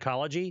gamble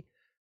psychology,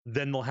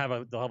 then they'll have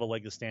a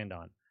leg to stand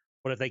on.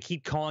 But if they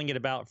keep calling it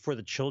about for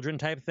the children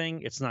type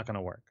thing, it's not going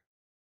to work.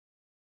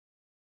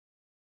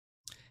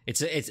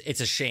 It's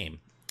a shame.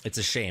 It's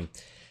a shame.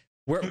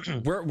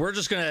 We're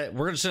just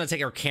gonna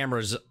take our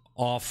cameras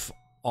off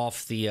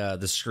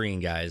the screen,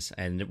 guys,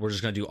 and we're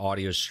just gonna do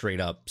audio straight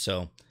up.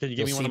 So can you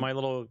give me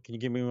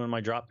one of my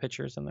drop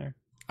pictures in there?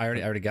 I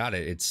already got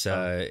it.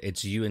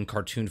 It's you in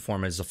cartoon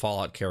form as a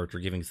Fallout character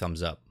giving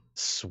thumbs up.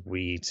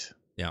 Sweet.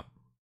 Yeah.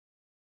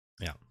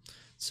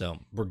 So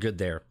we're good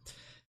there.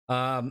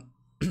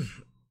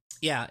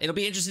 Yeah, it'll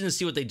be interesting to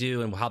see what they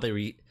do and how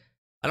they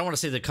I don't want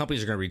to say the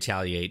companies are going to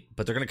retaliate,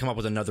 but they're going to come up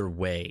with another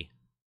way,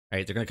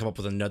 right? They're going to come up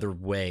with another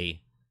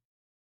way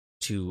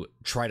to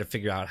try to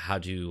figure out how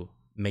to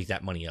make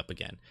that money up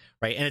again,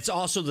 right? And it's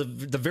also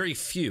the very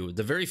few.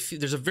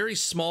 There's a very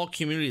small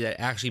community that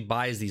actually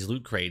buys these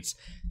loot crates.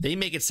 They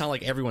make it sound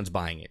like everyone's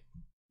buying it,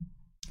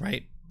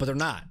 right? But they're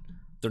not.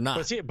 They're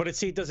not. But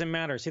it doesn't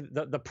matter. See,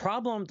 the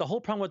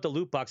whole problem with the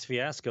loot box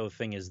fiasco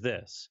thing is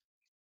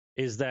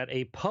that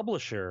a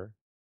publisher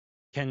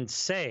can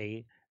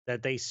say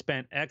that they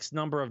spent X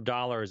number of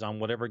dollars on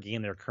whatever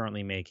game they're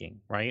currently making,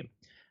 right?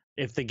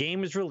 If the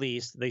game is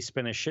released, they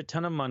spend a shit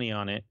ton of money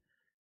on it.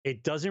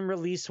 It doesn't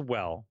release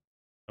well,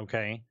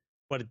 okay?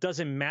 But it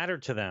doesn't matter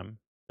to them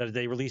that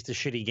they released a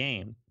shitty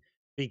game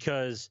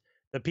because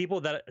the people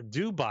that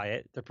do buy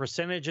it, the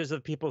percentages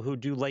of people who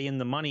do lay in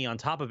the money on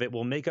top of it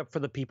will make up for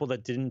the people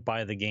that didn't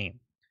buy the game.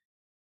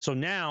 So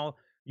now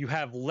you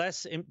have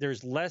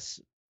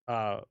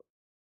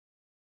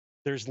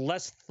there's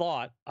less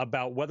thought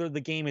about whether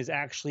the game is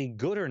actually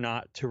good or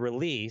not to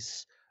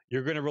release.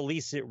 You're going to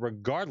release it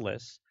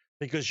regardless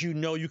because you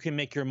know you can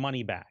make your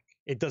money back.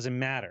 It doesn't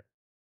matter.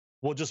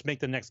 We'll just make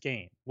the next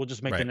game. We'll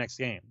just make the next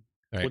game.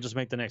 We'll just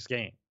make the next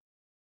game.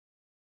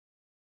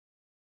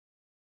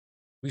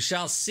 We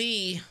shall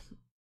see.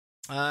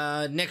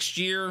 Next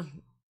year,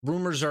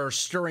 rumors are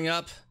stirring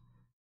up.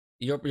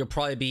 You'll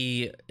probably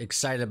be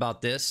excited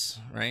about this,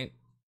 right?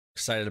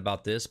 Excited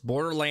about this.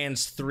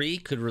 Borderlands 3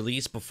 could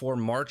release before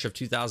March of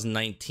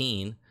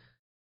 2019.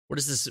 What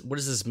does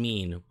this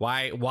mean?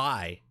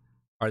 Why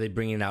are they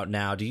bringing it out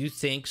now? Do you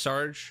think,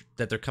 Sarge,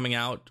 that they're coming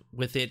out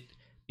with it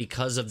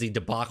because of the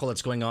debacle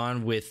that's going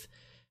on with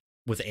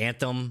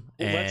Anthem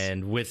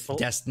and with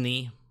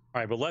Destiny? All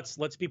right, but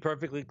let's be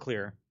perfectly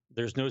clear.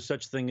 There's no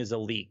such thing as a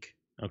leak,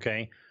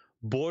 okay?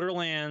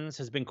 Borderlands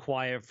has been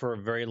quiet for a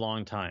very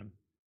long time.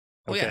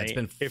 Okay? Oh yeah, it's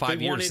been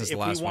 5 years since the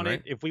last one,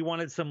 right? If we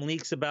wanted some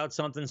leaks about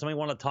something, somebody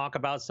wanted to talk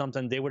about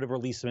something, they would have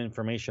released some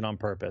information on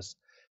purpose.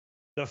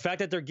 The fact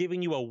that they're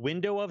giving you a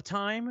window of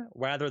time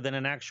rather than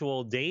an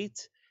actual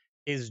date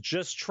is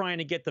just trying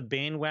to get the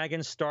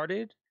bandwagon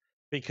started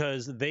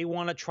because they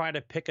want to try to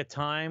pick a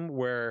time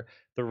where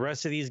the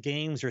rest of these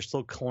games are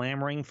still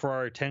clamoring for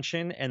our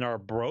attention and are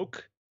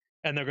broke,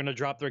 and they're going to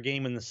drop their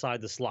game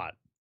inside the slot.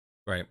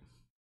 Right.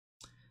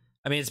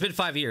 I mean, it's been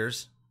 5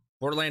 years.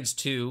 Borderlands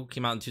 2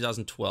 came out in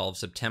 2012,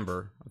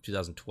 September of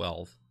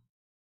 2012.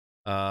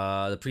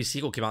 The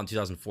pre-sequel came out in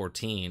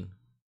 2014.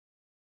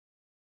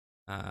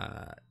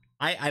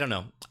 I don't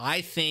know. I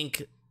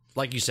think,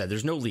 like you said,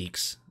 there's no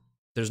leaks.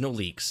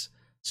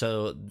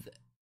 So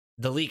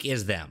the leak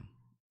is them,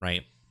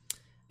 right?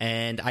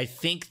 And I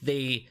think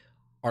they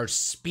are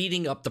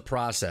speeding up the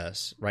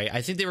process, right?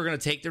 I think they were going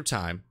to take their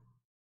time.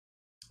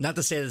 Not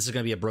to say this is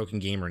going to be a broken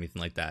game or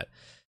anything like that.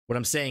 What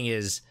I'm saying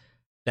is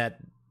that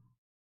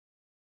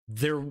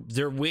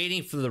they're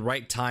waiting for the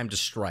right time to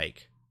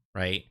strike,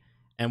 right?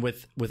 And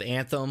with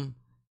Anthem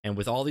and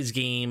with all these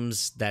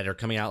games that are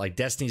coming out, like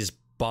Destiny's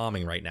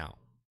bombing right now,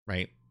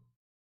 right?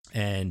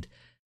 And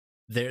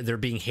they're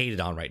being hated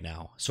on right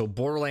now. So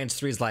Borderlands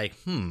 3 is like,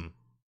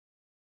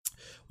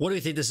 what do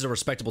you think this is a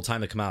respectable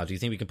time to come out? Do you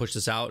think we can push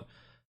this out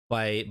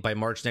by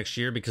March next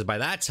year? Because by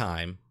that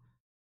time,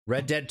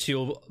 Red Dead 2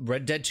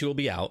 will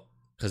be out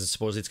because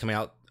supposedly it's coming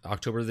out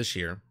October this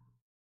year.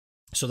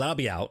 So that'll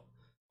be out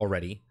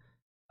already.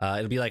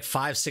 It'll be like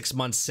 5-6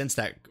 months since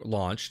that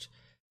launched.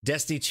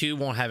 Destiny 2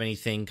 won't have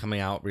anything coming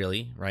out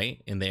really,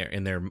 right? In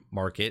their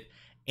market.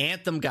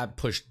 Anthem got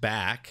pushed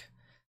back.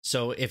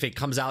 So if it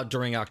comes out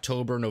during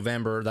October,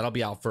 November, that'll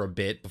be out for a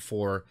bit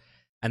before.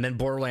 And then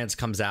Borderlands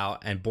comes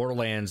out, and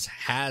Borderlands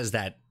has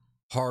that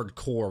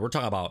hardcore. We're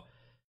talking about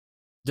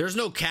there's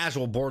no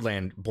casual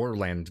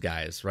Borderlands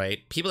guys, right?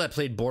 People that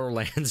played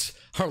Borderlands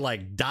are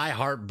like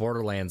diehard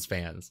Borderlands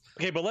fans.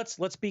 Okay, but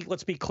let's be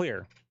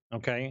clear.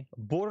 Okay,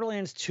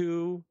 Borderlands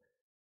 2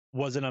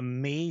 was an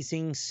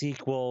amazing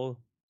sequel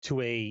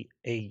to a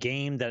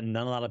game that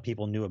not a lot of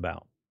people knew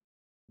about.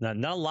 Not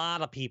a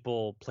lot of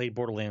people played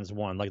Borderlands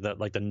 1, like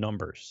the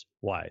numbers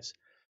wise.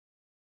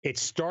 It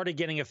started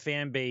getting a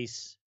fan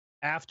base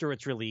after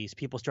its release.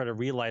 People started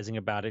realizing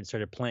about it and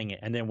started playing it.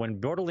 And then when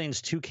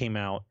Borderlands 2 came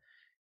out,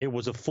 it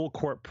was a full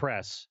court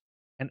press,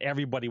 and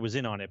everybody was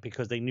in on it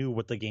because they knew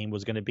what the game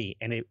was going to be,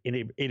 and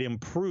it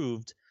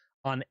improved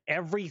on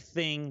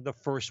everything the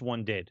first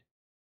one did.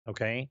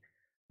 Okay,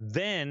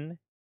 then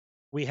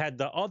we had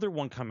the other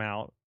one come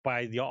out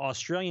by the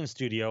Australian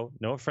studio,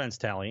 no offense,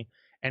 Tally,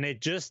 and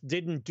it just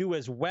didn't do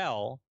as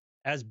well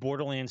as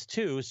Borderlands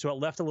 2, so it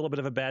left a little bit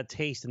of a bad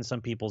taste in some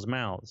people's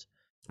mouths.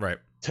 Right.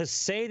 To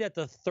say that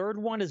the third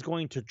one is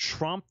going to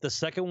trump the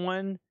second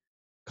one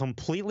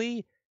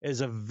completely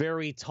is a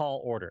very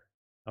tall order.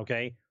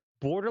 Okay,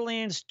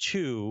 Borderlands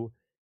 2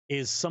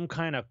 is some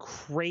kind of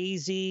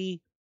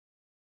crazy.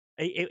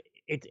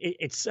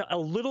 It's a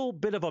little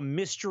bit of a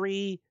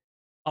mystery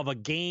of a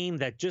game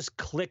that just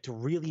clicked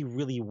really,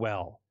 really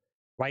well,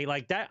 right?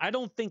 Like that. I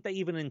don't think they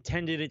even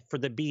intended it for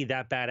to be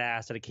that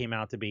badass that it came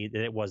out to be.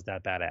 That it was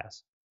that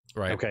badass.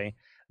 Right. Okay.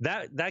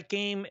 That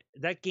game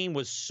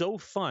was so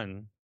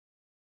fun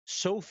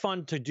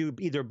to do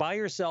either by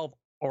yourself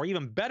or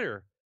even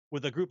better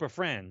with a group of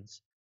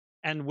friends.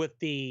 And with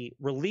the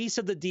release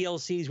of the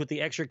DLCs with the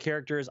extra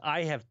characters,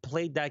 I have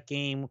played that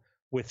game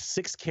with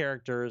 6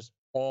 characters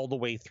all the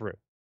way through.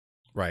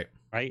 Right.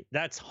 Right.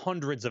 That's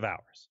hundreds of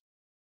hours.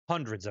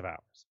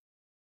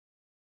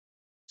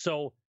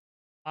 So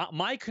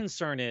my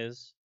concern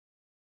is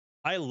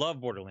I love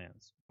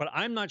Borderlands, but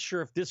I'm not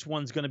sure if this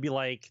one's going to be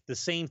like the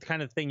same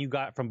kind of thing you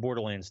got from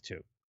Borderlands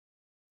 2.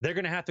 They're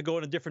going to have to go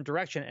in a different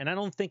direction. And I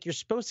don't think you're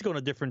supposed to go in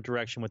a different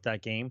direction with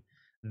that game.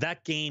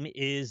 That game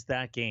is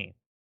that game.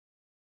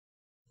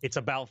 It's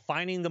about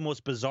finding the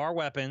most bizarre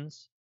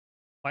weapons,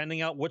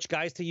 finding out which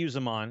guys to use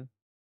them on,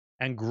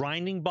 and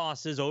grinding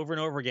bosses over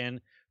and over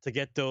again to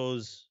get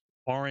those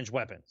orange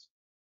weapons.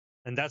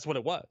 And that's what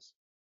it was.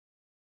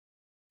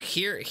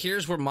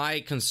 Here's where my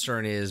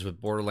concern is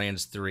with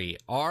Borderlands 3.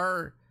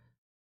 Our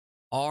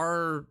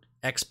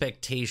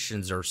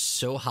expectations are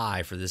so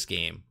high for this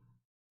game.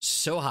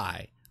 So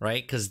high,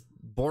 right? Because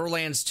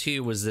Borderlands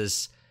 2 was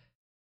this...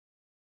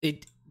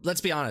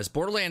 Let's be honest,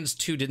 Borderlands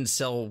 2 didn't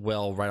sell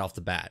well right off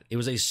the bat. It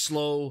was a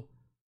slow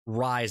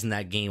rise in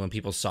that game when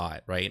people saw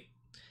it, right?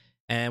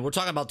 And we're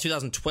talking about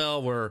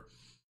 2012 where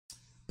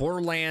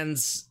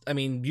Borderlands, I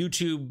mean,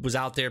 YouTube was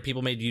out there.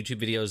 People made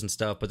YouTube videos and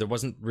stuff, but there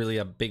wasn't really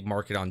a big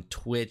market on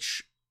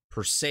Twitch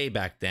per se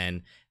back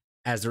then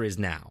as there is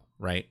now,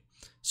 right?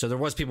 So there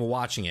was people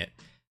watching it.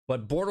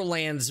 But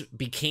Borderlands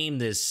became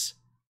this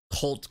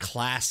cult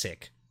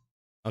classic,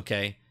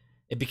 okay?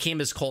 It became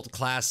this cult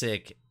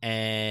classic,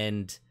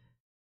 and...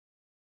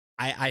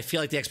 I feel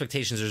like the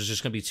expectations are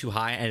just going to be too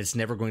high, and it's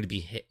never going to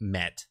be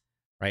met,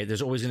 right?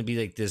 There's always going to be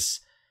like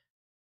this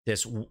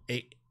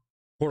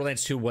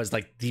Borderlands 2 was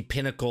like the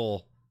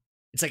pinnacle.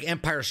 It's like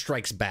Empire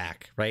Strikes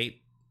Back,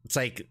 right? It's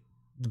like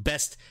the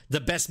best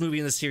movie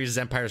in the series is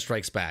Empire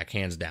Strikes Back,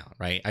 hands down,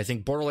 right? I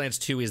think Borderlands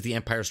 2 is the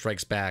Empire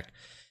Strikes Back.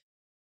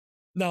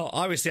 Now,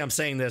 obviously, I'm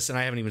saying this, and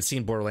I haven't even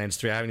seen Borderlands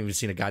 3. I haven't even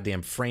seen a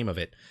goddamn frame of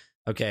it,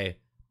 okay?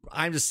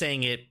 I'm just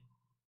saying it.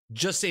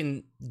 Just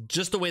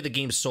the way the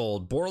game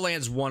sold,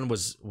 Borderlands 1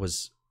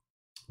 was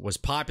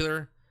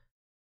popular.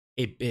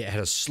 It had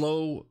a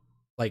slow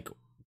like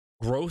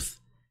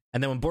growth,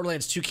 and then when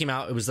Borderlands 2 came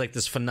out, it was like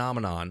this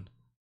phenomenon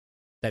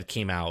that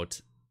came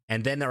out,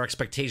 and then our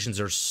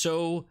expectations are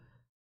so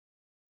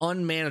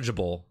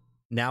unmanageable.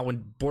 Now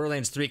when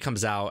Borderlands 3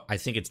 comes out, I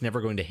think it's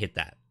never going to hit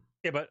that.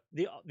 Yeah, but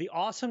the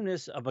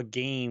awesomeness of a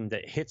game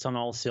that hits on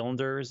all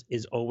cylinders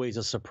is always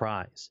a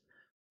surprise.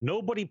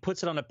 Nobody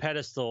puts it on a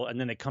pedestal and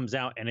then it comes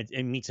out and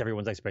it meets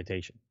everyone's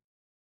expectation.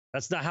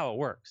 That's not how it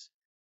works.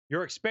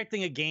 You're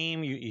expecting a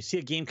game, you see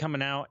a game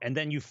coming out, and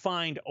then you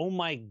find, oh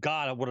my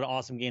God, what an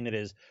awesome game it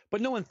is.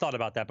 But no one thought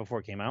about that before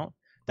it came out.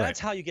 That's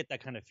how you get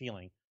that kind of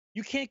feeling.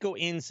 You can't go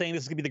in saying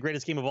this is going to be the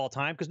greatest game of all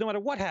time, because no matter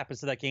what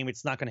happens to that game,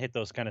 it's not going to hit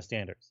those kind of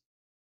standards.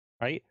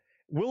 Right?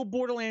 Will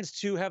Borderlands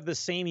 2 have the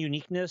same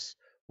uniqueness?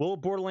 Will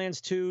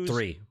Borderlands 2's...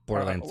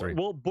 Borderlands 3.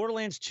 Will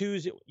Borderlands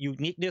 2's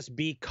uniqueness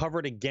be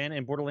covered again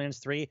in Borderlands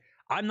 3?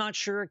 I'm not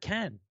sure it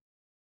can.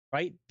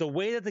 Right? The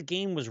way that the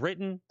game was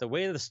written, the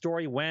way that the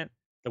story went,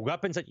 the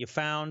weapons that you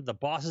found, the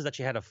bosses that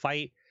you had to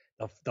fight,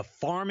 the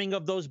farming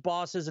of those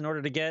bosses in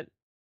order to get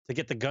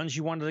the guns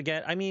you wanted to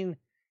get. I mean,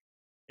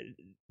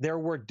 there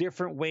were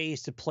different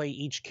ways to play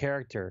each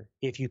character.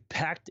 If you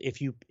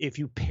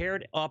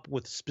paired up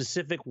with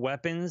specific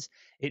weapons,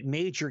 it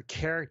made your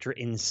character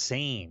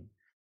insane.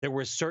 There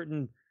were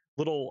certain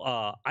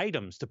little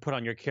items to put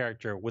on your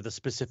character with a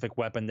specific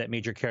weapon that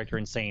made your character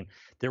insane.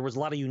 There was a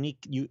lot of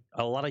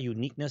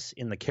uniqueness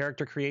in the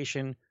character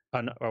creation.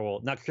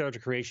 not character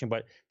creation,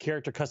 but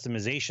character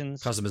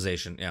customizations.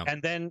 Customization, yeah.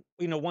 And then,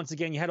 once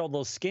again, you had all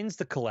those skins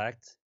to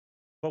collect.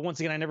 But once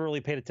again, I never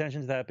really paid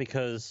attention to that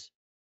because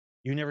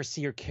you never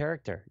see your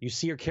character. You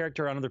see your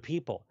character on other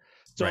people.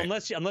 So Right.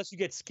 unless you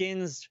get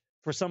skins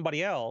for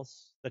somebody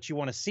else that you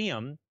want to see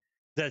them,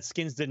 that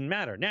skins didn't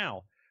matter.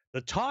 Now,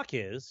 the talk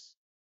is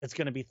it's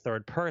going to be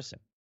third person.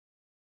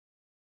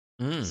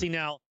 Mm. See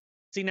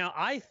now,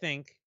 I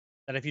think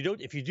that if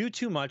you do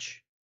too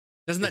much,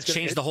 Doesn't that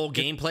change the whole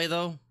gameplay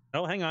though?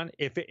 No, hang on.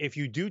 If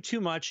you do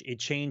too much, it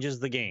changes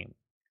the game.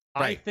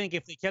 Right. I think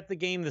if they kept the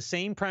game the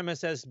same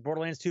premise as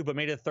Borderlands 2 but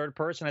made it third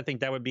person, I think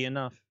that would be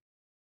enough.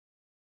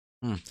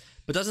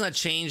 But doesn't that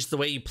change the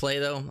way you play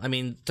though? I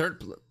mean,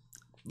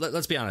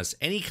 let's be honest.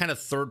 Any kind of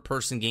third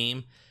person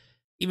game,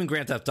 even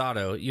Grand Theft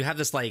Auto, you have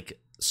this like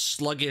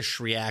sluggish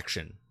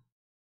reaction,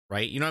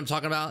 right? You know what I'm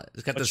talking about?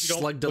 It's got this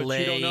slug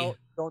delay. But you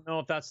don't know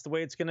if that's the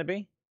way it's going to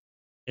be.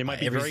 It might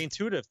be very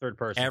intuitive third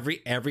person.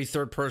 Every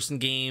third person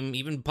game,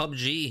 even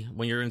PUBG,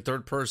 when you're in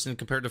third person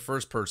compared to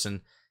first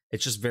person,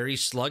 it's just very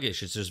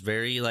sluggish. It's just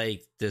very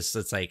like this.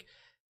 It's like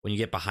when you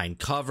get behind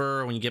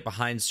cover, when you get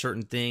behind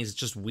certain things, it's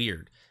just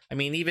weird. I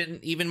mean,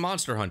 even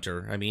Monster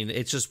Hunter. I mean,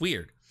 it's just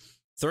weird.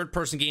 Third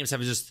person games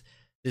have just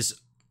this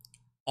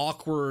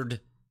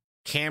awkward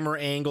camera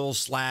angle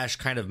 /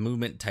 kind of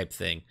movement type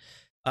thing.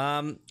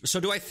 So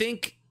do I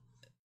think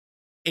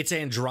it's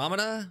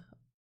Andromeda?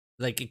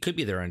 Like it could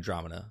be their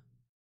Andromeda.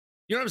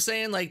 You know what I'm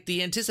saying? Like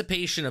the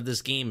anticipation of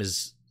this game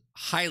is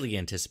highly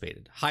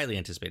anticipated.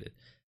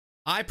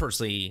 I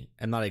personally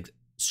am not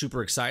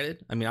super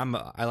excited. I mean,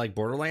 I like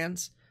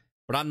Borderlands,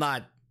 but I'm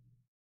not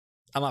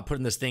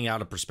putting this thing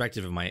out of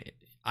perspective of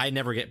I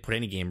never put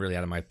any game really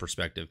out of my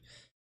perspective.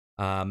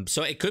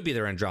 So it could be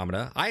their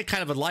Andromeda. I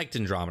kind of liked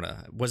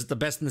Andromeda. Was it the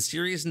best in the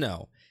series?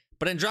 No.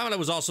 But Andromeda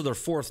was also their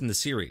fourth in the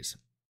series.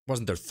 It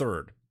wasn't their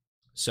third.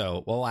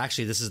 So, well,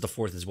 actually, this is the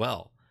fourth as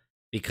well.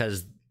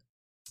 Because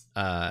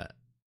the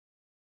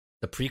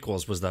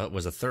prequels was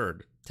a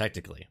third,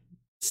 technically.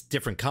 It's a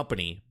different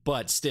company,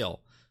 but still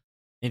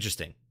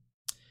interesting.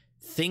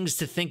 Things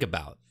to think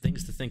about.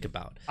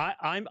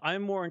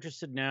 I'm more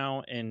interested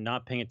now in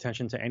not paying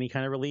attention to any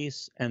kind of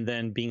release and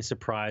then being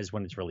surprised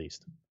when it's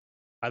released.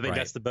 I think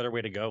that's the better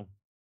way to go.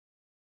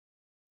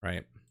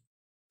 Right.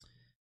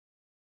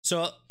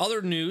 So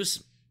other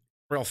news,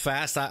 real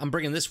fast. I'm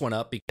bringing this one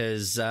up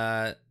because,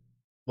 I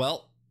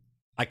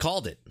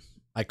called it.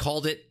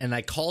 And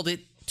I called it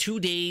 2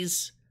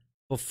 days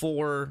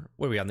before.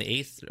 What are we on the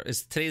 8th?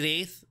 Is today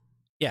the 8th?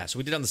 Yeah. So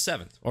we did on the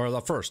 7th or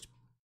the 1st.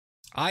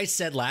 I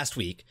said last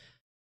week,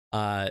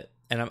 and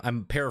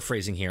I'm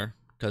paraphrasing here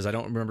because I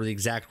don't remember the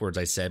exact words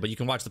I said, but you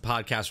can watch the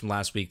podcast from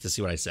last week to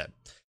see what I said.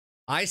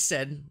 I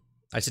said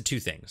two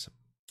things.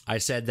 I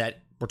said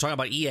that we're talking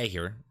about EA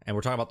here, and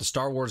we're talking about the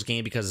Star Wars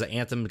game because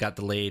Anthem got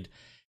delayed.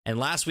 And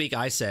last week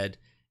I said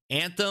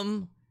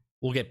Anthem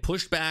will get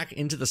pushed back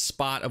into the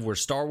spot of where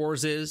Star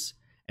Wars is,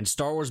 and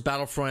Star Wars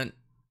Battlefront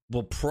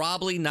will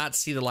probably not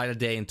see the light of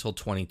day until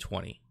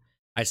 2020.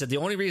 I said the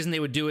only reason they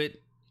would do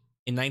it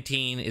in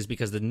 19 is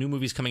because the new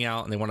movie's coming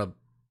out and they want to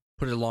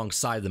put it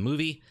alongside the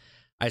movie.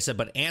 I said,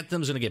 but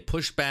Anthem's going to get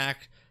pushed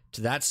back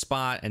to that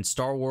spot and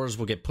Star Wars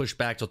will get pushed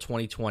back till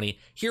 2020.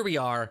 Here we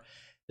are.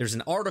 There's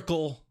an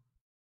article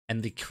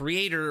and the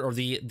creator or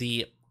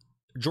the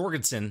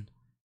Jorgensen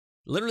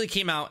literally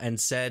came out and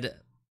said,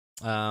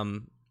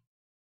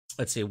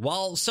 let's see,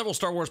 while several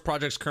Star Wars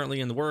projects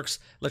currently in the works,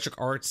 Electric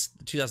Arts'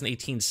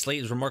 2018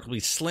 slate is remarkably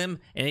slim,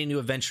 and any new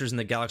adventures in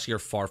the galaxy are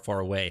far, far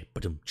away.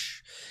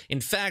 In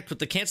fact, with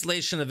the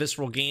cancellation of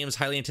Visceral Games'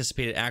 highly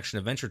anticipated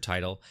action-adventure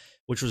title,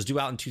 which was due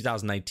out in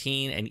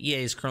 2019, and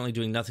EA is currently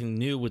doing nothing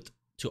new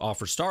to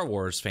offer Star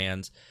Wars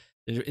fans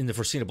in the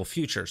foreseeable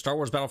future, Star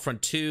Wars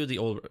Battlefront 2 the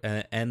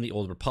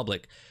Old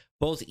Republic.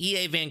 Both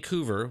EA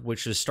Vancouver,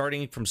 which is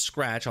starting from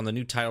scratch on the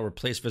new title,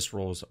 replaced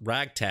Visceral's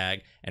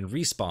Ragtag, and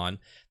Respawn,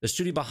 the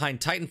studio behind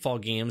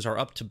Titanfall games, are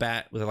up to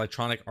bat with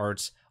Electronic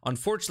Arts.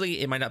 Unfortunately,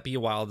 it might not be a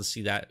while to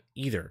see that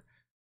either.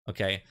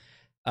 Okay.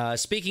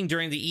 Speaking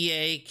during the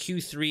EA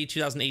Q3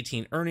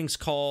 2018 earnings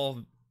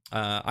call,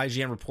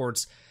 IGN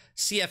reports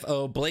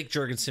CFO Blake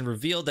Jorgensen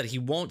revealed that he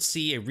won't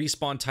see a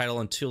Respawn title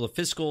until the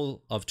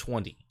fiscal of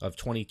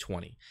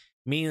 2020.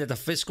 Meaning that the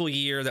fiscal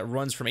year that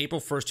runs from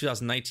April 1st,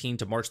 2019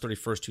 to March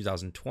 31st,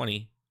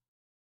 2020.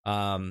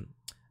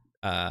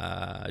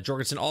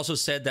 Jorgensen also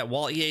said that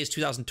while EA's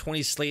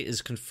 2020 slate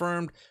is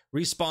confirmed,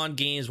 Respawn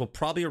games will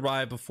probably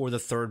arrive before the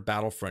third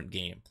Battlefront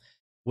game,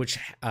 which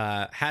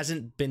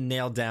hasn't been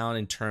nailed down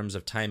in terms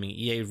of timing.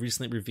 EA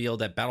recently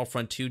revealed that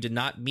Battlefront 2 did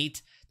not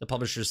meet the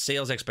publisher's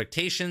sales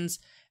expectations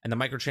and the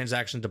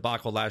microtransaction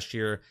debacle last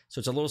year, so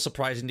it's a little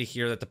surprising to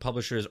hear that the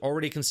publisher is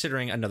already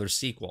considering another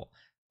sequel.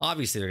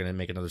 Obviously, they're going to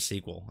make another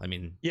sequel. I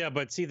mean, yeah,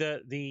 but see,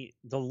 the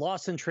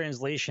loss in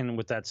translation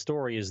with that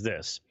story is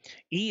this: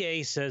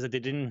 EA says that they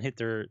didn't hit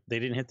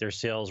their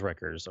sales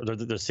records or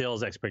the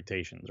sales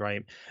expectations.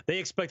 Right? They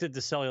expected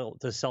to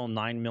sell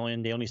 9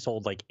 million. They only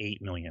sold like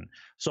 8 million.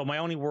 So my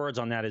only words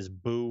on that is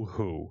boo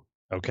hoo.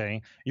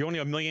 Okay, you're only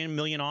a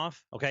million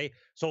off. Okay,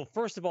 so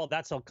first of all,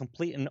 that's a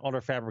complete and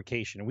utter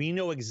fabrication. We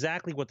know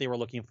exactly what they were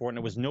looking for, and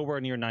it was nowhere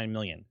near 9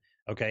 million.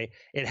 Okay,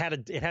 it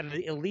had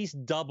at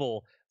least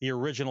double the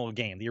original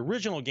game. The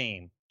original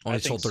game only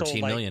sold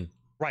 13 million.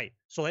 Right,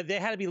 so they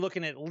had to be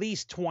looking at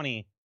least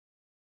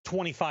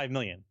 25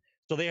 million.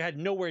 So they had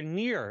nowhere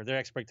near their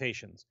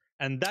expectations,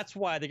 and that's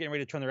why they're getting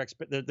ready to turn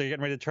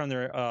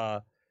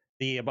the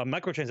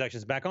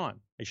microtransactions back on.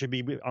 It should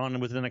be on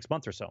within the next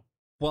month or so.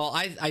 Well,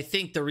 I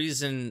think the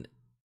reason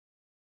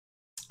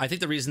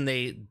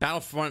they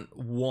Battlefront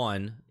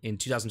 1 in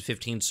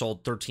 2015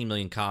 sold 13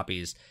 million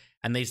copies,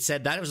 and they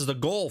said that was the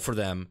goal for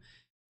them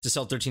to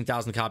sell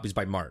 13,000 copies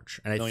by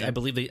March. And I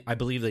believe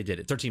they did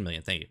it. 13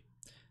 million, thank you.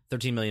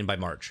 13 million by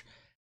March.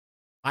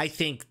 I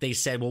think they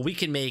said, well, we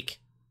can make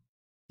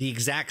the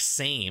exact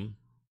same.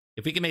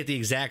 If we can make the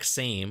exact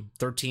same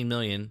 13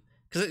 million,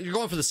 because you're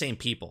going for the same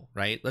people,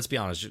 right? Let's be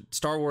honest.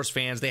 Star Wars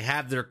fans, they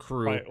have their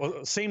crew. Right.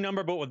 Well, same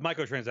number, but with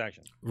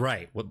microtransactions.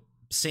 Right.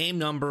 Same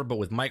number, but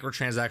with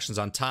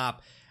microtransactions on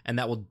top, and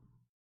that will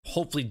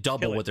hopefully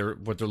double what they're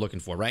looking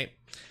for, right?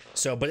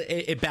 So, but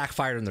it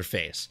backfired in their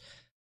face.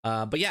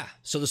 But yeah,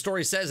 so the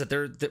story says that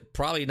they're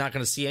probably not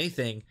going to see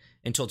anything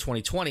until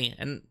 2020,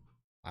 and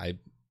I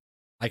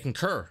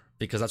concur,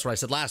 because that's what I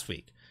said last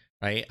week,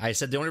 right? I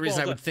said the only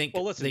reason I would think...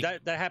 Well, listen,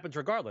 that happens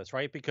regardless,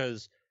 right?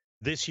 Because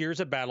this year's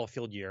a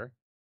Battlefield year.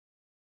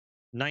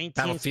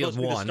 Battlefield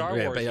 1, Star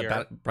Wars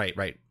year. Right.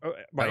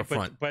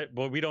 Battlefront. But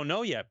we don't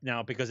know yet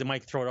now, because it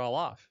might throw it all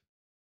off.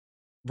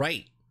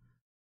 Right.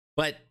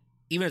 But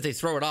even if they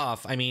throw it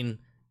off, I mean,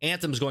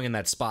 Anthem's going in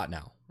that spot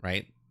now,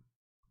 right?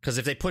 Because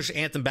if they push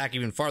Anthem back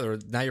even farther,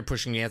 now you're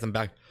pushing Anthem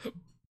back,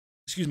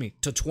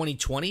 to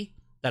 2020.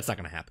 That's not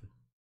going to happen.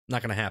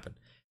 Not going to happen.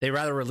 They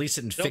rather release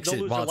it and fix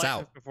it while it's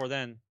out. Before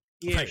then,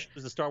 EA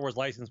loses the Star Wars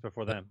license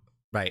before then.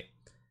 Right.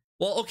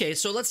 Well, okay,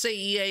 so let's say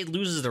EA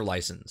loses their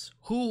license.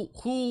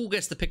 Who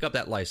gets to pick up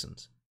that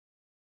license?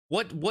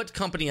 What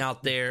company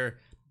out there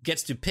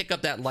gets to pick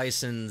up that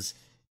license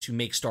to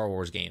make Star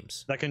Wars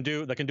games? That can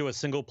do a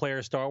single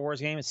player Star Wars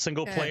game, a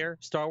single player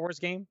Star Wars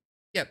game?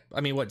 Yeah,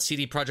 I mean, what,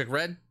 CD Projekt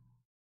Red?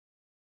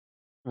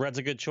 Red's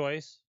a good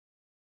choice.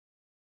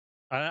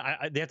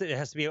 It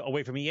has to be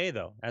away from EA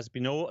though. It has to be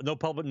no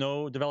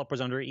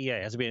developers under EA.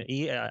 It has to be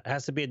a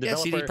developer. Yeah,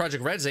 CD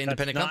Projekt Red's an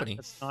independent company.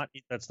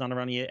 That's not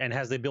around EA and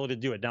has the ability to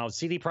do it. Now,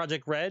 CD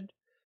Projekt Red,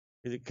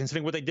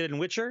 considering what they did in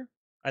Witcher,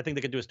 I think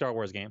they could do a Star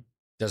Wars game.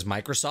 Does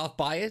Microsoft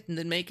buy it and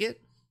then make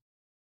it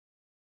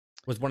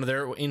with one of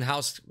their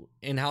in-house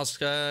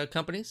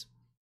companies?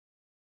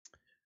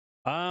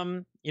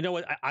 You know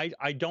what?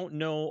 I don't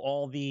know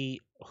all the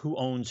who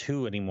owns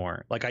who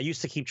anymore. Like, I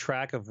used to keep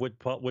track of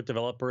what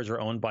developers are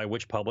owned by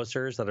which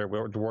publishers that are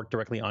work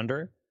directly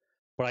under,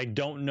 but I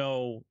don't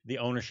know the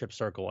ownership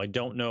circle. I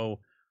don't know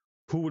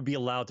who would be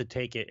allowed to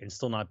take it and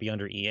still not be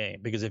under EA.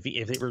 Because if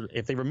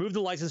they remove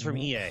the license from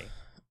EA,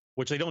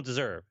 which they don't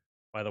deserve,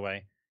 by the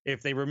way,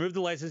 if they remove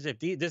the license, if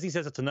Disney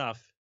says it's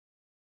enough,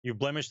 you've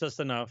blemished us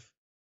enough,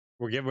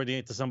 we're giving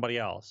it to somebody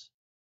else.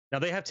 Now,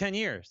 they have 10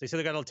 years. They said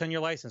they got a 10-year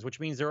license,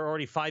 which means they're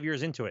already 5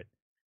 years into it.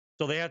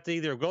 So they have to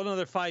either go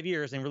another 5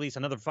 years and release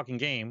another fucking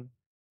game,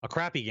 a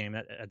crappy game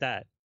at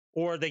that,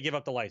 or they give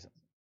up the license.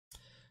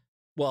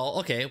 Well,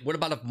 okay. What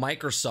about if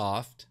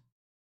Microsoft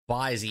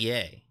buys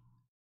EA?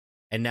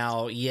 And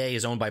now EA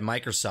is owned by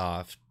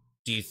Microsoft.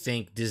 Do you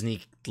think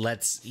Disney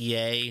lets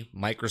EA,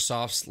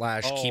 Microsoft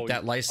 / keep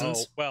that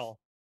license? Well,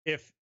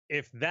 if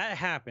that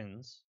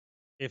happens,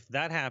 if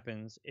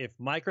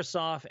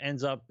Microsoft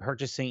ends up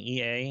purchasing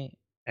EA,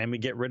 and we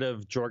get rid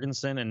of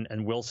Jorgensen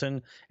and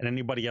Wilson, and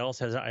anybody else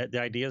has the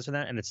ideas for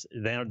that, and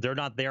they're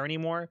not there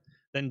anymore,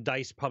 then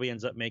DICE probably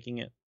ends up making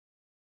it.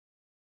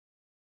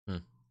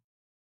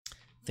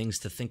 Things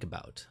to think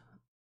about.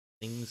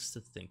 DICE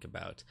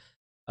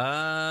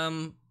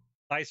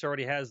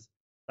already has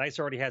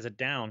it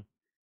down.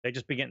 They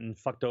just be getting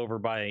fucked over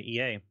by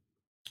EA.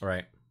 All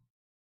right.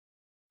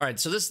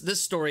 So this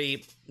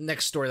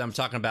next story that I'm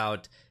talking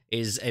about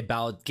is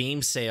about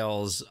game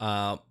sales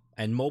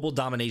and mobile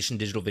domination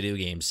digital video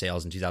game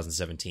sales in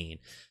 2017.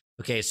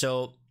 Okay,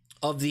 so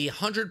of the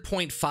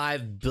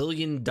 $100.5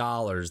 billion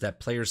that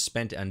players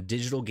spent on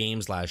digital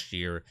games last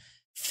year,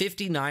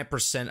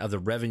 59% of the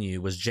revenue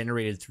was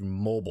generated through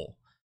mobile.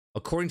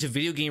 According to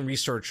video game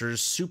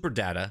researchers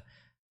SuperData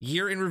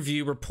Year in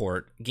Review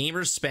report,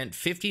 gamers spent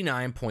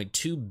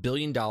 $59.2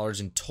 billion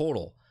in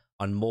total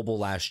on mobile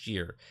last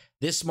year.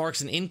 This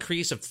marks an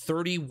increase of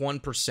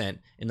 31%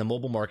 in the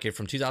mobile market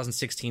from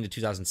 2016 to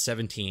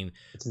 2017,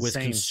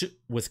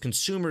 with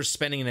consumers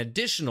spending an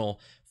additional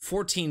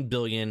 $14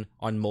 billion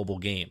on mobile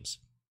games.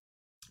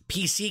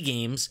 PC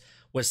games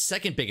was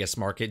second biggest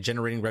market,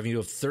 generating revenue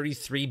of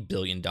 $33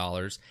 billion,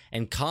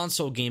 and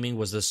console gaming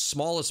was the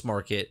smallest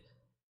market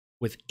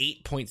with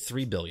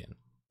 $8.3 billion.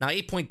 Now,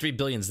 $8.3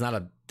 billion is not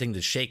a thing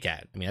to shake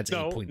at. I mean, that's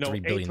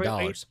 $8.3 billion.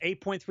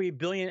 $8.3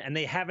 billion, and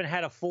they haven't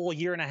had a full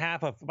year and a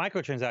half of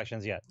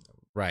microtransactions yet.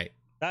 Right.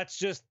 That's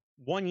just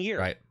 1 year.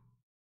 Right.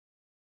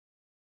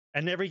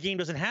 And every game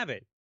doesn't have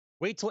it.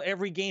 Wait till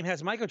every game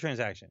has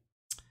microtransaction.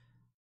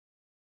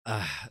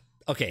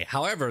 Okay.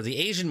 However, the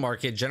Asian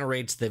market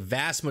generates the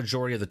vast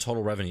majority of the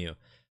total revenue,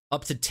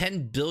 up to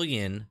 10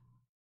 billion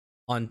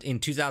in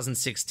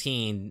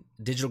 2016.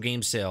 Digital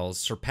game sales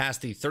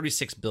surpassed the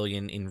 36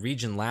 billion in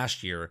region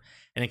last year,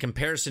 and in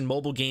comparison,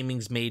 mobile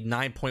gaming's made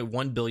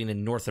 9.1 billion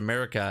in North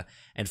America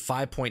and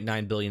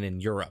 5.9 billion in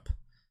Europe.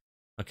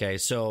 Okay,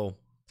 so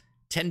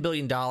 $10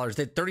 billion,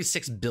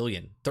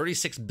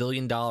 $36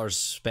 billion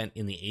spent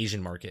in the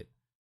Asian market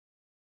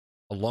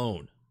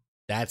alone.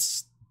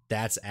 That's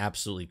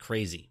absolutely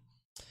crazy.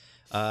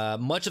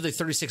 Much of the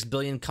 36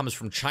 billion comes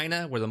from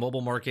China, where the mobile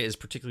market is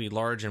particularly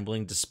large and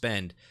willing to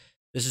spend.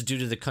 This is due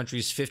to the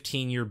country's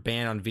 15-year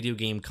ban on video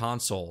game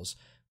consoles,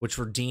 which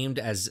were deemed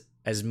as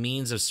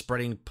means of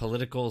spreading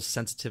political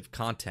sensitive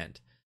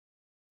content.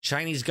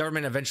 Chinese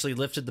government eventually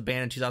lifted the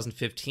ban in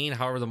 2015.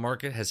 However, the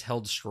market has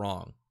held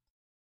strong.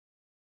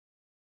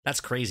 That's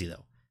crazy,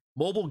 though.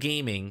 Mobile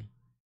gaming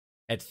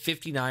at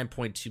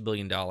 $59.2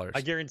 billion.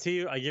 I guarantee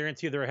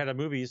you they're ahead of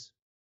movies.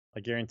 I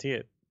guarantee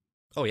it.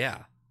 Oh, yeah.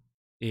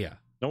 Yeah.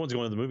 No one's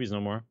going to the movies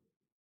no more.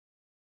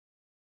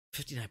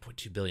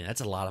 59.2 billion.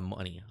 That's a lot of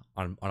money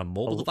on a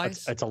mobile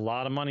device. It's a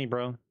lot of money,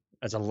 bro.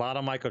 It's a lot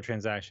of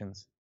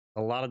microtransactions.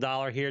 A lot of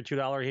 $1 here,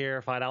 $2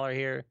 here, $5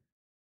 here.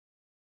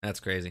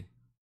 That's crazy.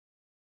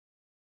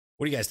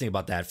 What do you guys think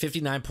about that?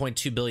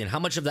 59.2 billion. How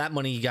much of that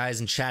money, you guys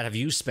in chat, have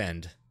you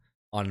spent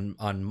on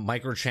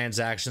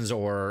microtransactions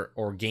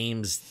or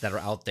games that are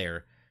out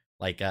there?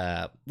 Like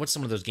what's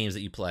some of those games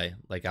that you play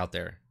like out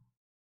there?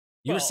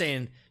 You were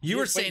saying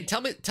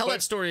tell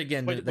that story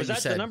again. Was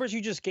that the numbers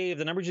you just gave?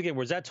 The numbers you gave,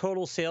 was that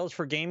total sales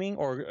for gaming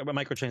or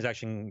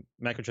microtransactions?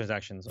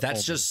 That's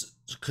only? Just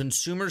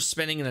consumers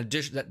spending in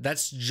addition.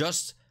 That's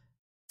just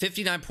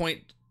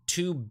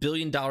 $59.2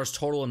 billion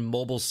total in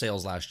mobile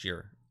sales last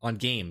year on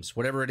games,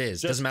 whatever it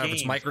is. Doesn't matter if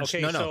it's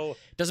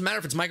doesn't matter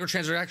if it's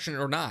microtransaction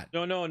or not.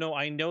 No,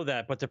 I know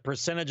that, but the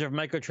percentage of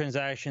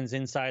microtransactions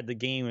inside the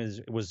game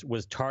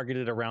was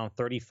targeted around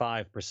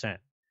 35%.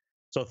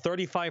 So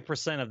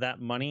 35% of that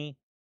money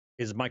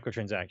is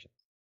microtransactions.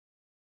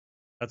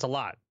 That's a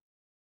lot.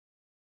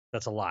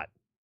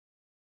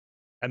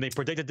 And they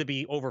predict it to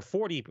be over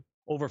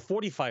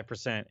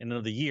 45% in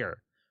another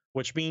year,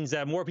 which means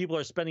that more people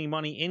are spending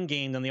money in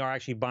game than they are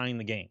actually buying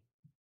the game.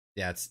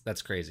 Yeah,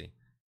 that's crazy.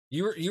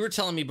 You were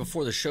telling me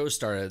before the show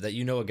started that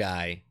you know a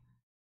guy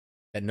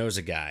that knows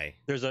a guy.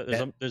 There's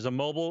a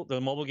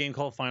mobile game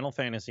called Final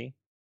Fantasy.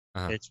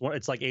 Uh-huh.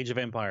 It's like Age of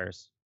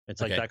Empires.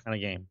 It's like that kind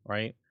of game,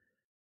 right?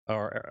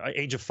 Or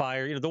Age of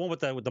Fire, the one with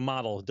the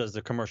model does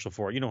the commercial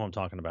for it. You know who I'm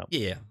talking about.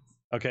 Yeah.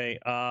 Okay.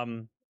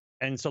 And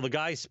so the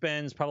guy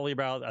spends probably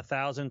about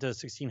 $1,000 to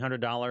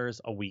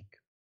 $1,600 a week.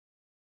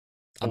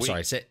 I'm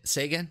sorry.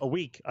 Say again. A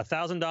week,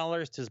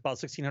 $1,000 to about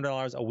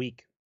 $1,600 a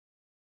week.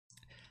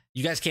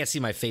 You guys can't see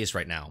my face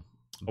right now,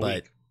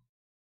 but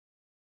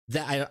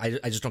that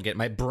I just don't get it.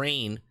 My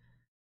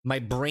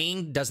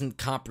brain doesn't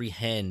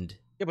comprehend.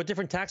 Yeah, but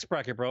different tax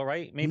bracket, bro.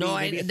 Right? Maybe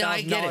I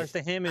get it.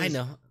 To him is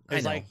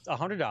like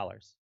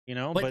 $100.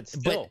 But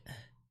still. But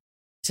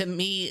to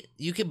me,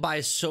 you could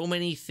buy so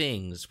many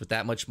things with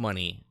that much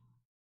money,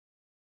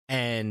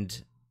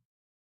 and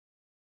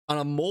on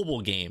a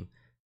mobile game,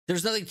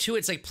 there's nothing to it.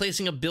 It's like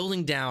placing a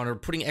building down or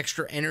putting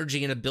extra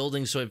energy in a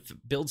building so it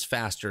builds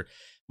faster.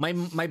 My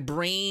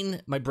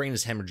brain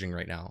is hemorrhaging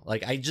right now.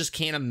 Like, I just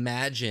can't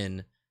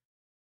imagine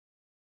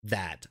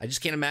that. I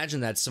just can't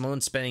imagine that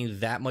someone spending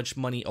that much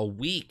money a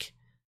week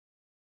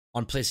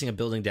on placing a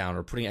building down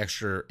or putting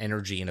extra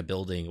energy in a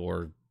building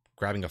or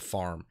grabbing a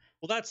farm.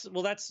 Well, that's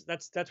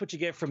what you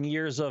get from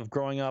years of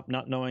growing up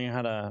not knowing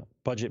how to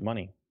budget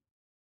money.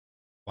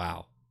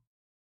 Wow.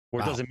 Or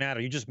it doesn't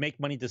matter. You just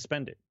make money to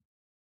spend it.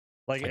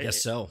 Like, I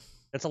guess so.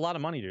 That's a lot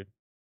of money, dude.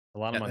 A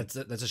lot of money.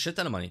 That's a shit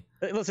ton of money.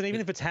 Listen, even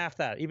if it's half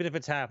that,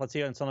 let's say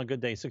it's on a good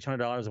day,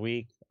 $600 a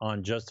week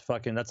on just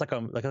fucking. That's like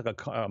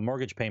a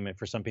mortgage payment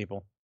for some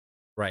people,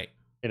 right?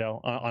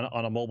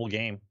 On a mobile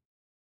game.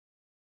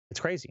 It's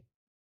crazy.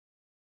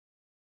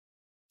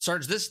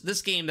 Sarge,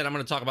 this game that I'm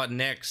going to talk about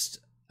next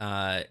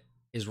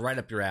is right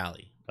up your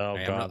alley. Oh,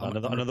 right? God,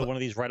 another one of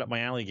these right up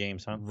my alley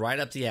games, huh? Right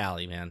up the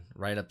alley, man.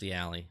 Right up the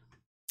alley.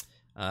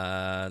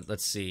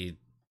 Let's see.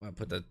 I'll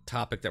put the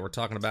topic that we're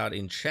talking about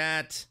in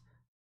chat.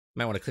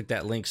 Might want to click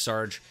that link,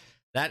 Sarge.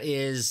 That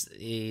is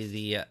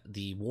the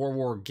World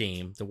War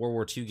game, the World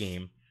War II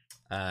game.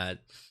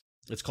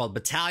 It's called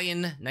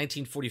Battalion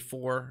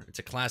 1944. It's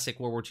a classic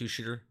World War II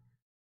shooter.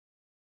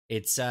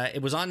 It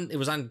was on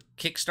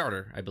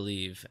Kickstarter, I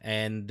believe,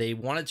 and they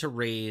wanted to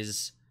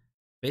raise.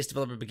 Base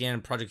development began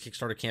Project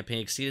Kickstarter campaign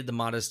exceeded the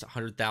modest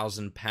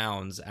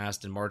 £100,000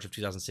 asked in March of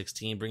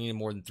 2016, bringing in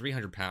more than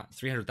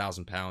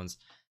 £300,000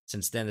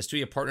 since then. The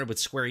studio partnered with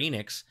Square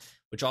Enix,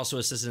 which also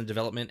assisted in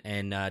development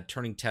and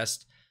Turning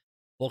Test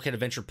Bulkhead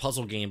Adventure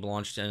puzzle game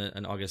launched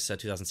in August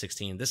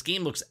 2016. This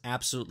game looks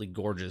absolutely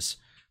gorgeous.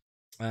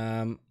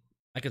 I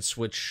could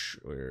switch.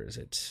 Where is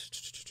it?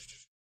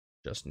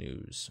 Just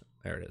News.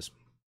 There it is.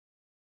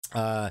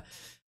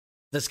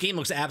 This game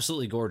looks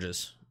absolutely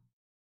gorgeous.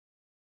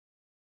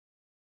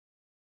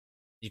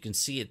 You can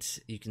see it.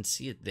 You can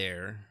see it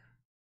there.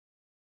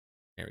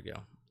 Here we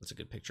go. That's a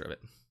good picture of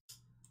it.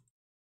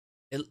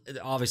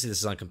 Obviously, this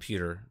is on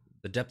computer.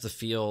 The depth of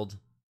field,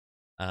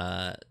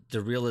 the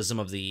realism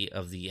of the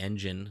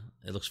engine.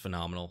 It looks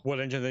phenomenal.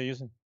 What engine are they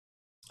using?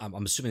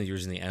 I'm assuming they're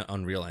using the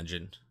Unreal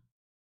Engine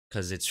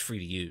because it's free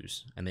to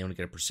use, and they only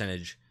get a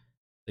percentage.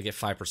 They get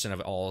 5% of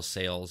all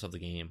sales of the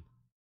game.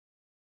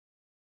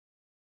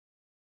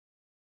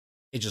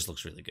 It just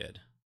looks really good.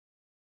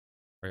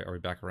 Are we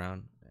back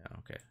around? Yeah,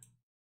 okay.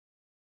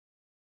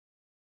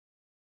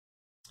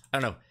 I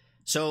don't know.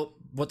 So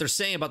what they're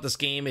saying about this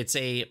game, it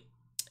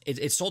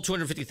sold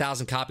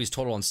 250,000 copies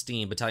total on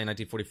Steam. Battalion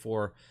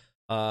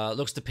 1944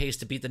 looks to pace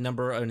to beat the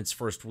number in its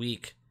first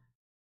week.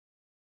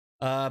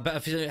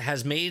 Battlefield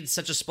has made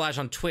such a splash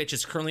on Twitch.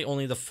 It's currently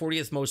only the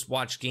 40th most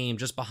watched game,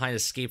 just behind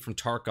Escape from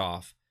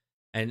Tarkov.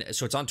 And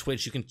so it's on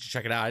Twitch. You can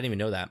check it out. I didn't even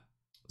know that,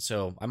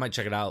 so I might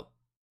check it out.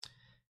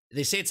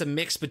 They say it's a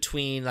mix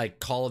between like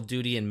Call of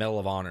Duty and Medal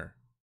of Honor.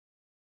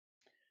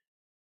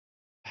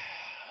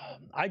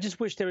 I just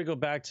wish they would go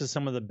back to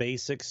some of the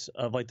basics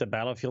of like the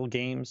Battlefield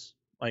games,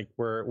 like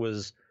where it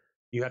was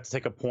you have to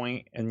take a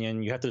point and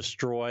then you have to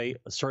destroy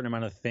a certain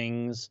amount of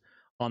things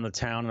on the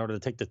town in order to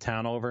take the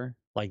town over,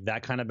 like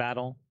that kind of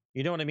battle.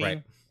 You know what I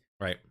mean?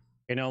 Right.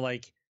 You know,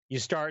 like you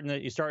start in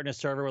a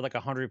server with like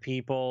 100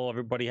 people.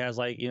 Everybody has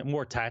like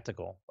more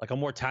tactical, like a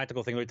more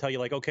tactical thing. They tell you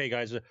like, okay,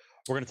 guys,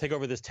 we're gonna take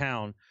over this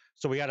town.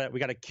 So we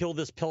gotta kill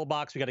this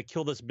pillbox. We gotta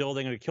kill this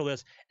building. We kill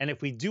this. And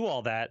if we do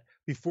all that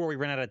before we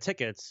run out of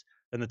tickets,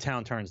 then the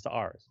town turns to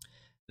ours.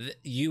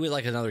 You would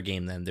like another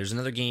game then. There's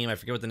another game. I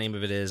forget what the name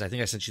of it is. I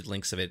think I sent you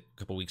links of it a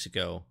couple weeks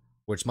ago,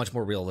 where it's much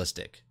more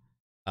realistic.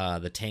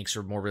 The tanks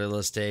are more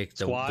realistic.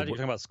 Squad? You're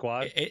talking about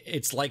Squad?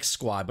 It's like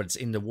Squad, but it's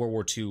in the World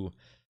War II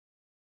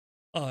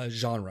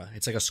genre.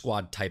 It's like a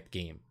Squad type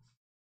game.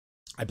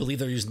 I believe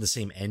they're using the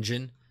same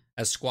engine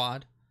as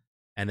Squad,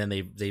 and then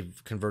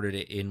they've converted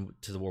it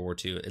into the World War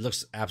II. It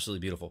looks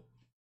absolutely beautiful.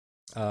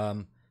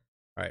 All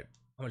right.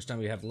 How much time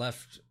do we have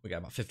left? We got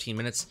about 15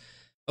 minutes.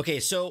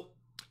 Okay, so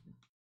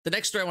the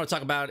next story I want to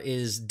talk about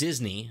is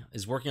Disney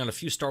is working on a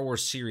few Star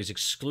Wars series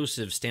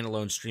exclusive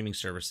standalone streaming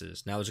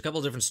services. Now, there's a couple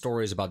of different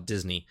stories about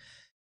Disney.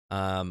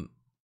 We're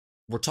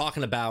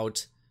talking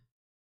about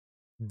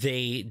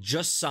they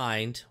just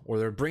signed, or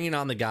they're bringing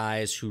on the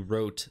guys who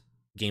wrote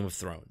Game of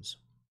Thrones.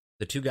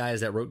 The two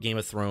guys that wrote Game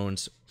of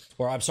Thrones,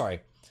 or I'm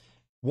sorry,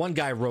 one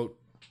guy wrote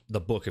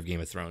the book of Game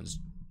of Thrones,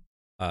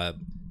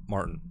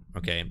 Martin,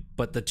 okay?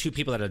 But the two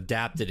people that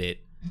adapted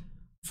it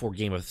for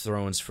Game of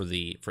Thrones for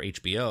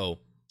HBO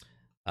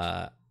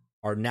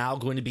are now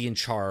going to be in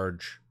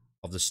charge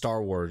of the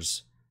Star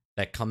Wars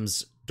that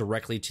comes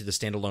directly to the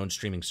standalone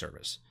streaming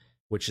service,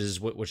 which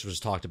was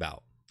talked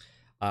about.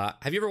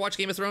 Have you ever watched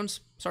Game of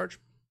Thrones, Sarge?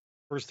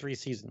 First 3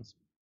 seasons.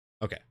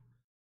 Okay,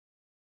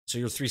 so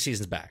you're 3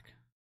 seasons back.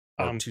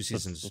 2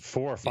 seasons,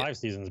 4 or 5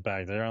 seasons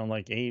back. They're on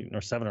like 8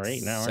 or 7 or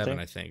 8 now, aren't they? 7,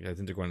 I think. I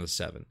think they're going to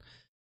 7.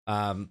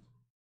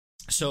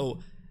 So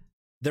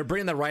they're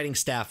bringing the writing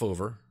staff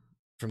over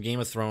from Game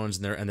of Thrones,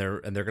 and they're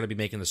going to be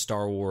making the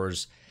Star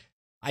Wars.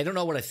 I don't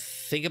know what I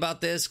think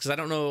about this, because I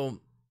don't know.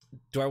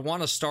 Do I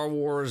want a Star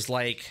Wars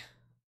like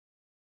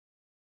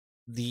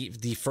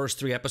the first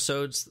 3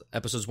 episodes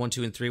 1,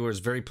 2, and 3, where it's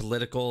very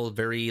political,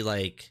 very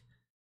like,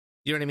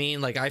 you know what I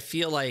mean? Like, I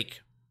feel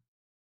like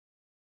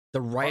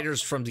the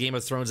writers from Game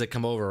of Thrones that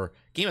come over,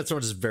 Game of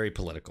Thrones is very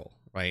political,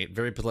 right?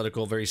 Very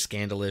political, very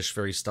scandalous,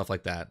 very stuff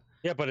like that.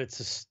 Yeah, but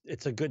it's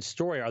a good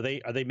story. Are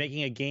they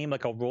making a game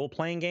like a role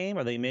playing game?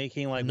 Are they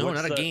making like no,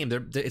 not a game?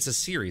 It's a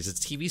series.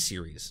 It's a TV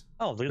series.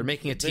 Oh, they're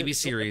making a TV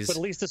series. But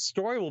at least the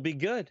story will be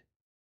good.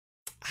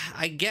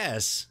 I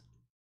guess.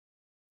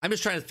 I'm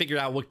just trying to figure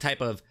out what type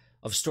of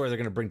story they're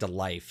going to bring to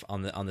life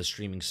on the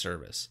streaming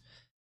service.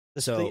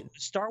 The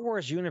Star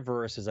Wars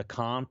universe is a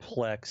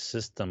complex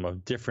system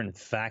of different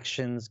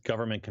factions,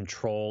 government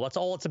control. That's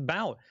all it's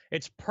about.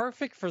 It's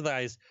perfect for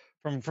guys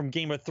from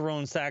Game of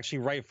Thrones to actually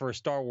write for a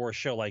Star Wars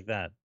show like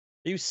that.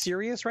 Are you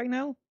serious right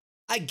now?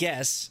 I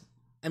guess.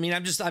 I mean,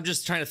 I'm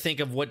just trying to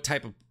think of what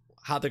type of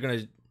how they're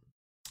gonna.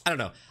 I don't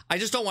know. I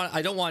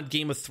don't want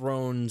Game of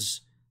Thrones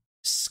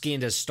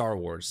skinned as Star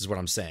Wars. Is what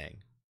I'm saying.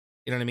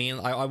 You know what I mean?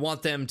 I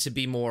want them to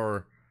be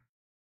more.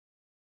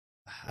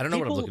 I don't know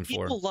what I'm looking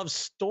for. People love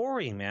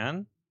story,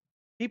 man.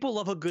 People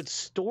love a good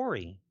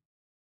story.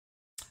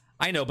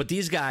 I know, but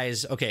these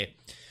guys, okay,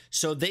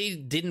 so they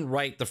didn't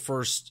write the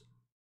first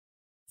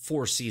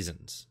 4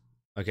 seasons,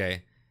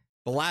 okay?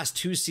 The last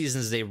 2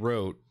 seasons they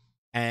wrote,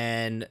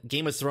 and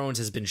Game of Thrones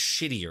has been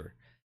shittier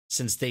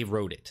since they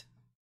wrote it,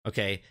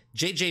 okay?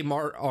 J.J.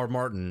 R.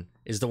 Martin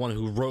is the one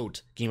who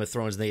wrote Game of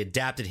Thrones, and they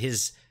adapted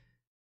his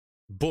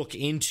book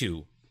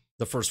into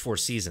the first 4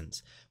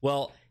 seasons.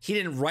 Well, he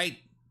didn't write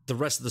the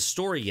rest of the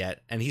story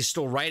yet, and he's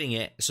still writing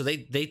it, so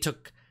they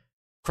took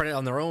credit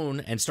on their own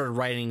and started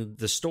writing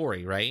the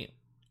story, right?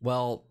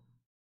 Well,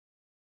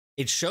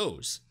 it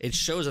shows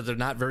that they're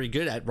not very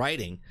good at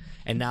writing,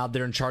 and now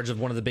they're in charge of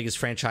one of the biggest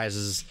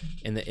franchises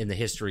in the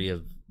history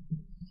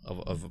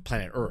of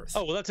planet Earth.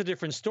 Oh, well, that's a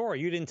different story.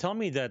 You didn't tell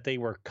me that they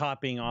were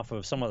copying off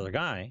of some other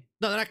guy.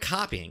 No, they're not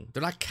copying.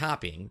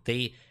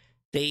 They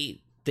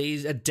they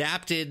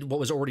adapted what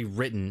was already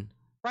written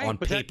on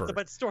paper.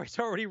 But the story's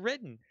already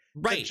written.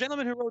 Right. The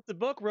gentleman who wrote the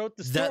book wrote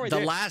the story.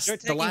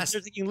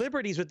 They're taking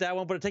liberties with that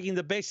one, but are taking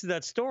the base of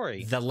that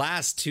story. The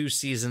last 2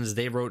 seasons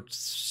they wrote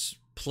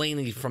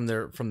plainly from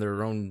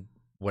their own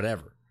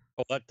whatever.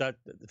 Oh, that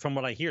from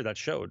what I hear, that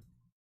showed.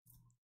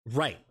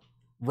 Right.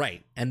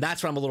 And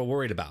that's what I'm a little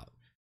worried about.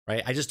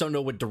 Right. I just don't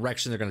know what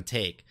direction they're going to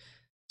take.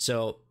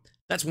 So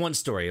that's one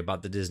story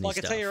about the Disney stuff.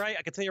 I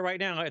can tell you right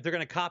now, if they're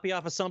going to copy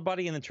off of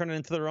somebody and then turn it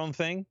into their own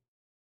thing,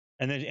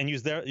 and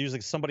use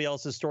like somebody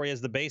else's story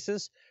as the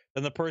basis,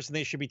 then the person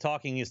they should be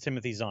talking is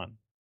Timothy Zahn.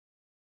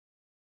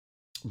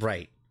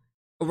 Right.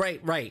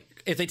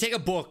 If they take a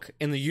book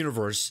in the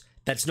universe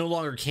that's no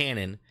longer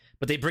canon,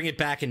 but they bring it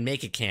back and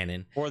make it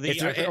canon, or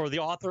the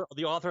author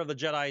of the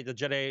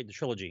Jedi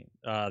trilogy,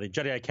 the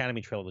Jedi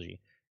Academy trilogy,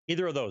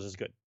 either of those is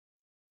good.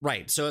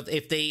 Right. So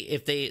if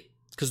they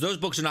because those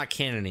books are not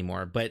canon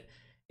anymore, but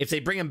if they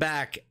bring them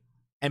back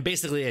and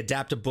basically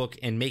adapt a book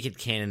and make it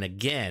canon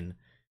again,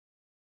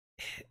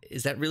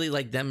 is that really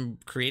like them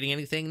creating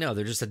anything? No,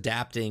 they're just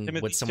adapting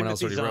what someone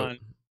else already wrote.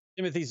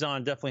 Timothy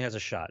Zahn definitely has a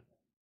shot.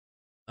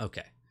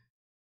 Okay.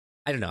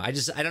 I don't know. I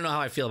don't know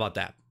how I feel about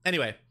that.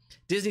 Anyway,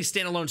 Disney's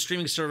standalone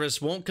streaming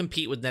service won't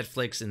compete with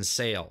Netflix in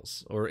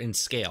sales or in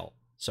scale.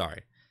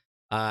 Sorry.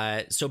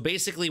 So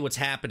basically what's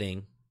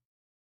happening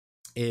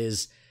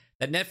is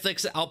that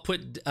Netflix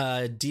output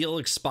deal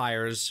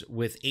expires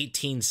with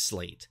 18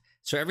 slate.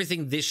 So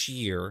everything this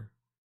year,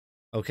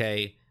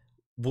 okay,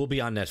 will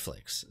be on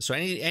Netflix. So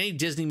any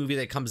Disney movie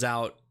that comes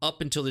out up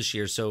until this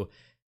year, so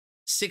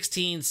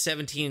 16,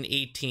 17, and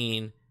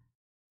 18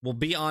 will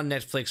be on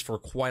Netflix for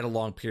quite a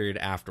long period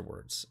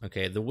afterwards.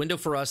 Okay, the window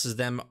for us is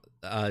them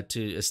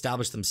to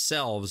establish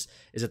themselves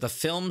is that the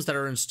films that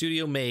are in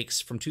studio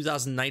makes from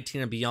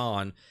 2019 and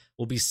beyond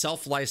will be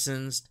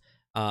self-licensed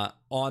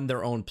on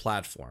their own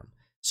platform.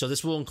 So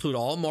this will include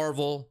all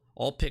Marvel,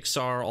 all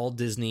Pixar, all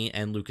Disney,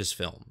 and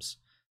Lucasfilms.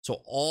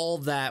 So all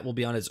that will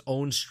be on its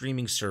own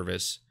streaming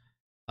service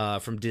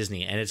from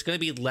Disney, and it's going to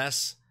be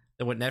less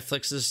than what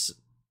Netflix is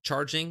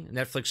charging.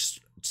 Netflix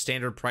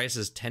standard price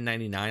is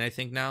 $10.99, I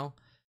think now.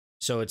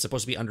 So it's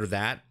supposed to be under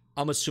that.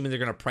 I'm assuming they're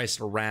going to price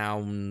it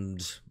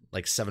around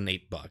like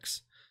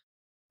 $7-8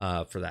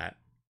 for that.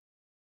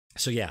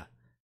 So yeah.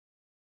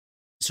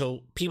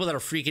 So people that are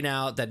freaking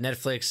out that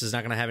Netflix is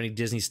not going to have any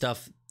Disney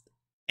stuff,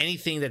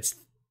 anything that's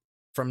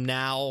from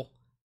now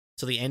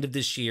till the end of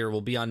this year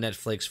will be on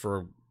Netflix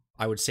for,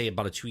 I would say,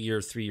 about a 2-year,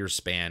 3-year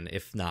span,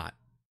 if not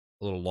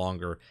a little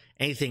longer.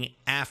 Anything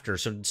after,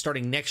 so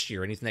starting next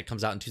year, anything that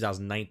comes out in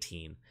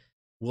 2019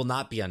 will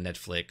not be on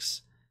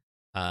Netflix,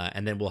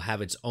 and then will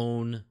have its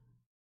own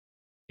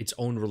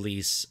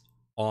release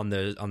on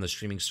the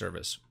streaming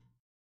service.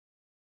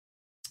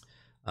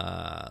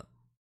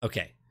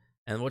 Okay,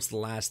 and what's the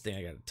last thing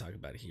I got to talk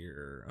about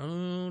here?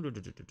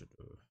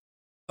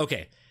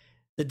 Okay,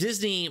 the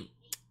Disney.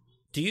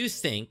 Do you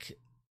think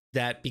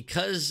that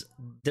because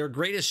their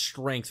greatest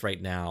strength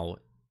right now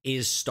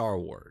is Star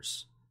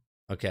Wars,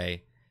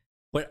 okay,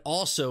 but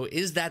also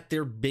is that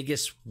their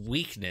biggest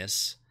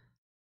weakness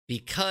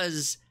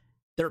because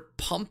they're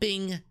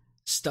pumping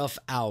stuff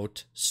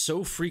out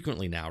so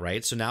frequently now,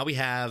 right? So now we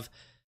have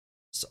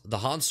the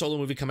Han Solo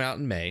movie coming out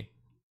in May.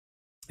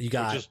 You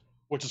got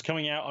which is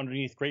coming out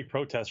underneath great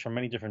protests from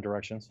many different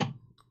directions.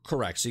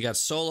 Correct. So you got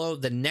Solo.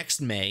 The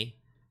next May,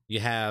 you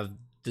have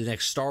the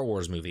next Star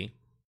Wars movie.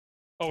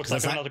 Oh, it's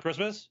not coming out to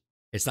Christmas?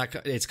 It's not.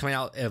 It's coming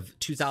out of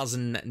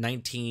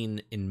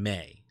 2019 in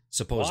May,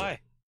 supposedly.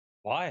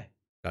 Why?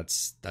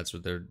 That's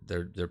what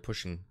they're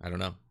pushing. I don't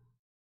know.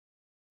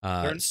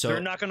 They're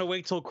not going to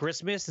wait till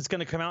Christmas. It's going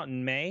to come out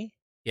in May.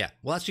 Yeah,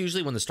 well, that's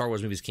usually when the Star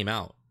Wars movies came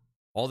out.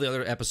 All the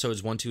other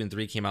episodes 1, 2, and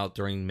 3 came out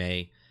during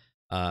May.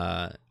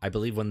 I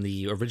believe when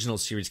the original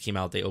series came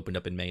out, they opened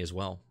up in May as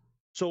well.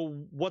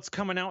 So what's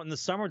coming out in the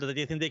summer? Do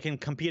they think they can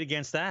compete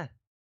against that?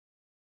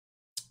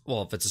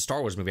 Well, if it's a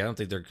Star Wars movie, I don't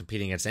think they're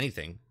competing against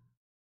anything.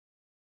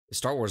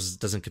 Star Wars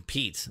doesn't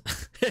compete.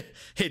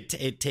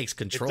 It takes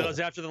control. It does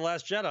after The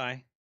Last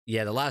Jedi.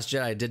 Yeah, The Last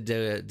Jedi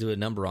did do a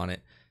number on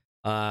it.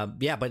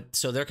 Yeah, but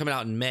so they're coming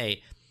out in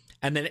May.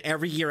 And then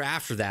every year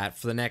after that,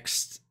 for the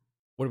next,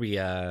 what are we,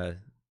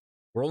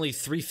 we're only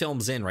 3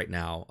 films in right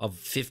now of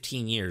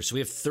 15 years. So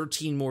we have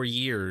 13 more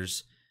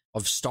years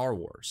of Star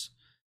Wars.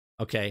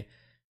 Okay.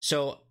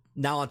 So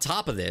now on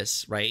top of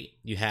this, right,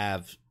 you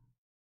have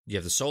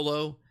the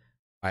Solo.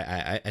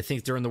 I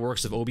think they're in the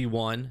works of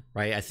Obi-Wan,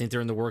 right? I think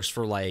they're in the works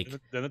for like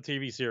then the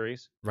TV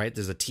series, right?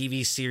 There's a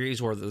TV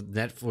series or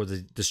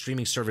the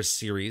streaming service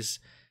series,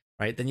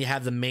 right? Then you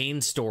have the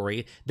main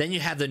story. Then you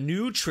have the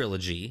new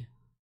trilogy,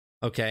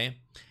 okay?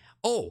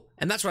 Oh,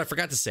 and that's what I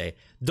forgot to say.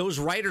 Those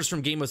writers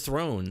from Game of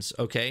Thrones,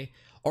 okay,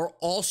 are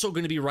also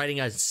going to be writing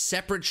a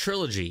separate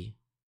trilogy.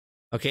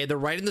 Okay, they're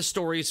writing the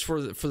stories for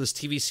this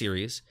TV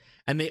series,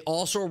 and they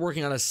also are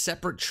working on a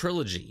separate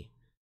trilogy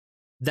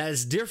that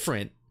is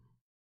different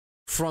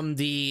from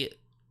the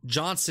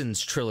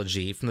Johnson's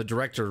trilogy, from the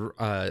director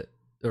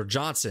or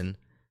Johnson,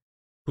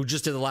 who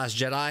just did The Last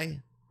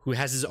Jedi, who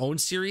has his own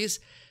series.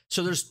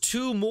 So there's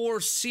 2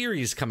 more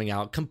series coming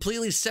out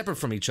completely separate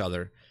from each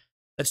other.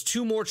 That's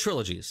 2 more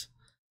trilogies.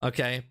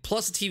 Okay,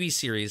 plus a TV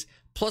series,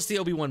 plus the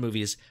Obi-Wan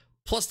movies,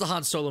 plus the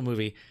Han Solo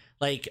movie.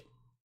 Like,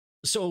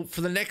 so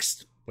for the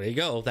next, there you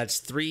go. That's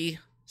 3,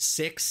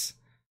 6,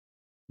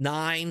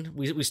 9.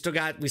 We still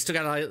got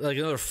like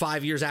another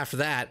 5 years after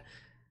that.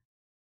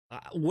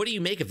 What do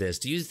you make of this?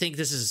 Do you think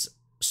this is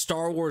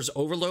Star Wars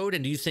overload,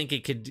 and do you think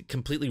it could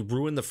completely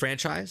ruin the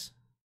franchise?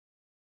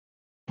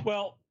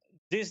 Well,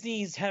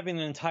 Disney's having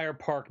an entire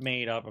park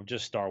made up of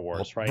just Star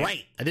Wars, right?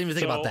 Right. I didn't even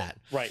think about that.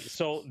 Right.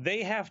 So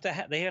they have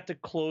to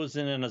close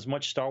in on as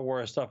much Star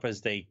Wars stuff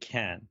as they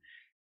can.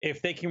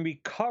 If they can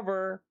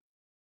recover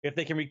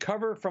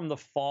from the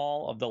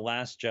fall of The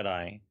Last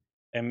Jedi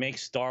and make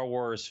Star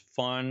Wars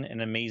fun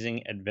and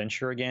amazing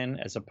adventure again,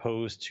 as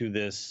opposed to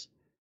this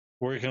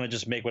we're going to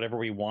just make whatever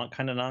we want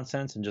kind of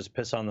nonsense and just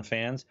piss on the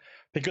fans.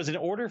 Because in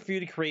order for you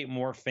to create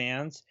more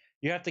fans,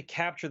 you have to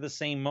capture the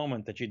same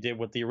moment that you did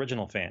with the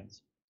original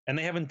fans. And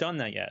they haven't done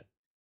that yet,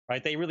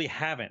 right? They really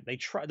haven't. They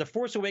tried. The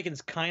Force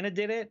Awakens kind of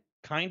did it,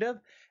 and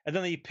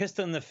then they pissed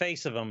in the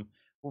face of them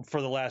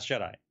for The Last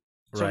Jedi.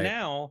 So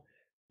now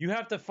you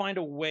have to find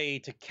a way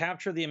to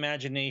capture the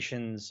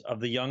imaginations of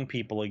the young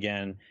people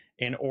again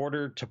in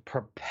order to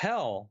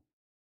propel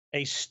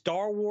a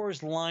Star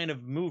Wars line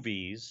of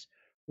movies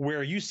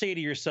where you say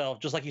to yourself,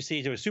 just like you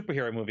say to a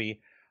superhero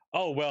movie,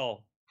 oh,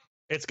 well,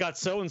 it's got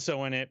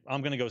so-and-so in it,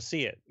 I'm going to go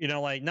see it. You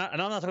know, like, and I'm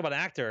not talking about an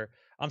actor.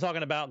 I'm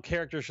talking about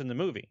characters from the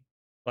movie,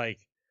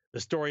 like the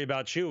story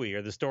about Chewie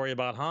or the story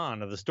about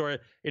Han or the story,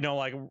 you know,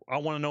 like I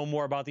want to know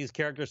more about these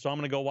characters, so I'm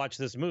going to go watch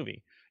this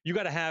movie. You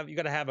got to have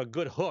a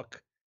good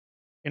hook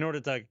in order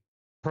to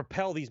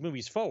propel these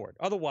movies forward.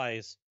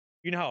 Otherwise,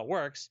 you know how it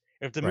works.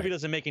 If the movie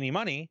doesn't make any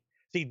money,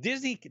 see,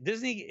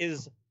 Disney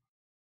is,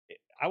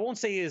 I won't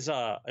say is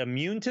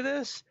immune to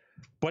this,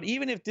 but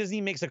even if Disney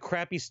makes a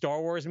crappy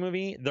Star Wars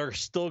movie, they're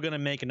still going to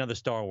make another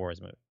Star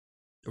Wars movie.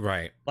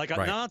 Right. Like,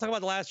 I'm not talking about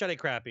The Last Jedi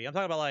crappy. I'm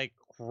talking about like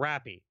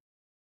crappy.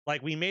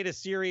 Like we made a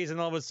series and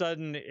all of a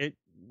sudden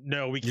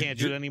we can't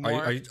do it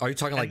anymore. Are you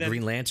talking like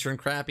Green Lantern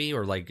crappy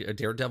or like a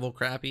Daredevil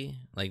crappy?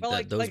 Like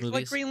those movies?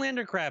 Like Green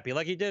Lantern crappy.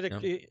 Like he did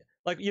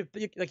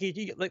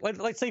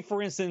like say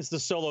for instance the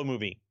Solo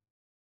movie.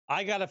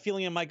 I got a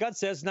feeling in my gut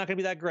says it's not going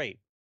to be that great.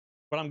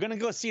 But I'm going to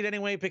go see it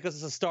anyway because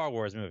it's a Star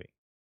Wars movie.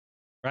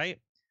 Right?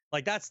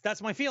 Like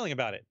that's my feeling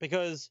about it,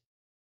 because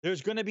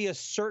there's going to be a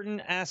certain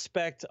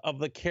aspect of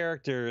the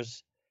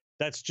characters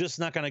that's just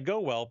not going to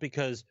go well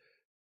because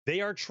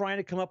they are trying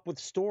to come up with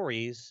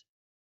stories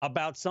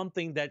about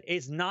something that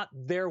is not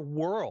their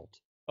world.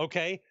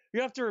 Okay?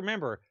 You have to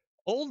remember,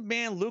 old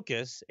man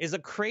Lucas is a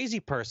crazy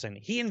person.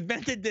 He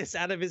invented this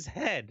out of his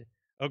head.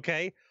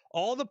 Okay?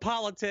 All the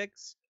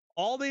politics,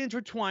 all the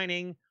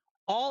intertwining,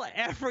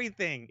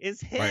 everything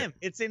is him. Right.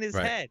 It's in his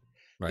head.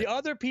 Right. The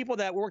other people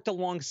that worked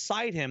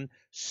alongside him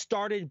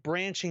started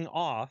branching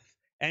off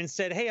and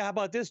said, hey, how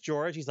about this,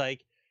 George? He's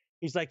like,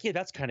 yeah,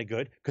 that's kind of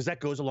good because that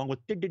goes along with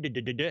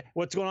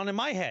what's going on in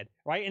my head,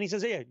 right? And he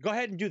says, yeah, go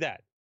ahead and do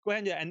that. Go ahead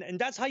and do that. And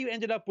that's how you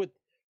ended up with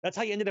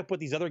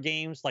these other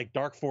games like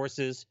Dark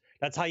Forces.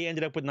 That's how you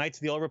ended up with Knights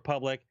of the Old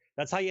Republic.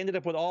 That's how you ended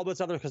up with all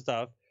this other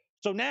stuff.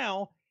 So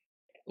now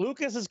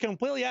Lucas is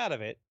completely out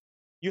of it.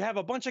 You have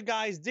a bunch of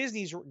guys,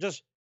 Disney's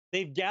just,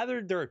 they've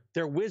gathered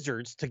their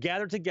wizards to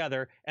gather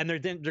together, and they're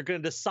going to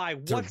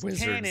decide what's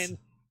canon,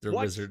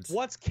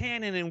 what's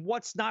canon and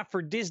what's not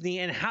for Disney,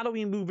 and how do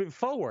we move it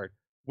forward.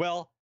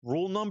 Well,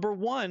 rule number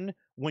 1,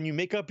 when you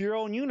make up your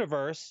own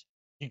universe,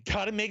 you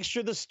got to make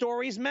sure the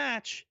stories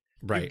match.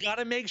 Right. You got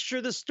to make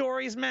sure the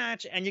stories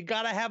match, and you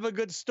got to have a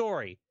good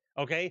story.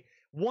 Okay.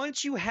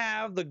 Once you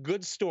have the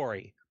good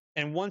story,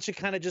 and once it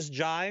kind of just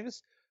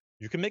jives,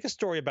 you can make a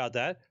story about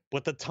that,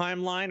 but the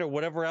timeline or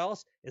whatever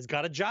else has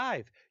got to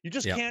jive. You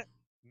just can't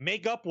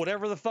make up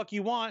whatever the fuck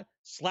you want,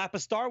 slap a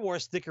Star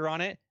Wars sticker on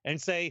it, and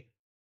say,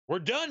 "We're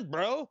done,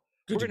 bro.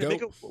 We're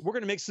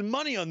gonna make some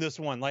money on this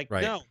one." Like,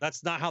 no,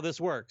 that's not how this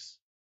works.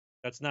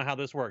 That's not how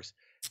this works.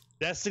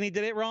 Destiny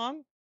did it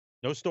wrong.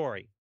 No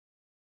story.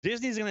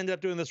 Disney's gonna end up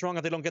doing this wrong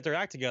if they don't get their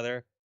act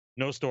together.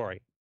 No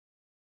story,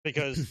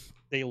 because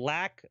they're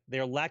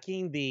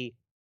lacking the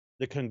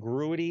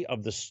congruity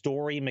of the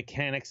story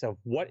mechanics of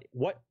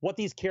what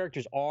these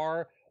characters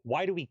are.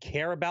 Why do we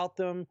care about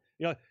them?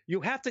 You know,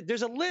 you have to.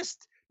 There's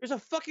a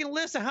fucking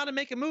list of how to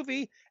make a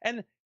movie,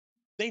 and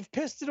they've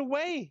pissed it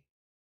away.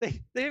 They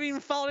haven't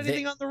even followed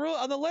anything on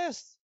the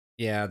list.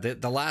 Yeah,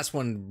 the last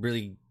one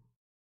really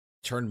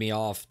turned me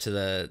off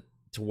to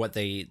what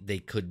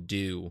they could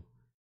do.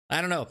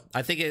 I don't know.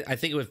 I think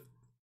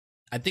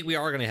we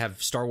are going to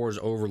have Star Wars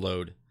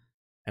overload,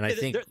 and I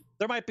think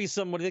there might be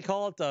some, what do they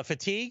call it,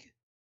 fatigue.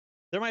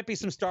 There might be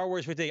some Star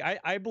Wars fatigue.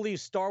 I believe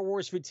Star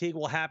Wars fatigue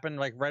will happen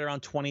like right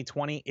around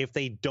 2020 if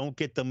they don't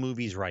get the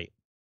movies right.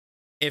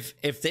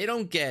 If they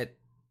don't get,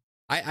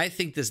 I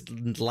think this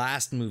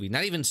last movie,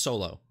 not even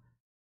Solo,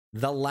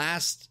 the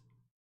last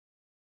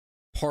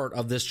part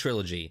of this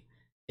trilogy,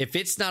 if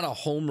it's not a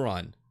home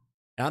run,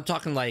 and I'm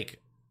talking like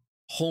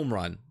home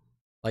run,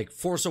 like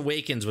Force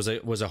Awakens was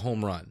a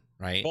home run,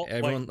 right? Well,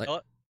 everyone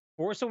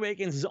Force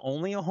Awakens is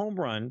only a home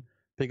run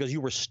because you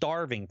were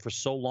starving for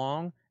so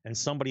long and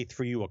somebody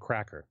threw you a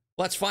cracker.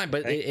 Well, that's fine,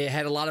 but it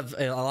had a lot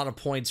of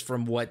points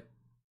from what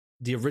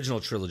the original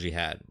trilogy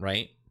had,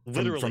 right?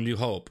 From New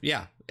Hope.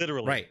 Yeah.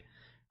 Literally.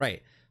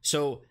 Right.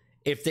 So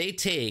if they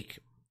take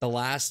the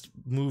last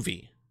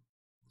movie,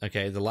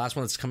 okay, the last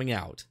one that's coming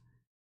out,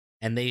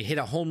 and they hit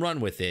a home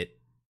run with it,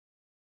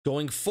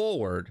 going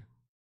forward,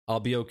 I'll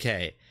be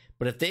okay.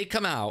 But if they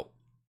come out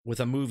with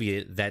a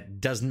movie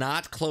that does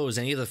not close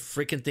any of the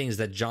freaking things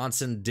that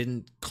Johnson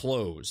didn't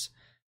close,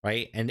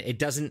 right, and it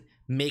doesn't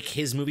make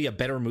his movie a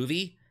better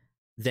movie,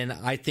 then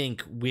I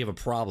think we have a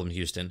problem,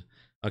 Houston.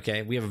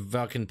 Okay, we have a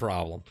fucking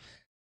problem.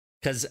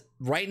 Because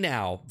right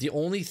now, the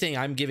only thing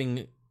I'm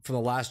giving from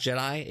The Last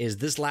Jedi is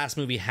this last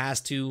movie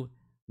has to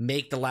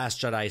make The Last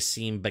Jedi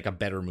seem like a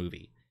better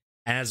movie.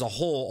 And as a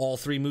whole, all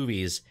three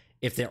movies,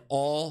 if they're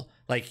all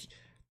like,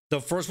 the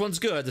first one's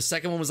good, the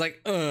second one was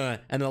like, and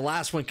the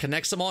last one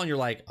connects them all, and you're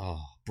like,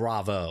 oh,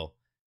 bravo,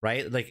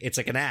 right? Like it's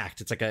like an act,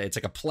 it's like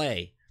a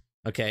play,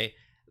 okay?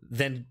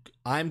 Then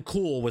I'm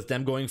cool with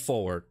them going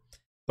forward.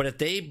 But if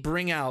they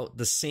bring out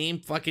the same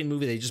fucking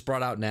movie they just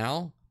brought out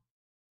now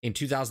in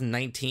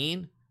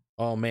 2019,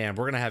 oh man,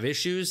 we're gonna have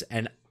issues.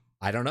 And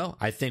I don't know.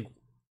 I think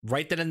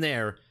right then and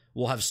there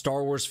we'll have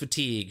Star Wars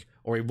fatigue,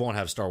 or we won't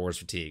have Star Wars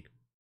fatigue.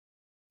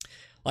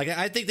 Like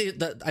I think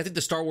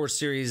the Star Wars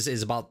series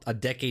is about a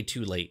decade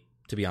too late,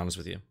 to be honest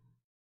with you.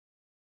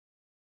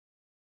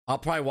 I'll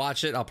probably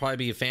watch it. I'll probably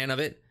be a fan of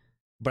it.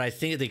 But I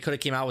think they could have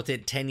came out with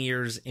it 10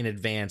 years in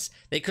advance.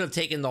 They could have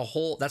taken the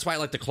whole... That's why I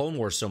like the Clone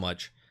Wars so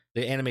much,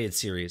 the animated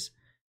series.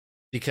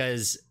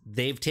 Because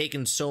they've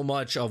taken so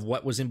much of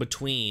what was in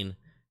between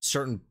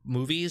certain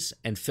movies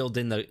and filled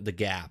in the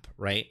gap,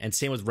 right? And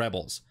same with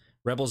Rebels.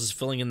 Rebels is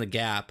filling in the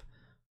gap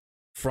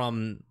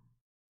from,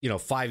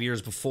 5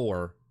 years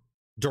before,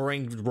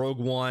 during Rogue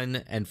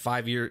One, and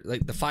 5 years,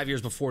 like the 5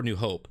 years before New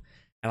Hope.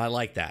 And I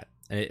like that.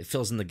 And it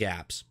fills in the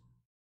gaps.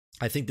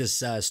 I think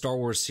this Star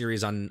Wars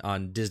series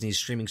on Disney's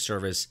streaming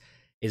service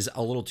is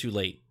a little too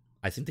late.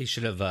 I think they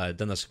should have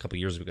done this a couple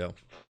years ago.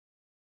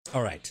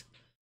 All right.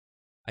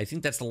 I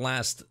think that's the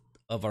last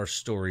of our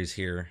stories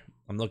here.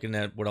 I'm looking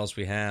at what else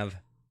we have.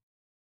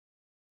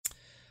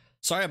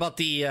 Sorry about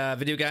the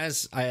video,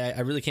 guys.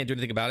 I really can't do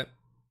anything about it.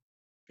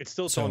 It's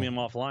still telling me I'm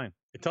offline.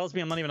 It tells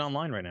me I'm not even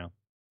online right now.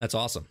 That's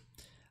awesome.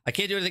 I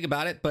can't do anything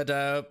about it, but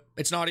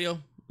it's an audio.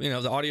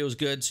 The audio is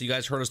good, so you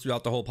guys heard us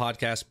throughout the whole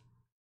podcast.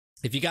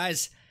 If you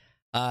guys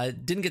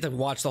didn't get to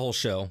watch the whole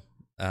show,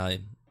 you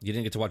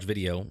didn't get to watch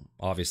video,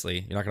 obviously.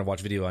 You're not going to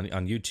watch video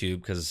on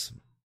YouTube because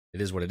it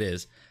is what it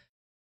is.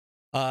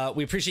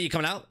 We appreciate you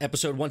coming out.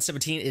 Episode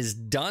 117 is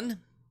done.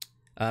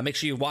 Make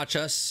sure you watch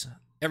us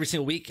every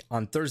single week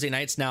on Thursday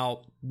nights.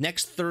 Now,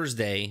 next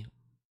Thursday,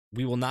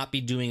 we will not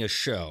be doing a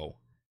show.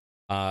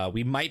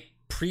 We might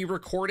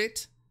pre-record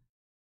it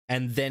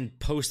and then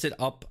post it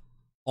up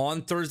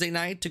on Thursday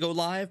night to go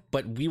live,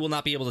 but we will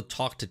not be able to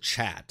talk to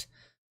chat.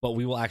 But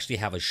we will actually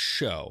have a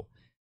show,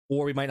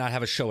 or we might not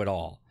have a show at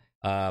all.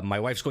 My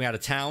wife's going out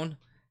of town,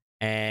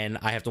 and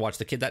I have to watch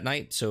the kid that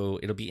night, so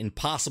it'll be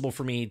impossible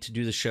for me to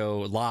do the show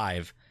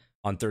live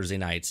on Thursday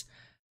nights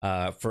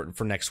for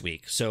next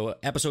week. So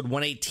episode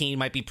 118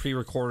 might be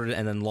pre-recorded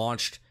and then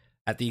launched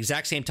at the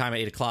exact same time at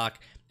 8 o'clock.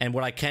 And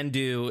what I can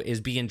do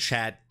is be in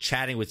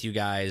chatting with you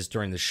guys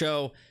during the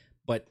show,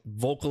 but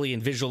vocally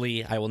and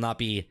visually, I will not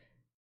be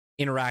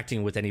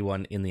interacting with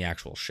anyone in the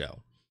actual show.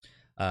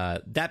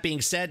 That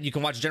being said, you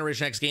can watch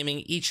Generation X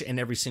Gaming each and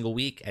every single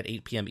week at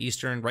 8 p.m.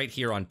 Eastern right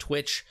here on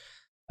Twitch.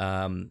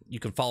 You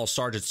can follow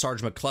Sarge at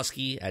Sarge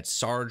McCluskey at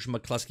Sarge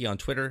McCluskey on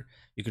Twitter.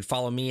 You can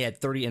follow me at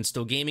 30 and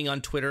Still Gaming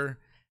on Twitter,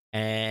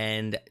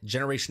 and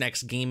Generation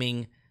X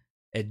Gaming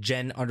at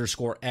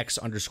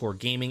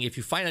Gen_X_Gaming. If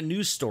you find a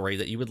news story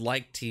that you would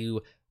like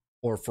to,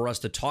 or for us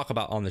to talk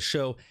about on the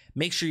show,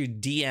 make sure you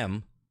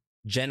DM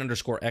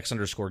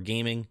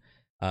Gen_X_Gaming.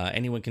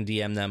 Anyone can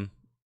DM them.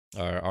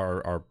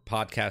 Our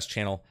podcast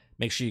channel.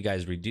 Make sure you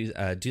guys do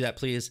that,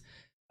 please.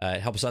 It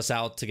helps us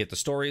out to get the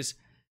stories.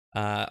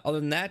 Other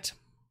than that,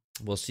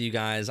 we'll see you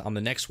guys on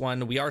the next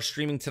one. We are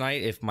streaming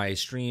tonight if my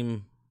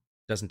stream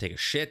doesn't take a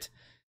shit.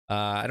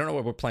 I don't know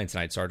what we're playing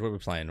tonight, Sarge. What are we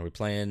playing? Are we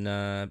playing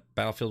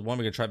Battlefield 1?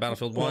 We're going to try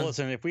Battlefield 1? Well,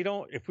 listen, if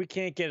we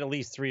can't get at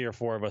least 3 or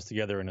 4 of us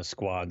together in a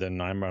squad, then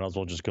I might as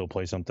well just go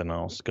play something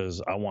else,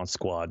 because I want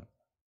squad.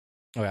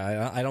 Okay,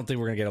 I don't think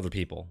we're going to get other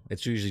people.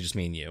 It's usually just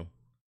me and you,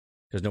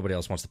 because nobody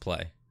else wants to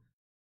play.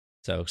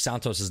 So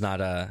Santos is not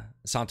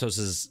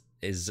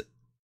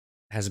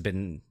hasn't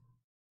been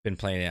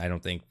playing it, I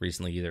don't think,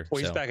 recently either.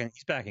 Well, he's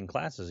back in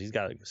classes. He's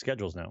got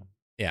schedules now.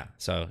 Yeah,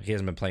 so he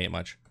hasn't been playing it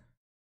much.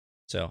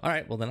 So all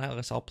right, well then I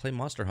guess I'll play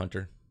Monster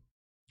Hunter.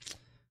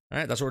 All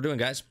right, that's what we're doing,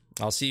 guys.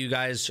 I'll see you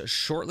guys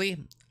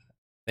shortly.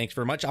 Thanks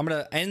very much. I'm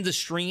gonna end the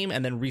stream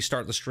and then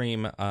restart the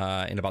stream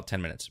in about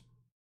 10 minutes.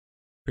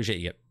 Appreciate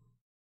you.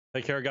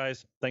 Take care,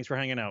 guys. Thanks for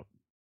hanging out.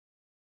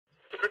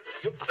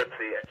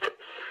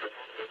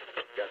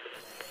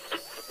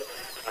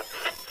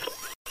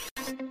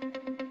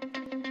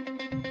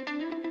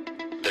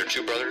 They're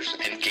too brothers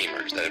and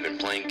gamers that have been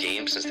playing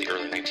games since the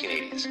early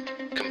 1980s.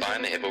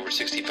 Combined, they have over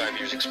 65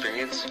 years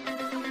experience.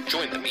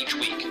 Join them each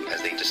week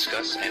as they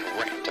discuss and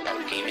rant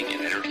about gaming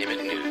and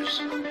entertainment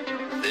news.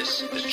 This is